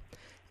Kreider.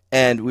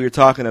 And we were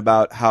talking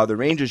about how the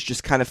Rangers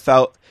just kind of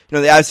felt,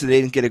 they obviously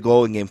they didn't get a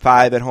goal in Game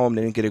 5 at home.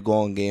 They didn't get a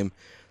goal in Game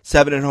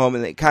 7 at home.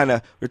 And we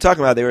were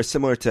talking about they were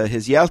similar to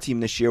his Yale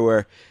team this year, where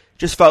it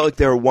just felt like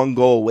they were one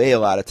goal away a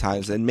lot of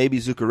times. And maybe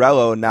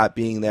Zuccarello not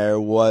being there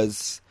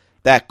was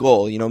that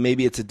goal.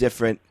 Maybe it's a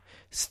different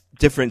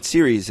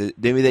series.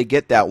 Maybe they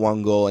get that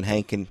one goal and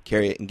Hank can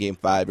carry it in Game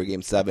 5 or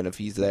Game 7 if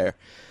he's there.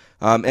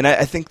 And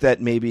I think that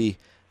maybe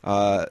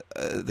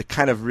the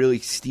kind of really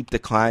steep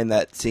decline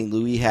that St.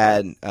 Louis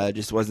had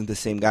just wasn't the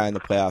same guy in the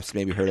playoffs,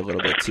 maybe hurt a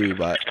little bit too.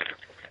 But,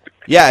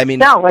 yeah, I mean...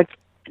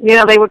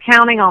 No, they were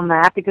counting on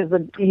that because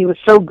he was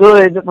so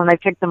good when they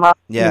picked him up,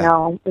 in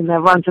the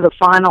run to the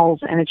finals,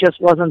 and it just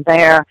wasn't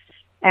there.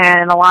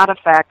 And a lot of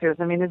factors.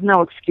 I mean, there's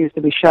no excuse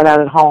to be shut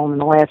out at home in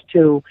the last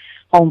 2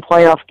 home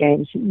playoff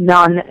games.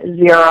 None,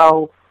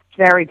 0,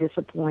 very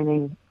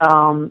disappointing.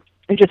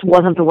 It just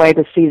wasn't the way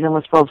the season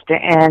was supposed to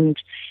end,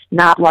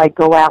 not like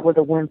go out with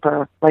a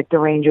whimper like the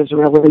Rangers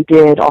really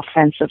did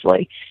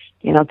offensively.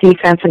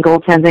 Defense and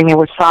goaltending, they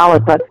were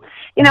solid, but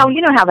you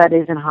know how that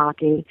is in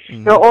hockey.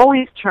 Mm-hmm. There are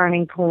always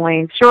turning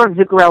points. Sure,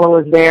 Zuccarello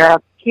was there.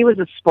 He was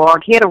a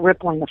spark. He had a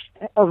rippling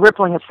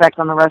effect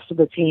on the rest of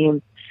the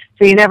team.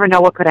 So you never know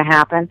what could have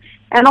happened.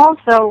 And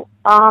also,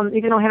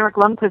 even though Henrik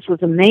Lundqvist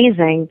was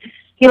amazing,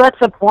 he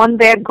lets up one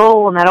bad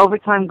goal in that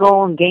overtime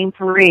goal in Game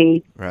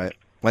 3. Right.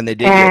 When they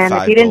did get 5 goals.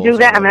 And if he didn't do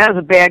that, that was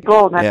a bad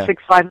goal in that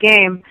 6-5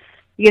 game.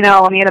 He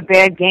had a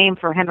bad game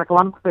for Henrik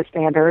Lundqvist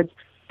standards.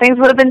 Things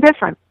would have been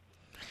different.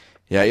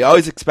 Yeah, you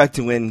always expect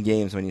to win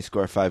games when you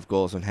score 5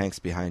 goals when Hank's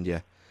behind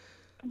you.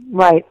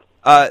 Right.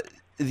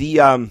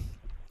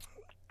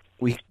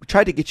 We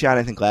tried to get you on,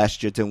 I think,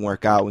 last year. It didn't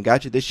work out. We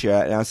got you this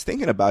year, and I was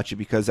thinking about you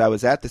because I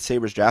was at the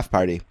Sabres draft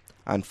party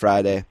on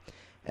Friday,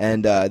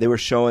 and they were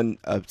showing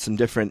some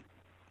different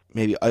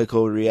maybe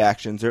Eichel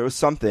reactions. There was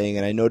something,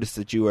 and I noticed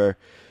that you were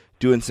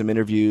doing some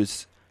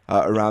interviews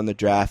around the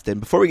draft. And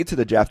before we get to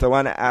the draft, I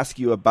want to ask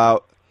you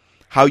about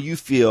how you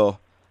feel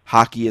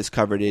hockey is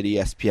covered at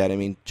ESPN. I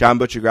mean, John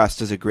Butchergrass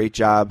does a great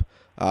job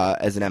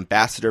as an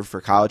ambassador for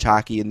college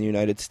hockey in the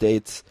United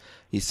States.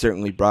 He's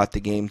certainly brought the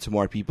game to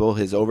more people.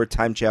 His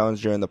overtime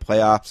challenge during the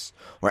playoffs,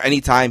 or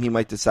any time he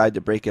might decide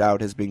to break it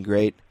out, has been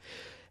great.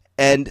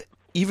 And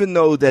even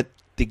though that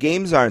the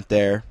games aren't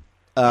there,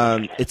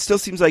 it still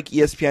seems like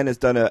ESPN has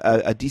done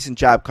a decent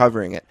job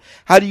covering it.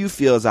 How do you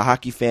feel as a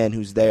hockey fan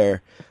who's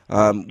there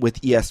with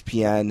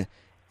ESPN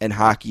and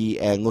hockey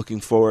and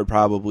looking forward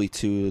probably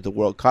to the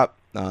World Cup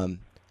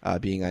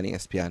being on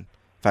ESPN,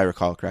 if I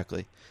recall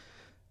correctly?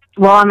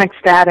 Well, I'm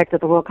ecstatic that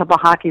the World Cup of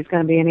Hockey is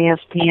going to be on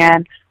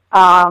ESPN.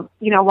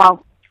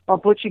 While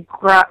Butchie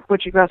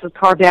Grass has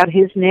carved out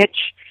his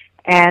niche,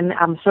 and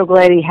I'm so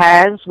glad he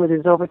has with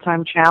his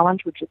overtime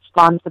challenge, which is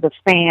fun for the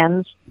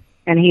fans,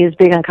 and he is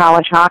big on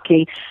college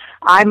hockey.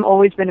 I've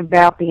always been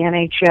about the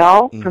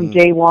NHL from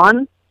day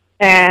one,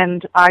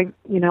 and I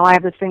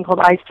have this thing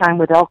called Ice Time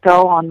with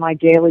Elko on my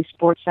daily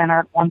SportsCenter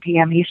at 1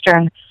 p.m.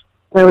 Eastern,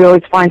 where we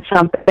always find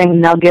something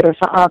nugget or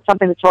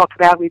something to talk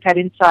about. We've had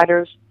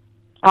insiders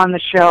on the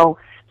show,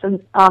 so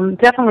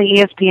definitely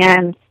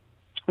ESPN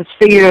has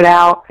figured it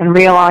out and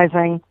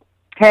realizing,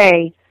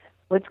 hey,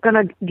 what's going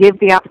to give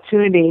the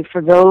opportunity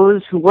for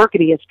those who work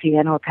at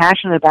ESPN who are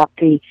passionate about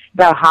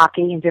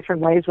hockey in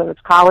different ways, whether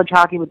it's college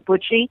hockey with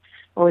Butchie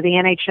or the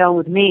NHL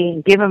with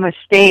me, give them a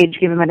stage,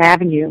 give them an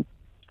avenue.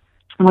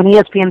 And when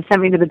ESPN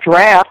sent me to the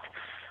draft,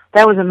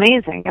 that was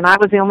amazing. And I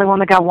was the only one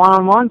that got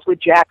one-on-ones with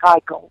Jack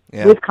Eichel,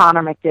 with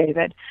Connor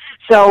McDavid.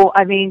 So,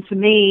 I mean, to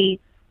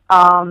me,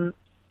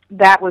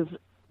 that was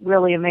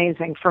really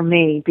amazing for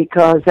me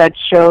because that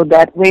showed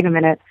that, wait a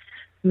minute,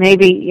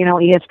 maybe,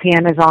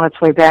 ESPN is on its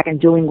way back and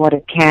doing what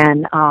it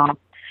can.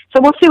 So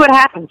we'll see what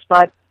happens.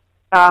 But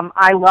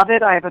I love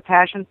it. I have a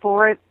passion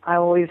for it. I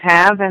always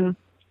have. And,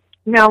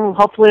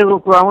 hopefully it will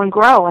grow and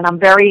grow. And I'm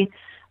very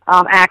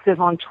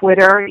active on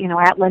Twitter,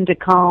 at Lina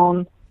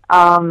Cohn,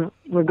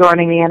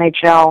 regarding the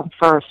NHL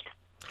first.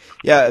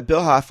 Yeah,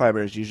 Bill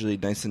Hoffheimer is usually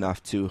nice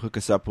enough to hook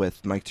us up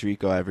with Mike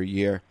Tirico every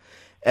year.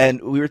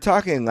 And we were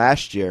talking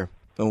last year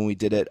when we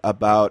did it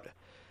about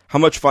how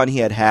much fun he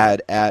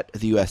had at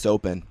the U.S.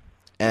 Open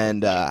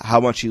and how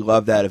much he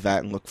loved that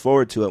event and looked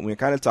forward to it. And we were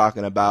kind of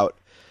talking about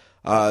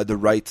the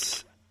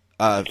rights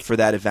for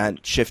that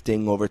event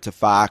shifting over to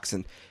Fox,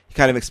 and he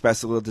kind of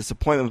expressed a little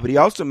disappointment. But he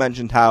also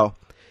mentioned how,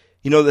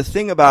 the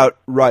thing about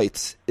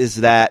rights is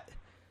that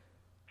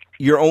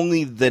you're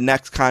only the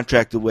next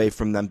contract away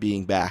from them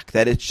being back,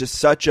 that it's just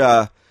such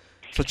a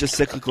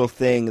cyclical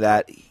thing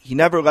that he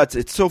never lets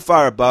it's so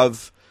far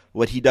above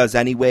what he does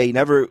anyway. He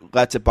never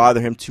lets it bother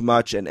him too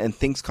much, and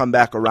things come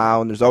back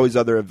around. There's always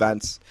other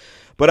events.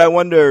 But I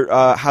wonder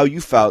how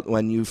you felt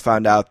when you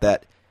found out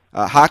that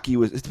hockey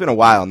was – it's been a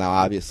while now,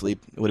 obviously.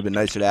 It would have been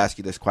nicer to ask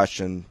you this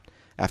question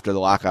after the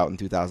lockout in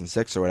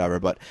 2006 or whatever.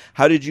 But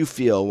how did you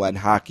feel when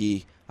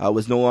hockey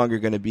was no longer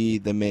going to be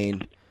the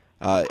main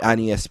on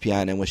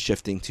ESPN and was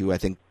shifting to, I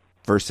think,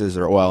 Versus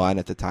or OLN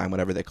at the time,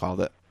 whatever they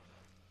called it?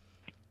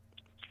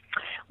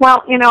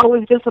 Well, it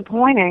was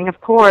disappointing,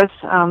 of course.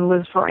 It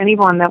was for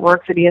anyone that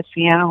works at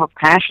ESPN who are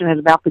passionate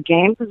about the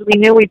game, because we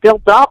knew we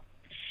built up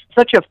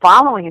such a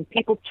following and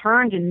people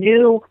turned and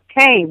knew,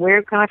 hey,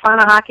 where can I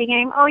find a hockey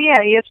game? Oh, yeah,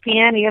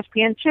 ESPN,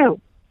 ESPN2.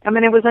 I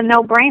mean, it was a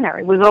no-brainer.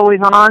 It was always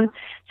on.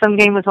 Some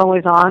game was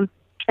always on.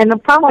 And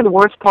probably the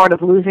worst part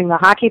of losing the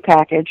hockey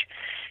package,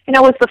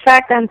 was the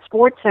fact that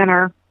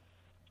SportsCenter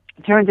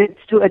turned its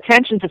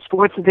attention to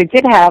sports that they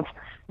did have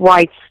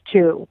rights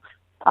to.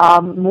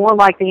 more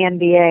like the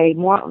NBA,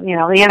 more, you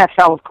know, the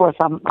NFL, of course,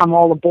 I'm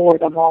all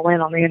aboard. I'm all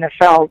in on the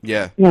NFL.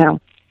 Yeah. You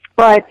know,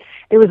 but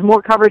there was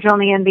more coverage on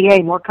the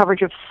NBA, more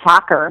coverage of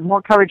soccer,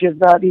 more coverage of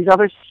these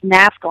other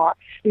NASCAR,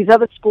 these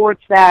other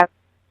sports that,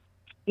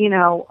 you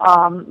know,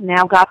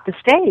 now got the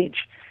stage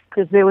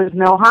because there was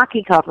no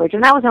hockey coverage.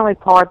 And that was the only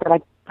part that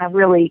I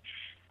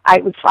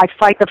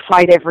fight the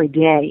fight every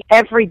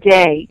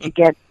day to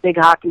get big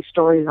hockey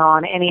stories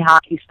on, any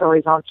hockey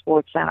stories on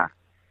SportsCenter.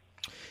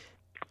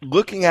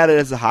 Looking at it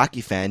as a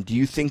hockey fan, do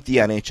you think the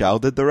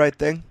NHL did the right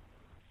thing?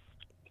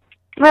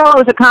 Well, it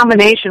was a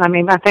combination.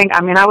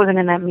 I wasn't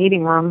in that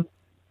meeting room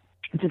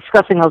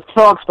discussing those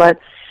talks, but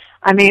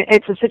I mean,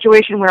 it's a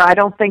situation where I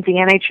don't think the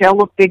NHL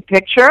looked big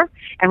picture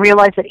and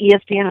realized that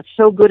ESPN is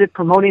so good at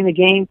promoting the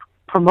game,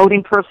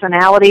 promoting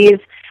personalities,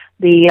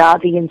 the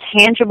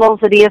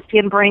intangibles that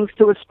ESPN brings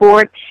to a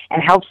sport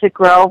and helps it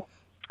grow.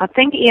 I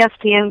think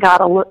ESPN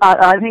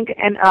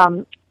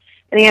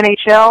the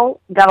NHL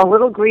got a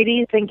little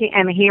greedy thinking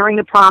and hearing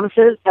the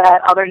promises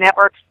that other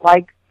networks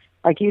like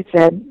you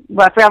said,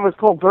 well, I forgot what it was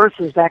called,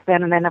 Versus back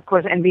then, and then of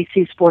course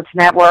NBC Sports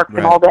Network and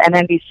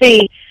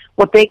NBC,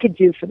 what they could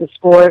do for the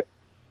sport.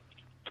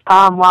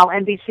 While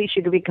NBC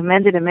should be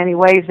commended in many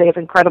ways, they have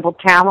incredible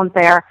talent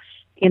there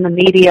in the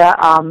media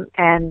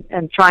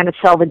and trying to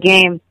sell the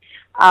game.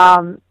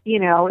 You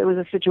know, it was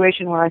a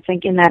situation where I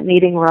think in that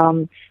meeting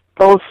room,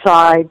 both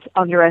sides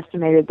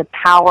underestimated the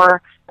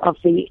power of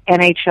the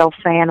NHL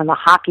fan and the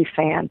hockey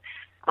fan,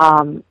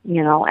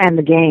 you know, and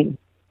the game.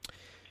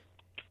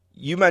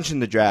 You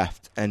mentioned the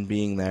draft and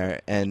being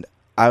there, and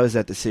I was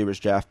at the Sabres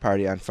draft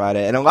party on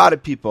Friday, and a lot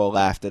of people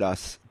laughed at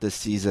us this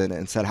season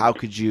and said, how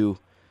could you,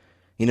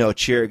 you know,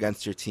 cheer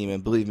against your team?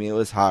 And believe me, it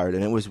was hard,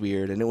 and it was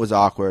weird, and it was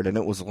awkward, and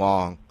it was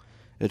long.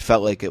 It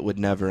felt like it would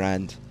never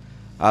end.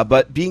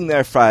 But being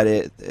there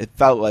Friday, it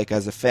felt like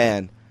as a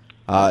fan,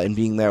 and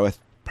being there with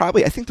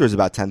probably, I think there was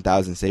about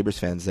 10,000 Sabres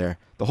fans there.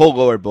 The whole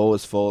lower bowl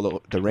was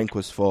full. The rink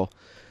was full.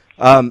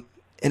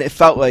 And it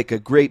felt like a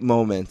great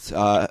moment,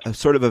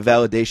 sort of a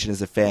validation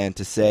as a fan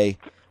to say,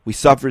 we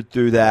suffered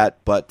through that,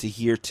 but to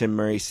hear Tim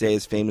Murray say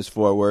his famous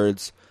 4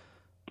 words,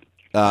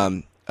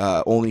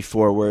 only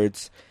 4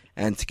 words,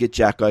 and to get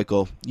Jack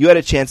Eichel. You had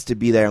a chance to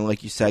be there and,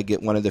 like you said,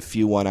 get one of the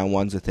few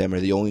one-on-ones with him or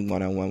the only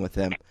one-on-one with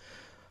him.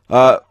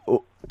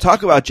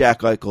 Talk about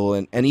Jack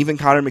Eichel and even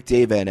Connor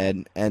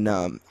McDavid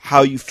and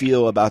how you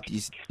feel about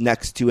these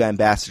next 2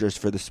 ambassadors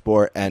for the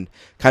sport and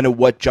kind of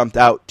what jumped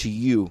out to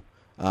you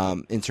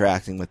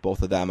interacting with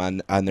both of them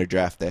on their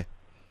draft day.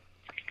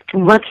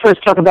 Let's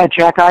first talk about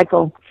Jack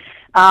Eichel.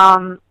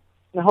 The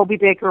Hobie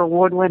Baker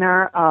Award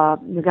winner.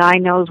 The guy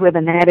knows where the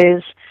net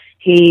is.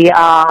 He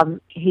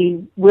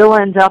will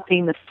end up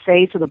being the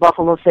face of the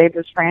Buffalo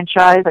Sabres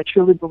franchise. I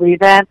truly believe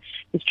that.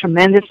 His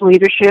tremendous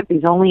leadership.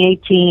 He's only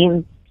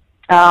 18.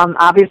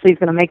 Obviously, he's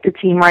going to make the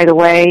team right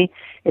away.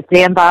 If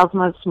Dan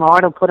Bylsma is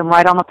smart, he'll put him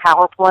right on the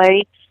power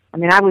play. I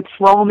mean, I would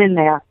throw him in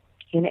there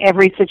in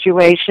every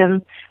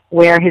situation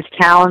where his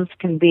talents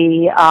can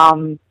be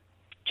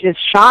just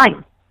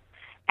shine.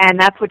 And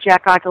that's what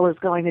Jack Eichel is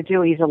going to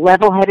do. He's a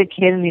level-headed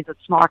kid and he's a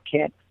smart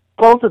kid.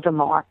 Both of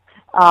them are.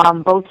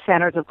 Both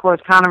centers, of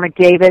course. Connor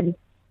McDavid,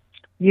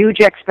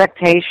 huge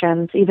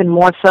expectations, even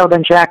more so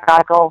than Jack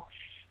Eichel.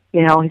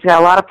 You know, he's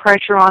got a lot of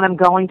pressure on him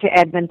going to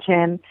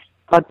Edmonton.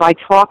 But by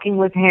talking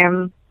with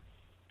him,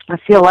 I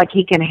feel like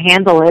he can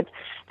handle it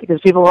because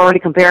people are already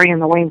comparing him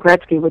to Wayne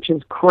Gretzky, which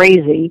is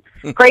crazy.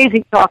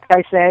 Crazy talk,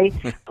 I say.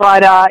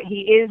 But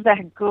he is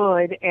that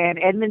good, and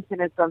Edmonton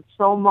has done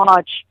so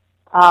much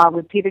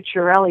with Peter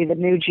Chiarelli, the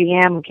new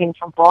GM who came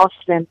from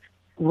Boston,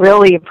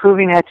 really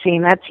improving that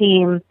team. That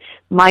team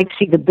might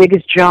see the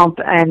biggest jump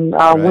and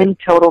win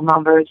total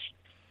numbers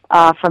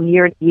from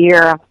year to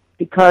year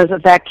because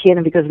of that kid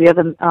and because of the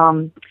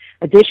other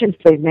additions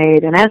they've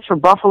made. And as for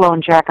Buffalo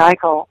and Jack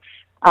Eichel,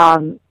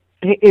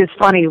 it's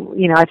funny,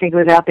 you know, I think it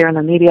was out there in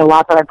the media a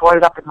lot, but I brought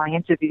it up in my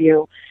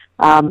interview.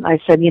 I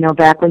said, you know,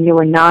 back when you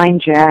were 9,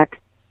 Jack,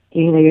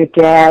 you know, your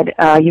dad,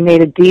 you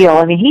made a deal.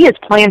 I mean, he has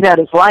planned out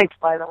his life,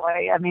 by the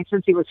way. I mean,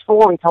 since he was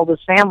 4, he told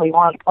his family he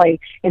wanted to play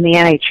in the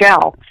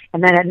NHL.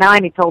 And then at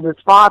 9, he told his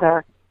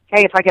father,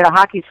 hey, if I get a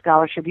hockey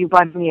scholarship, you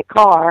buy me a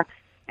car.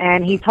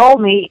 And he told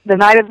me the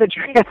night of the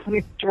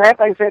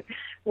draft, I said,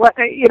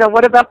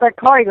 what about that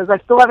car? He goes, I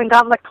still haven't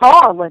gotten the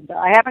car, Linda.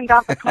 I haven't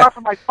gotten the car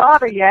from my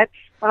father yet,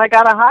 but I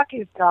got a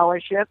hockey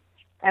scholarship.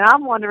 And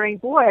I'm wondering,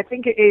 boy, I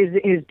think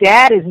his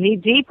dad is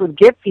knee-deep with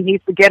gifts. He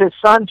needs to get his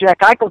son, Jack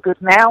Eichel,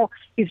 because now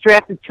he's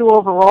drafted 2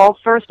 overall,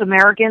 first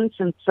American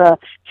since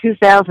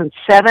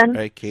 2007,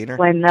 right,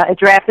 when it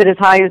drafted as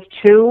high as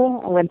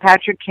 2, when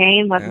Patrick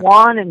Kane went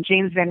 1 and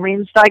James Van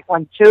Riemsdyk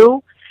went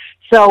 2.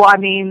 So, I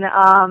mean,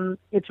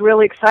 it's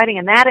really exciting.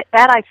 And that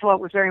I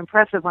thought was very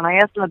impressive. When I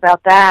asked him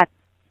about that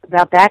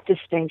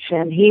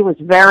distinction, he was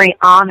very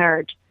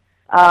honored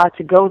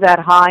to go that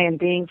high, and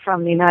being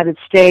from the United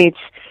States,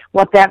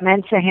 what that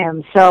meant to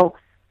him. So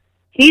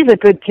he's a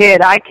good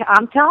kid.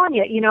 I'm telling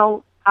you, you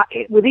know,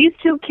 with these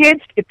 2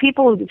 kids, if they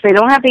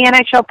don't have the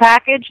NHL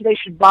package, they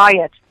should buy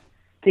it.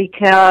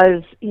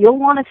 because you'll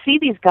want to see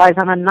these guys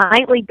on a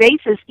nightly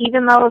basis,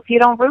 even though if you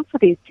don't root for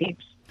these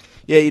teams.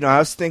 Yeah, I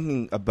was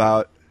thinking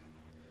about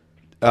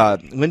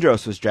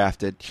Lindros was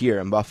drafted here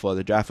in Buffalo.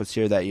 The draft was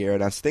here that year,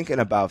 and I was thinking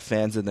about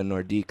fans of the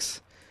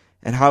Nordiques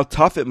and how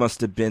tough it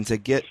must have been to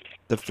get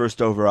the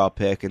first overall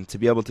pick and to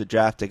be able to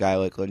draft a guy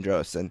like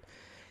Lindros and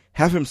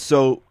have him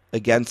so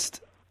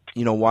against,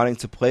 wanting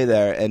to play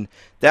there. And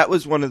that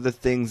was one of the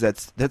things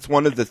that's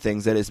one of the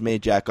things that has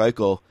made Jack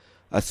Eichel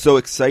so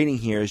exciting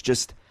here, is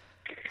just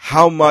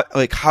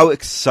how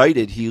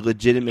excited he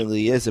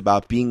legitimately is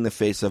about being the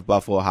face of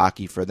Buffalo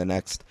hockey for the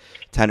next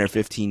 10 or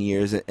 15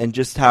 years, and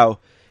just how,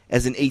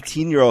 as an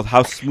 18-year-old,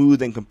 how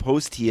smooth and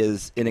composed he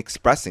is in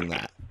expressing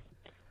that.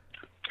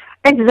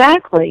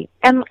 Exactly.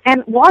 And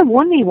why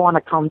wouldn't he want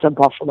to come to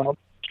Buffalo?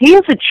 He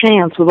has a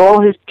chance with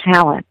all his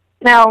talent.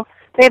 Now,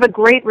 they have a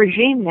great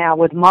regime now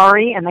with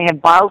Murray, and they have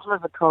Bilesma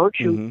as a coach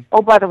who,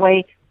 oh, by the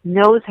way,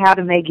 knows how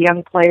to make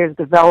young players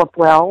develop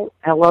well.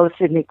 Hello,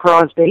 Sidney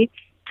Crosby,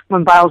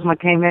 when Bilesma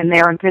came in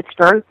there in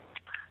Pittsburgh.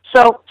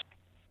 So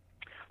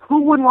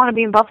who wouldn't want to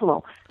be in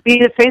Buffalo? Be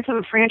the face of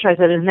a franchise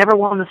that has never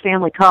won the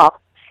Stanley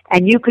Cup,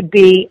 and you could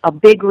be a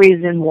big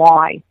reason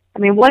why. I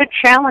mean, what a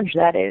challenge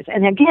that is.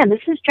 And again,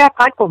 this is Jack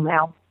Eichel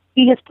now.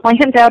 He has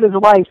planned out his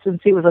life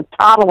since he was a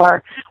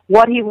toddler,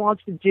 what he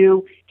wants to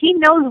do. He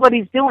knows what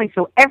he's doing,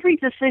 so every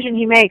decision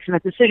he makes, and the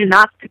decision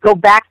not to go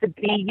back to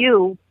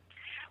BU,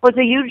 was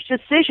a huge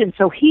decision.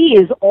 So he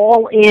is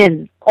all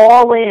in,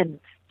 all in.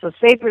 So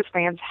Sabres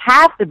fans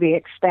have to be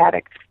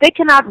ecstatic. They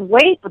cannot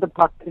wait for the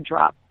puck to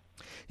drop.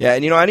 Yeah,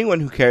 and anyone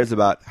who cares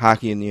about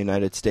hockey in the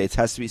United States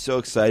has to be so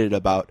excited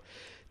about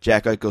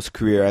Jack Eichel's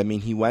career. I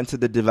mean, he went to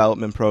the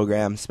development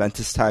program, spent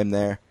his time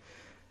there,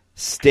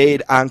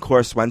 stayed on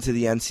course, went to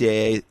the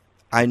NCAA.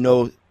 I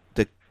know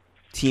the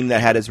team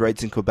that had his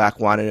rights in Quebec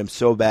wanted him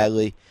so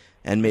badly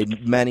and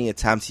made many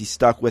attempts. He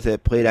stuck with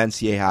it, played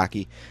NCAA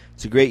hockey.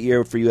 It's a great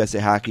year for USA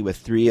Hockey, with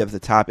 3 of the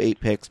top 8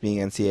 picks being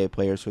NCAA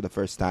players for the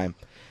first time.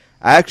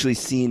 I actually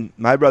seen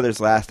my brother's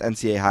last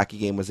NCAA hockey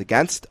game was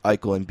against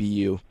Eichel and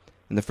BU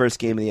in the first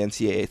game of the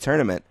NCAA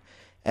tournament.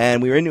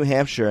 And we were in New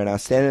Hampshire, and I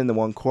was standing in the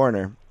one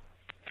corner,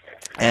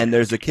 and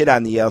there's a kid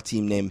on the Yale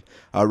team named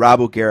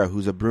Rob O'Gara,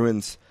 who's a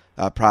Bruins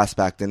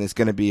prospect and is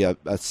going to be a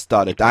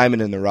stud, a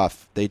diamond in the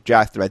rough. They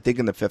drafted him, I think,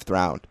 in the 5th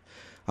round.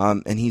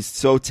 And he's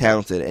so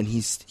talented, and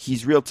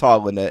he's real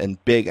tall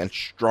and big and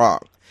strong.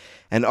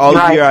 And all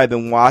year I've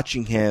been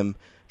watching him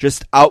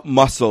just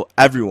out-muscle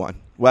everyone,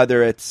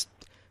 whether it's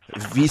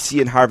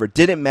VC and Harvard.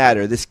 Didn't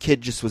matter. This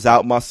kid just was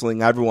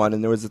out-muscling everyone,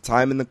 and there was a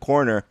time in the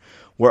corner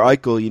where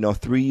Eichel,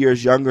 3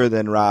 years younger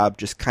than Rob,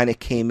 just kind of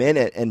came in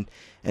it and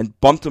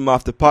bumped him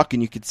off the puck,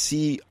 and you could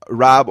see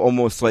Rob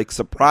almost like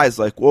surprised,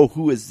 like, whoa,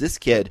 who is this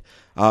kid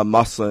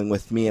muscling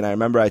with me? And I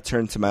remember I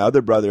turned to my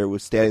other brother who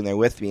was standing there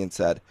with me and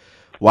said,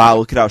 wow,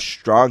 look at how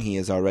strong he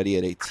is already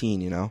at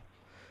 18,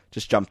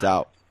 Just jumped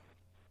out.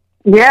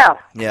 Yeah,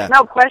 yeah,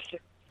 no question.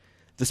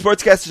 The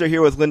Sportscasters are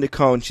here with Lina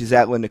Cohn. She's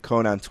at Lina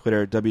Cohn on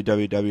Twitter,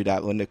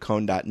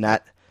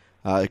 www.linacohn.net.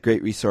 A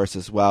great resource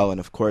as well, and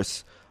of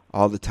course,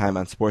 all the time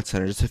on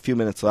SportsCenter. Just a few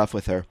minutes left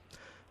with her.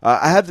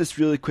 I have this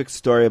really quick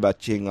story about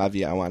Jane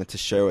Levy I wanted to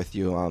share with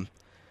you.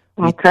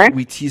 Okay.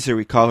 We tease her.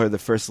 We call her the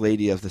first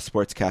lady of the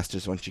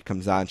Sportscasters when she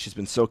comes on. She's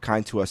been so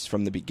kind to us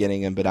from the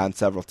beginning and been on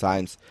several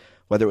times,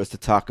 whether it was to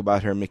talk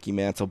about her Mickey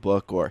Mantle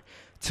book or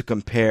to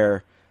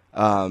compare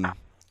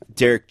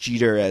Derek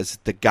Jeter as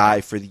the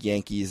guy for the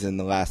Yankees in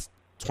the last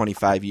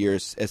 25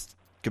 years as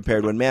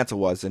compared when Mantle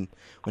was and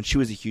when she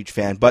was a huge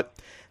fan. But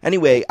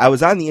anyway, I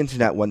was on the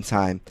internet one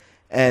time,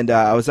 and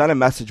I was on a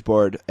message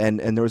board, and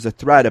there was a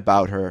thread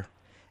about her.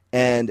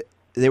 And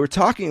they were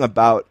talking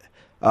about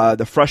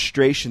the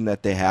frustration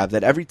that they have,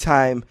 that every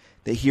time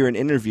they hear an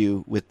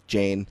interview with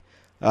Jane,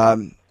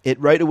 it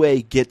right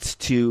away gets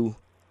to,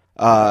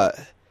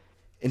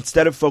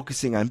 instead of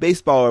focusing on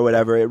baseball or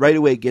whatever, it right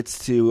away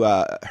gets to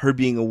her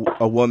being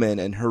a woman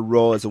and her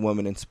role as a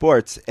woman in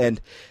sports. And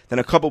then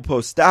a couple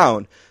posts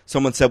down,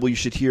 someone said, well, you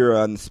should hear her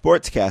on the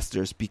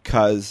Sportscasters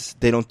because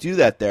they don't do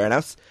that there. And I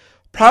was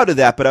proud of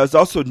that, but I was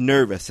also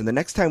nervous. And the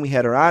next time we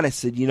had her on, I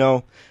said,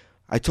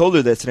 I told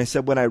her this, and I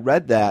said, when I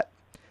read that,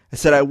 I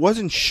said I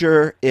wasn't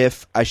sure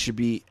if I should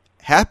be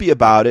happy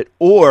about it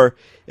or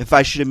if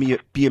I should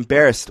be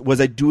embarrassed.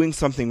 Was I doing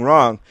something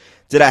wrong?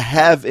 Did I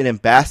have an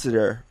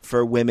ambassador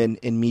for women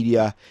in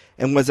media?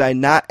 And was I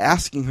not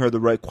asking her the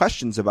right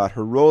questions about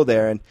her role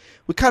there? And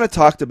we kind of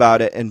talked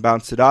about it and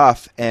bounced it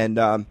off. And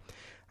I'm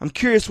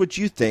curious what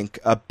you think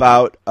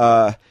about,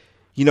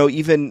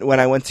 even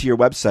when I went to your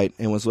website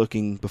and was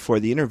looking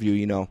before the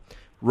interview,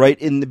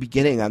 right in the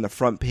beginning on the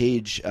front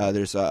page,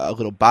 there's a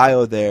little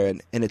bio there,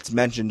 and it's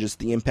mentioned just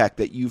the impact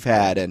that you've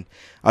had. And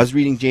I was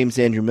reading James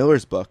Andrew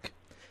Miller's book,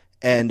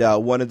 and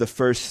one of the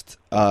first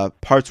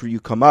parts where you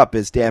come up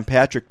is Dan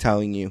Patrick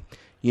telling you,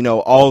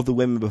 all of the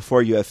women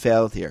before you have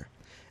failed here.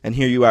 And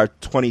here you are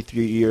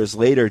 23 years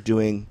later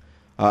doing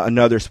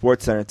another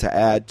SportsCenter to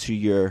add to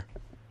your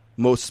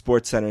most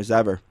SportsCenters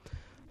ever.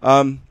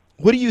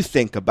 What do you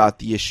think about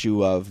the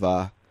issue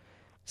of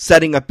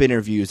setting up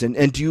interviews?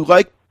 And do you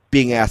like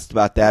being asked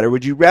about that, or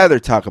would you rather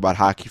talk about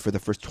hockey for the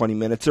first 20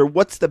 minutes, or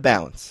what's the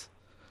balance?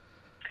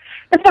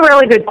 That's a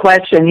really good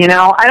question.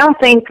 I don't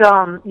think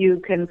you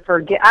can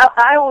forget.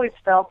 I always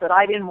felt that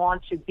I didn't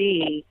want to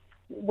be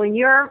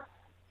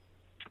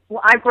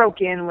I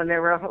broke in when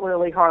there were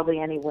really hardly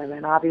any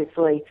women,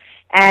 obviously,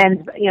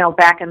 and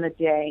back in the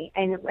day,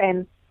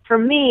 and for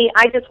me,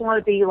 I just want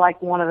to be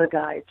like one of the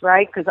guys,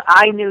 right? Because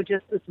I knew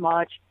just as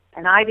much,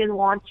 and I didn't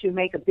want to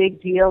make a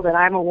big deal that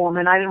I'm a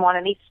woman. I didn't want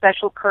any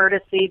special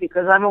courtesy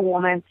because I'm a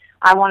woman.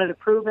 I wanted to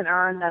prove and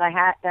earn that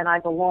I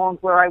belonged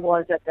where I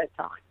was at that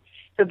time.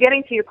 So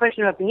getting to your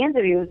question about the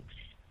interviews,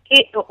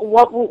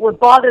 what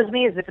bothers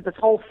me is if this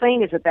whole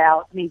thing is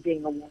about me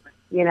being a woman,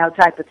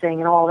 type of thing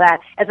and all that,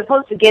 as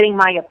opposed to getting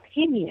my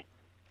opinion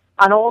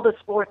on all the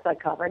sports I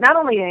cover, not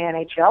only the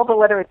NHL, but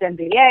whether it's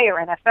NBA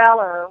or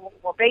NFL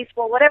or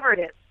baseball, whatever it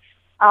is.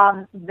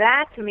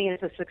 That, to me,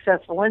 is a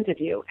successful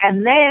interview.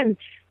 And then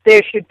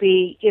there should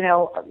be,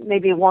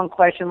 maybe one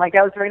question, like,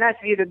 that was very nice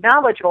of you to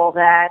acknowledge all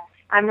that.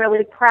 I'm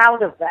really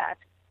proud of that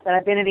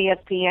I've been at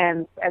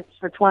ESPN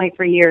for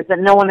 23 years, that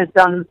no one has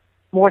done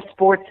more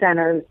sports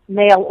centers,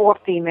 male or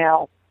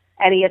female,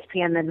 at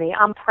ESPN than me.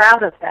 I'm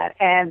proud of that.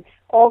 And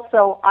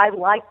also, I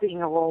like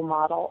being a role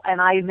model, and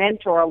I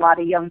mentor a lot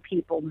of young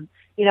people,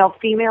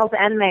 females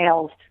and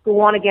males who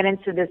want to get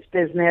into this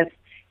business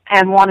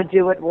and want to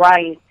do it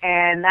right.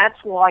 And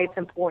that's why it's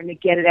important to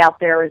get it out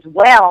there as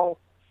well.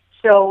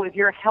 So if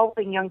you're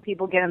helping young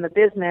people get in the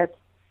business,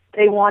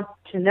 they want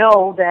to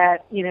know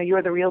that,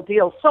 you're the real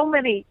deal. So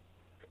many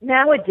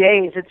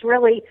nowadays, it's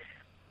really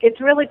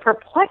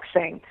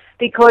perplexing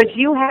because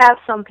you have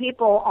some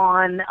people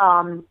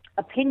on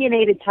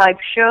opinionated type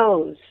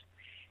shows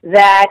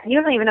that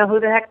you don't even know who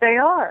the heck they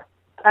are.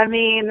 I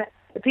mean,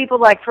 the people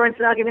like, for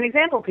instance, I'll give you an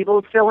example,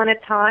 people who fill in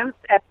at times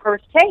at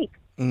First Take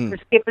for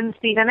Skip and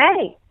Stephen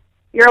A.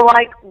 You're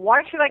like,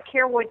 why should I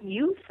care what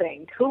you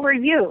think? Who are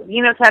you?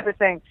 Type of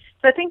thing.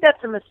 So I think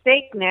that's a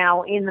mistake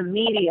now in the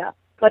media.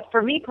 But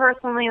for me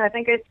personally, and I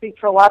think I speak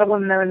for a lot of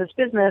women that are in this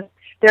business,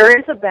 there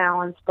is a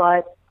balance,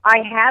 but I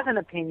have an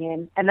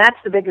opinion, and that's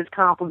the biggest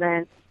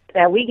compliment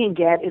that we can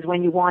get is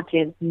when you want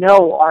to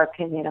know our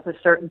opinion of a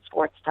certain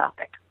sports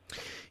topic.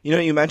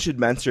 You mentioned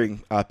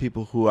mentoring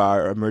people who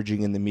are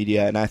emerging in the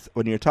media, and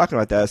when you were talking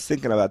about that, I was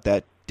thinking about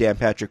that Dan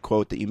Patrick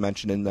quote that you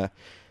mentioned in the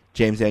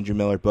James Andrew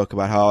Miller book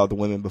about how all the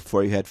women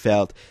before you had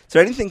failed. Is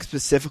there anything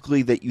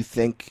specifically that you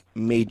think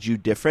made you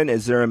different?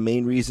 Is there a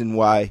main reason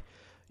why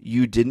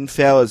you didn't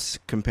fail as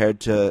compared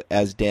to,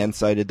 as Dan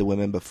cited, the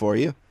women before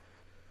you?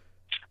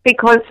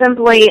 Because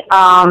simply,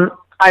 I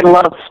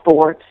love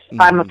sports.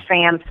 Mm-hmm. I'm a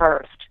fan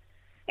first.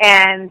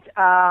 And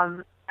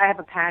I have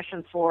a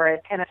passion for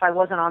it. And if I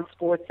wasn't on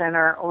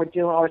SportsCenter or a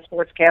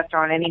sportscaster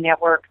on any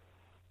network,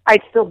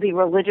 I'd still be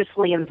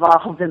religiously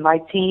involved in my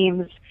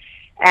teams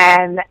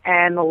and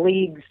the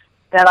leagues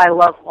that I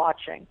love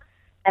watching.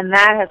 And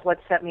that has what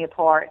set me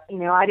apart.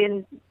 I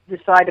didn't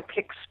decide to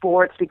pick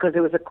sports because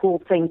it was a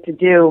cool thing to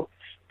do.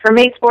 For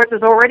me, sports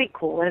is already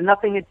cool. It had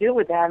nothing to do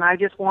with that. And I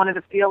just wanted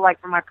to feel like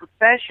for my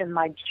profession,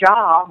 my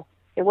job,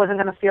 it wasn't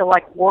going to feel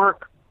like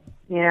work.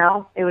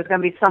 It was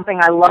going to be something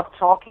I loved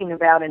talking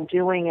about and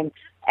doing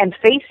and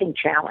facing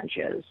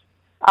challenges.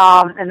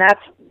 And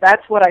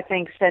that's what I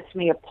think sets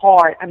me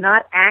apart. I'm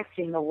not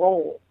acting a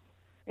role.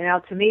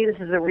 To me, this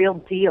is a real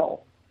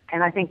deal.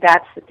 And I think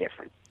that's the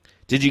difference.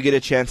 Did you get a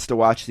chance to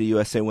watch the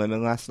USA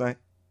Women last night?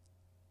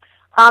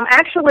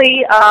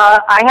 Actually,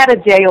 I had a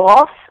day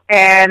off,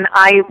 and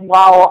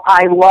while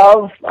I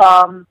love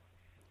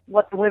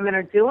what the women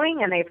are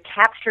doing, and they've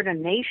captured a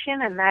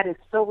nation, and that is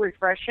so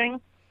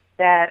refreshing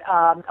that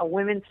a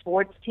women's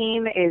sports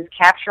team is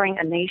capturing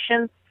a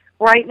nation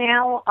right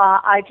now.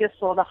 I just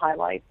saw the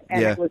highlights,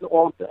 and It was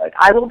all good.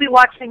 I will be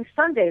watching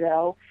Sunday,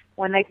 though,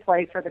 when they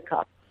play for the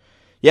Cup.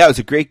 Yeah, it was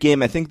a great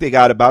game. I think they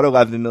got about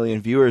 11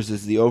 million viewers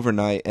as the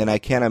overnight, and I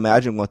can't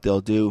imagine what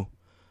they'll do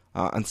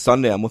on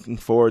Sunday. I'm looking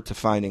forward to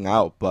finding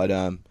out. But,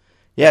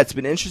 it's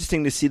been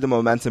interesting to see the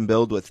momentum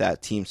build with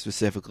that team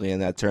specifically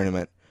in that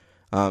tournament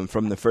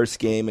from the first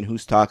game and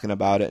who's talking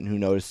about it and who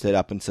noticed it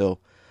up until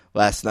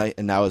last night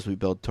and now as we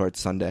build towards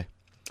Sunday.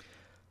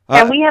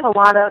 And we have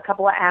a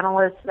couple of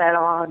analysts that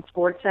are on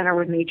SportsCenter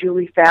with me,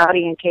 Julie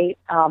Foudy and Kate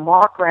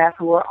Markgraf,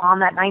 who are on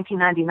that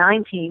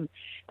 1999 team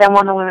that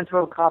won the Women's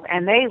World Cup,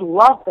 and they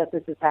love that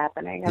this is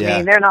happening. I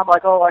mean, they're not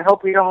like, I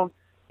hope we don't,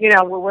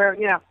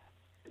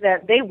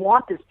 that they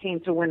want this team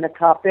to win the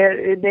Cup.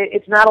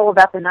 It's not all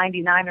about the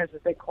 99ers,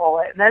 as they call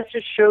it. And that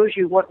just shows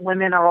you what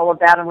women are all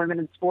about and women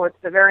in sports.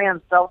 They're very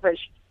unselfish.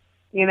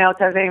 It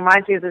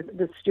reminds me of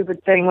the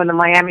stupid thing when the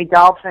Miami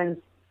Dolphins,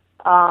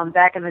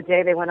 back in the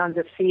day, they went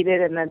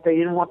undefeated, and then they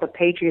didn't want the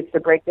Patriots to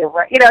break their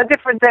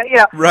different.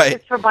 Right.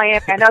 It's for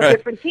Miami. I know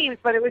different teams,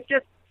 but it was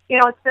just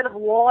instead of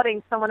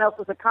lauding someone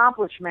else's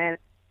accomplishment,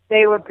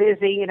 they were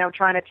busy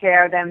trying to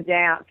tear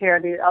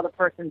the other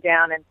person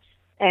down,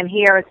 and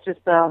here it's just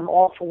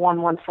all for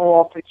one for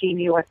all for Team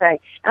USA,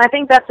 and I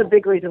think that's a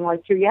big reason why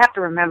too. You have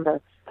to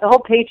remember the whole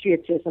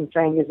patriotism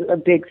thing is a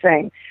big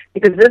thing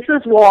because this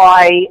is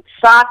why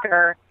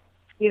soccer,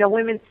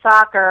 women's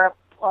soccer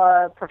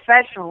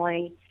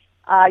professionally,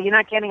 you're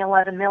not getting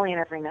 $11 million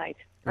every night.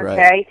 Okay,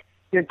 Right.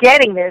 You're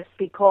getting this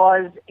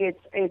because it's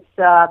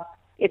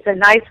a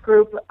nice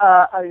group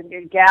of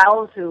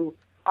gals who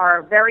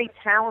are very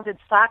talented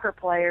soccer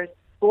players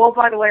who, oh,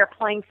 by the way, are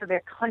playing for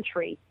their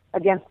country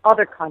against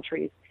other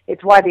countries.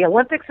 It's why the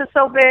Olympics are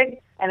so big,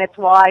 and it's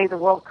why the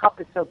World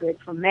Cup is so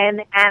big for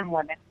men and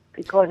women,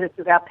 because it's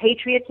about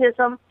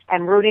patriotism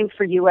and rooting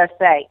for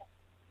USA.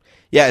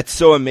 Yeah, it's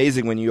so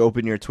amazing when you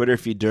open your Twitter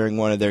feed during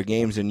one of their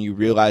games and you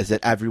realize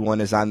that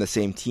everyone is on the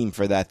same team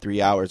for that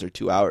 3 hours or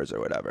 2 hours or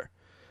whatever.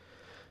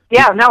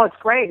 Yeah, no, it's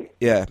great.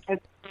 Yeah. And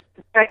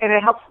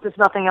it helps if there's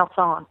nothing else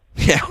on.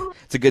 Yeah,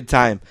 it's a good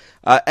time.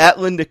 At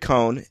Lina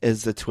Cohn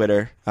is the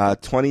Twitter.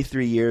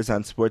 23 years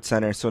on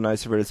SportsCenter. So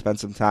nice of her to spend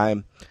some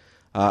time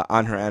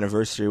on her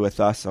anniversary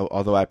with us,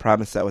 although I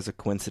promise that was a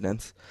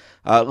coincidence.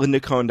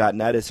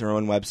 LinaCohn.net is her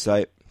own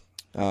website.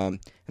 And,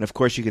 of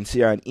course, you can see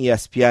her on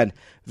ESPN.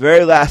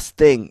 Very last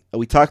thing,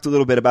 we talked a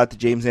little bit about the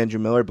James Andrew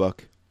Miller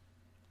book.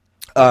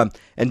 And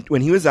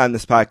when he was on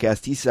this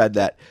podcast, he said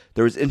that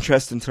there was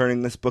interest in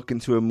turning this book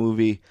into a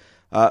movie.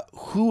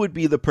 Who would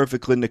be the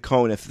perfect Lina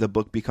Cohn if the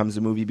book becomes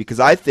a movie? Because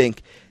I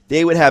think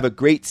they would have a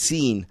great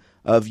scene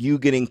of you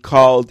getting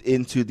called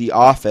into the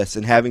office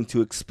and having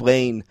to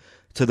explain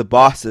to the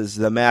bosses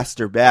the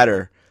master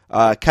batter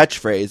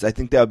catchphrase. I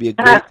think that would be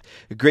a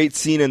great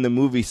scene in the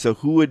movie. So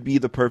who would be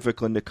the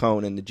perfect Lina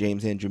Cohn in the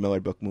James Andrew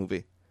Miller book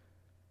movie?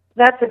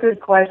 That's a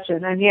good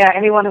question. And, yeah,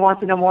 anyone who wants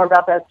to know more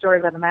about that story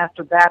about the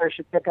master batter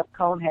should pick up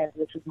Conehead,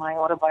 which is my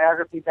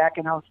autobiography back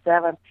in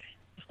 2007.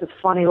 Just a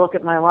funny look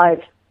at my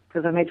life,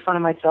 because I made fun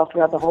of myself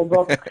throughout the whole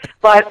book.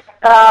 But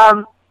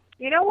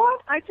you know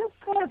what? I just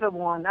thought of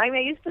one. I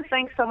used to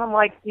think someone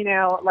like, when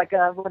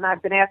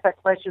I've been asked that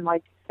question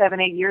like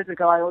 7-8 years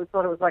ago, I always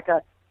thought it was like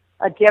a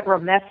Deborah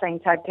Messing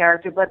type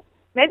character, but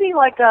maybe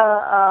like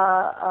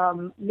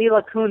a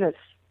Mila Kunis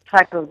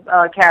type of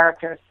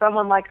character.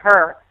 Someone like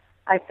her,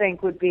 I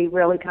think, would be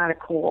really kind of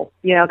cool,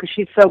 because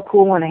she's so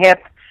cool and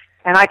hip,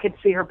 and I could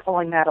see her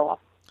pulling that off.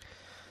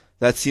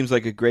 That seems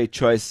like a great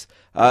choice.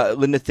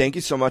 Linda, thank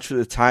you so much for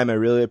the time. I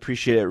really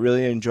appreciate it.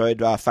 Really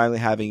enjoyed finally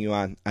having you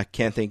on. I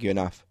can't thank you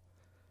enough.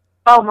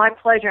 Oh, my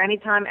pleasure.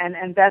 Anytime,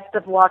 and best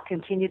of luck.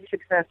 Continued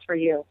success for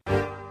you.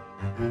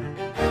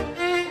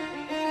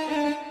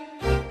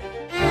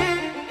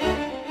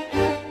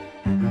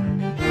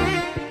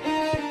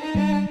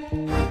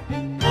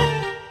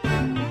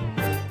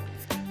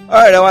 All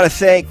right, I want to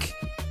thank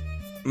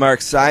Mark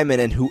Simon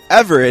and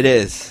whoever it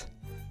is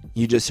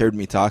you just heard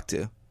me talk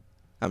to.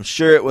 I'm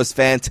sure it was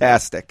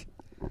fantastic.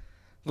 I'd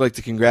like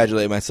to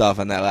congratulate myself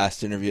on that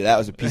last interview. That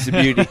was a piece of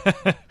beauty.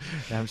 Yeah,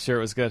 I'm sure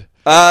it was good.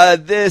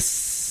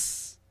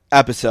 This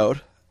episode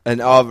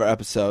and all of our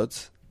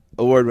episodes,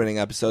 award-winning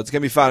episodes,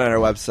 can be found on our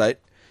website,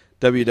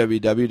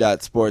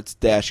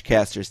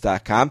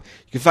 www.sports-casters.com.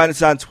 You can find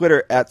us on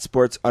Twitter at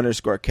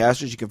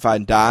sports_casters. You can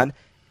find Don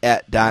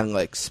at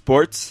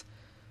DonLikeSports.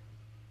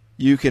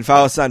 You can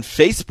follow us on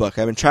Facebook.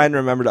 I've been trying to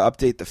remember to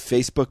update the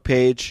Facebook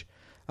page.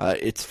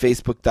 It's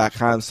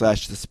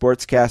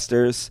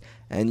facebook.com/thesportscasters.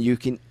 And you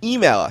can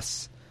email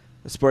us,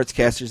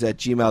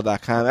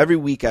 thesportscasters@gmail.com. Every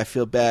week I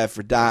feel bad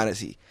for Don as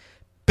he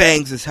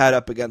bangs his head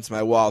up against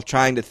my wall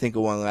trying to think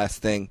of one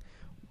last thing.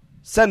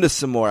 Send us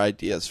some more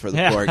ideas for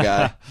the poor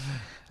guy.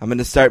 I'm going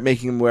to start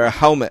making him wear a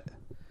helmet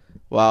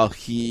while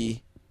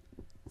he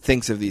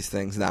thinks of these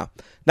things now.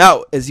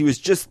 Now, as he was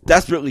just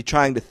desperately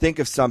trying to think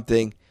of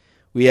something,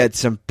 we had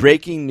some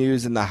breaking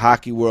news in the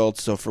hockey world.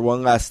 So for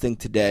one last thing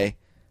today,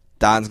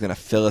 Don's going to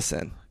fill us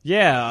in.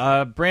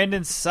 Yeah,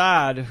 Brandon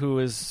Saad, who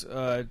is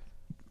guy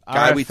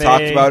RFA, we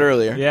talked about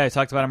earlier. Yeah, I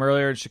talked about him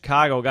earlier in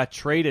Chicago, got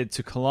traded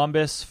to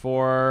Columbus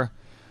for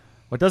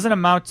what doesn't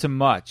amount to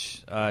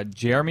much.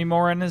 Jeremy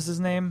Morin is his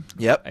name.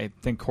 Yep. I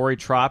think Corey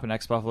Tropp, an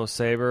ex-Buffalo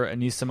Sabre,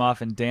 Anisimov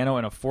and Dano,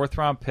 and a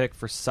fourth-round pick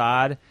for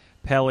Saad,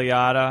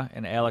 Paliata,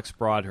 and Alex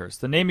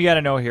Broadhurst. The name you got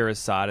to know here is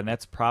Saad, and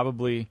that's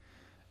probably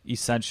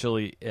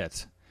essentially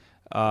it.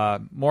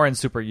 Morin's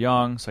super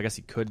young, so I guess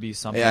he could be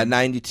something. Yeah,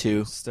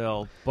 92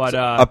 still, but so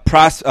a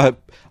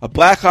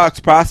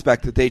Blackhawks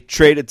prospect that they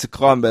traded to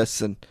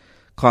Columbus, and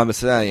Columbus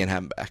said, "I ain't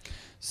have him back."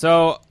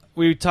 So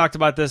we talked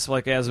about this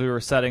as we were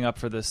setting up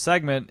for this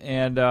segment,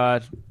 and I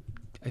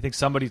think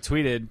somebody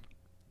tweeted,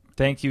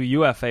 "Thank you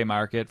UFA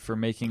market for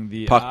making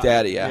the Puck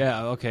Daddy."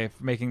 Yeah, okay,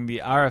 for making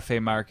the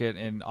RFA market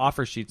and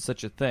offer sheet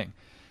such a thing."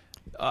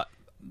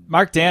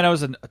 Mark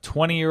Dano's a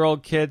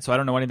 20-year-old kid, so I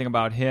don't know anything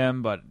about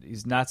him, but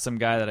he's not some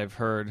guy that I've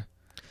heard.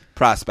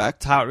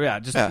 Prospect.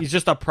 He's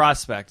just a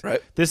prospect.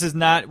 Right. This is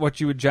not what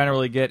you would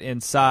generally get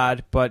in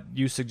Saad, but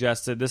you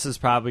suggested this is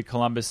probably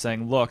Columbus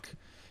saying, look,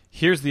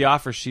 here's the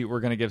offer sheet we're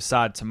going to give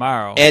Saad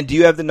tomorrow. And do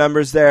you have the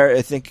numbers there?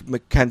 I think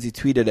McKenzie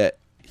tweeted it.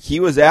 He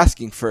was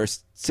asking for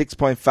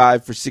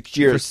 6.5 for 6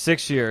 years. For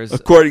 6 years.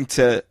 According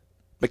to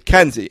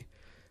McKenzie.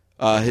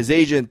 His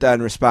agent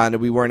then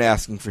responded, we weren't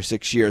asking for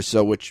 6 years,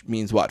 so which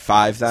means what,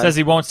 5 then? Says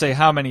he won't say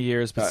how many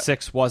years, but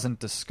 6 wasn't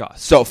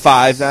discussed. So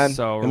 5 then?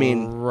 So, I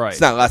mean, right. It's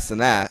not less than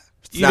that.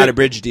 It's not a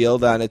bridge deal,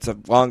 then it's a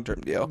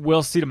long-term deal.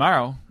 We'll see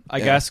tomorrow. I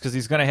guess, because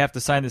he's going to have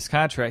to sign this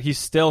contract. He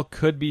still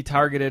could be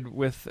targeted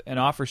with an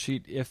offer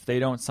sheet if they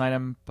don't sign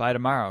him by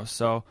tomorrow.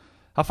 So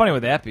how funny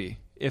would that be?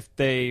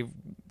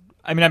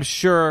 I'm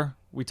sure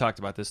we talked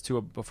about this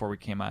too before we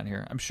came on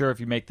here. I'm sure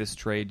if you make this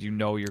trade, you're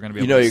going to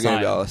be able to sign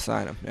him. Able to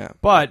sign him. Yeah.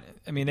 But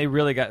they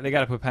really got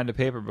to put pen to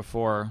paper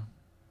before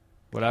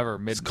whatever.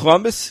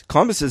 Columbus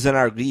is in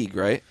our league,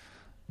 right?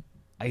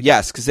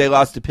 Yes, because they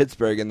lost to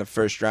Pittsburgh in the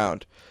first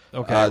round.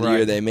 Okay, the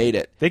year they made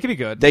it. They could be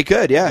good. They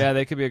could, yeah. Yeah,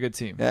 they could be a good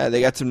team. Yeah,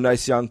 they got some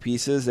nice young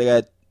pieces. They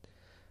got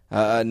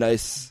a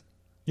nice...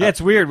 Yeah,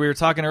 it's weird. We were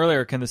talking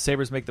earlier, can the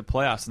Sabres make the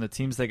playoffs? And the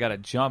teams they got to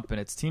jump, and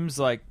it's teams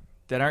like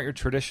that aren't your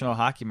traditional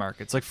hockey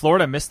markets. Like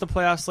Florida missed the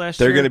playoffs last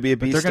year. They're going to be a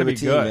beast of a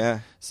team, good. Yeah.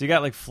 So you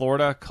got like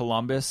Florida,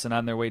 Columbus, and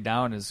on their way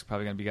down is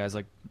probably going to be guys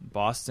like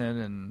Boston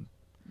and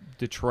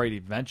Detroit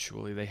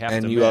eventually. They have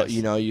to miss.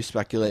 And you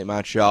speculate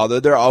Montreal.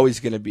 They're always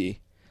going to be...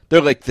 They're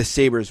like the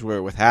Sabres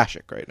were with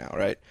Hasek right now,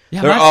 right?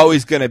 Yeah, they're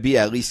always going to be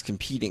at least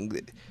competing.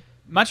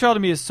 Montreal to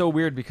me is so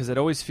weird because it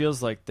always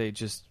feels like they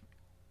just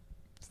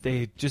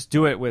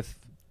do it with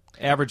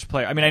average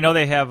player. I know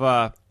they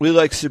have... we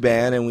like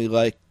Subban and we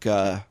like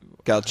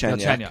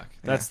Galchenyuk.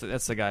 That's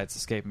the guy that's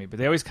escaped me. But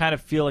they always kind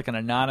of feel like an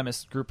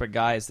anonymous group of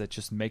guys that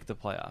just make the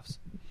playoffs.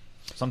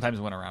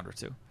 Sometimes win a round or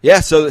two.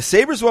 Yeah, so the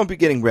Sabres won't be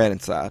getting Brandon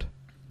Saad.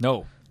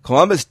 No.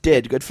 Columbus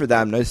did. Good for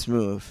them. Nice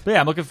move. But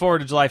yeah, I'm looking forward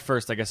to July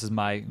 1st, I guess, is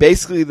my...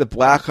 Basically, the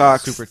Blackhawks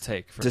super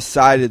take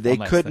decided they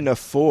couldn't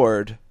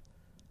afford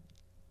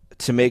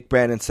to make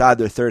Brandon Saad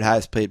their third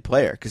highest paid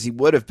player because he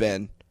would have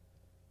been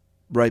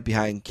right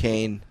behind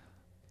Kane.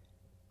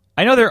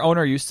 I know their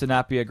owner used to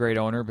not be a great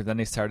owner, but then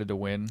they started to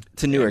win.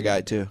 It's a newer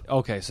guy, too.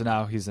 Okay, so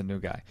now he's a new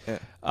guy.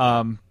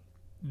 Yeah.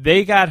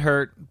 They got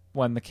hurt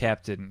when the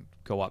cap didn't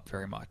go up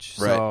very much.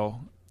 Right. So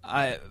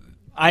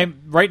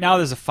I'm right now.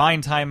 There's a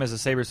fine time as a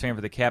Sabres fan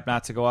for the cap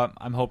not to go up.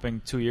 I'm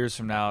hoping 2 years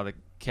from now the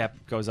cap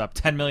goes up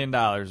 $10 million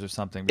or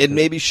something. And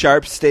maybe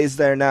Sharp stays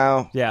there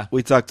now. Yeah,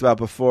 we talked about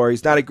before.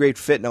 He's not a great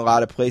fit in a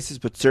lot of places,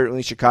 but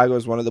certainly Chicago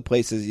is one of the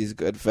places he's a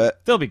good fit.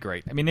 They'll be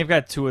great. They've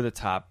got two of the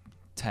top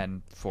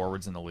 10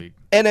 forwards in the league.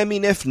 And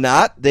if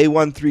not, they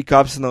won 3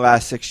 cups in the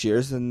last 6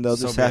 years, and they'll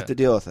just have to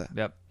deal with it.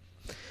 Yep.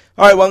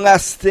 All right, one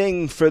last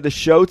thing for the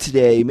show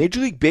today.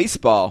 Major League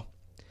Baseball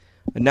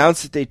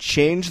announced that they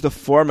changed the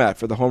format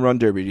for the Home Run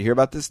Derby. Did you hear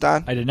about this,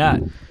 Don? I did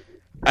not.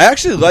 I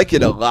actually like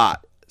it a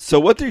lot. So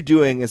what they're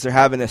doing is they're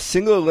having a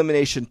single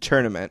elimination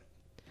tournament,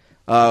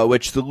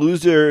 which the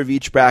loser of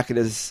each bracket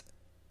is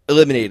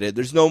eliminated.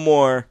 There's no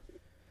more...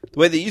 The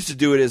way they used to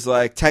do it is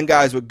like 10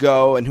 guys would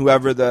go, and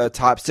whoever the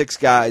top 6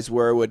 guys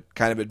were would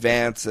kind of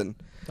advance, and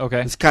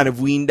it's kind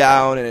of weaned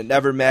down, and it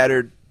never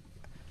mattered.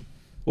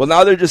 Well,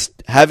 now they're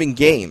just having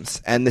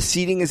games, and the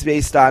seeding is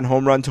based on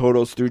home run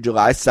totals through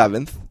July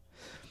 7th.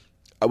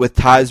 With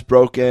ties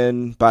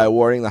broken by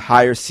awarding the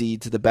higher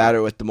seed to the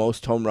batter with the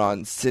most home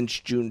runs since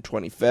June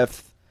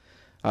 25th.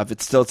 If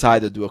it's still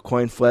tied, they'll do a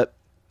coin flip.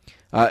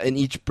 In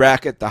each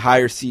bracket, the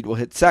higher seed will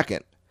hit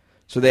second.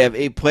 So they have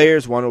 8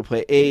 players. 1 will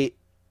play 8,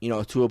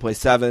 2 will play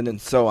 7, and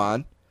so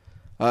on.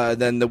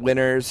 Then the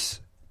winners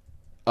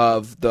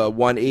of the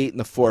 1-8 and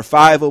the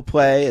 4-5 will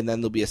play, and then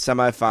there'll be a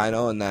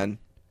semifinal, and then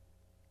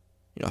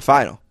a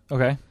final.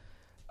 Okay.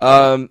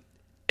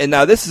 And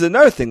now this is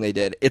another thing they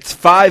did. It's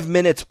 5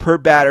 minutes per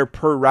batter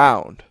per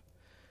round.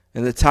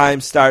 And the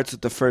time starts with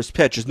the first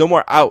pitch. There's no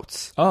more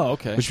outs. Oh,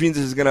 okay. Which means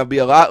there's going to be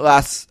a lot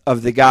less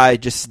of the guy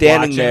just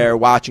standing there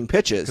watching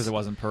pitches. Because it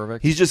wasn't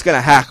perfect. He's just going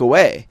to hack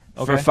away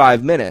for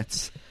 5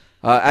 minutes.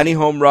 Any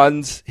home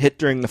runs hit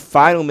during the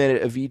final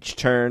minute of each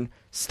turn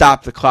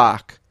stop the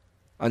clock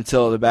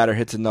until the batter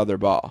hits another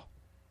ball.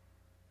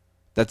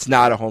 That's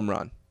not a home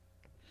run.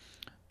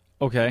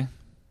 Okay.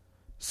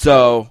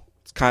 So...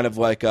 kind of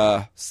like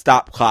a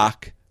stop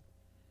clock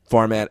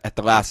format at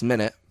the last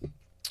minute.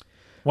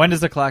 When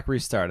does the clock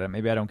restart?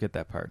 Maybe I don't get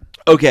that part.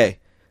 Okay.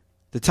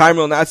 The timer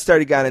will not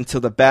start again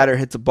until the batter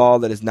hits a ball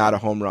that is not a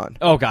home run.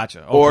 Oh,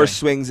 gotcha. Okay. Or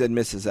swings and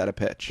misses at a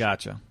pitch.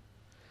 Gotcha.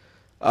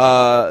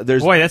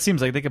 Boy, that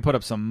seems like they could put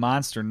up some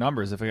monster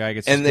numbers if a guy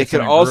gets. And they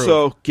can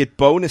also get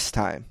bonus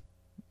time.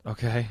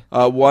 Okay.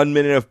 1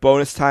 minute of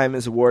bonus time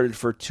is awarded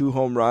for 2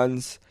 home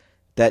runs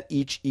that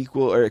each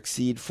equal or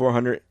exceed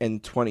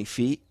 420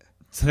 feet.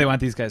 So they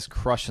want these guys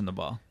crushing the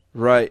ball.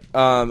 Right.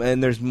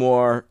 And there's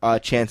more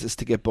chances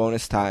to get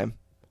bonus time,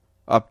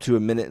 up to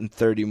 1 minute and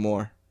 30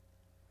 more.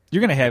 You're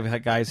going to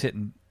have guys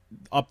hitting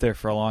up there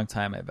for a long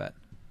time, I bet.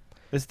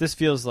 This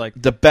feels like...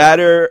 The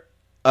batter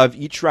of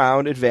each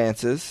round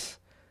advances.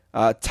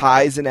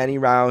 Ties in any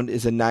round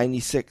is a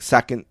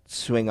 96-second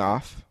swing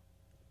off.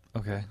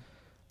 Okay.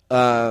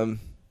 And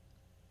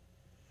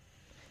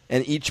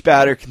each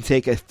batter can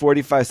take a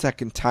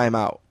 45-second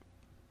timeout.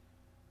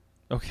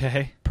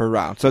 Okay. Per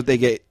round. So if they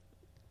get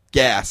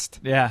gassed,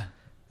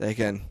 they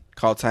can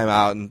call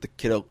timeout, and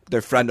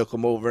their friend will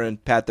come over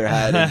and pat their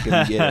head and give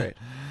them Gatorade.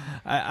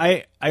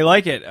 I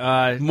like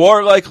it.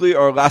 More likely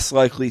or less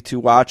likely to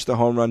watch the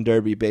Home Run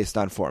Derby based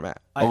on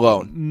format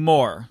alone?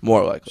 More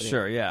likely.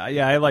 Sure, yeah.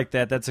 I like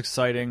that. That's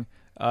exciting.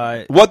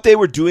 What they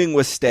were doing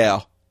was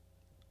stale.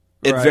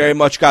 It very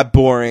much got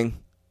boring.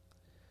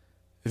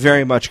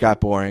 very much got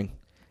boring.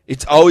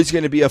 It's always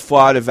going to be a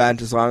flawed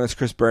event as long as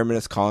Chris Berman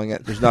is calling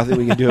it. There's nothing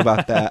we can do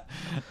about that.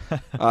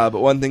 But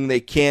one thing they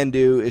can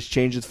do is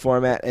change the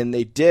format, and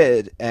they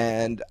did,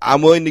 and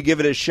I'm willing to give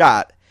it a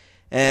shot.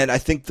 And I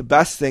think the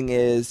best thing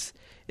is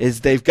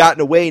they've gotten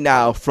away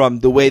now from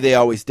the way they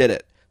always did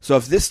it. So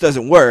if this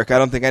doesn't work, I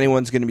don't think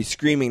anyone's going to be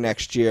screaming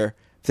next year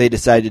if they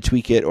decide to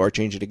tweak it or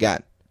change it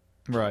again.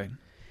 Right.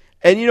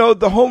 And,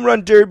 the home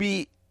run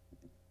derby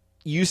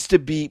used to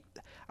be...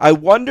 I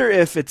wonder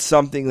if it's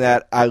something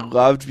that I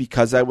loved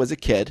because I was a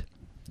kid.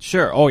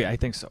 Sure. Oh, yeah, I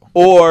think so.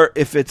 Or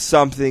if it's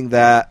something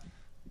that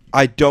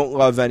I don't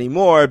love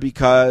anymore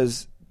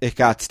because it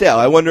got stale.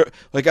 I wonder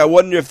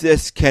if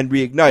this can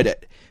reignite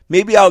it.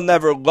 Maybe I'll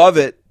never love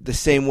it the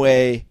same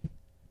way.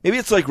 Maybe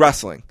it's like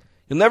wrestling.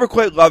 You'll never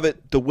quite love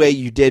it the way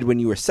you did when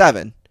you were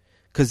 7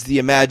 because the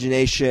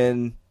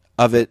imagination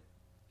of it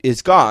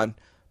is gone.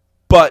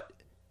 But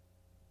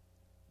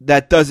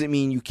that doesn't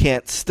mean you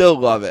can't still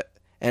love it.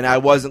 And I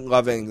wasn't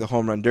loving the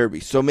home run derby.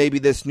 So maybe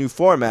this new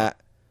format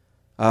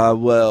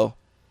will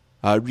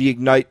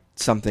reignite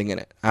something in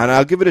it. And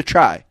I'll give it a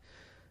try.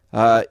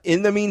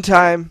 In the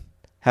meantime,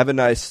 have a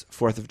nice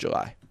 4th of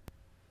July.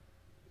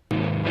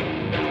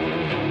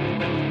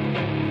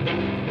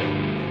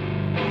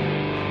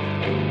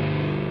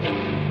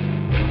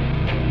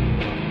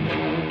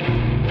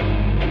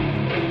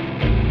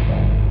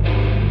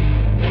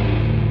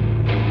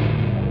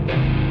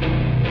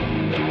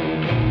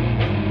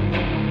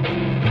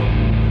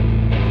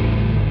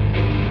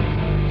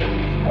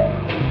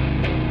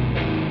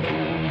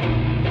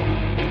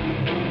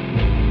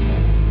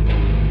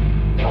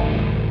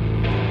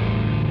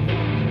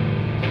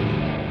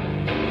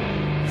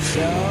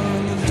 Shower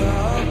in the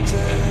dark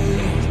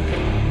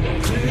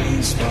day,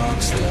 clean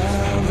sparks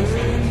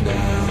diving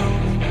down.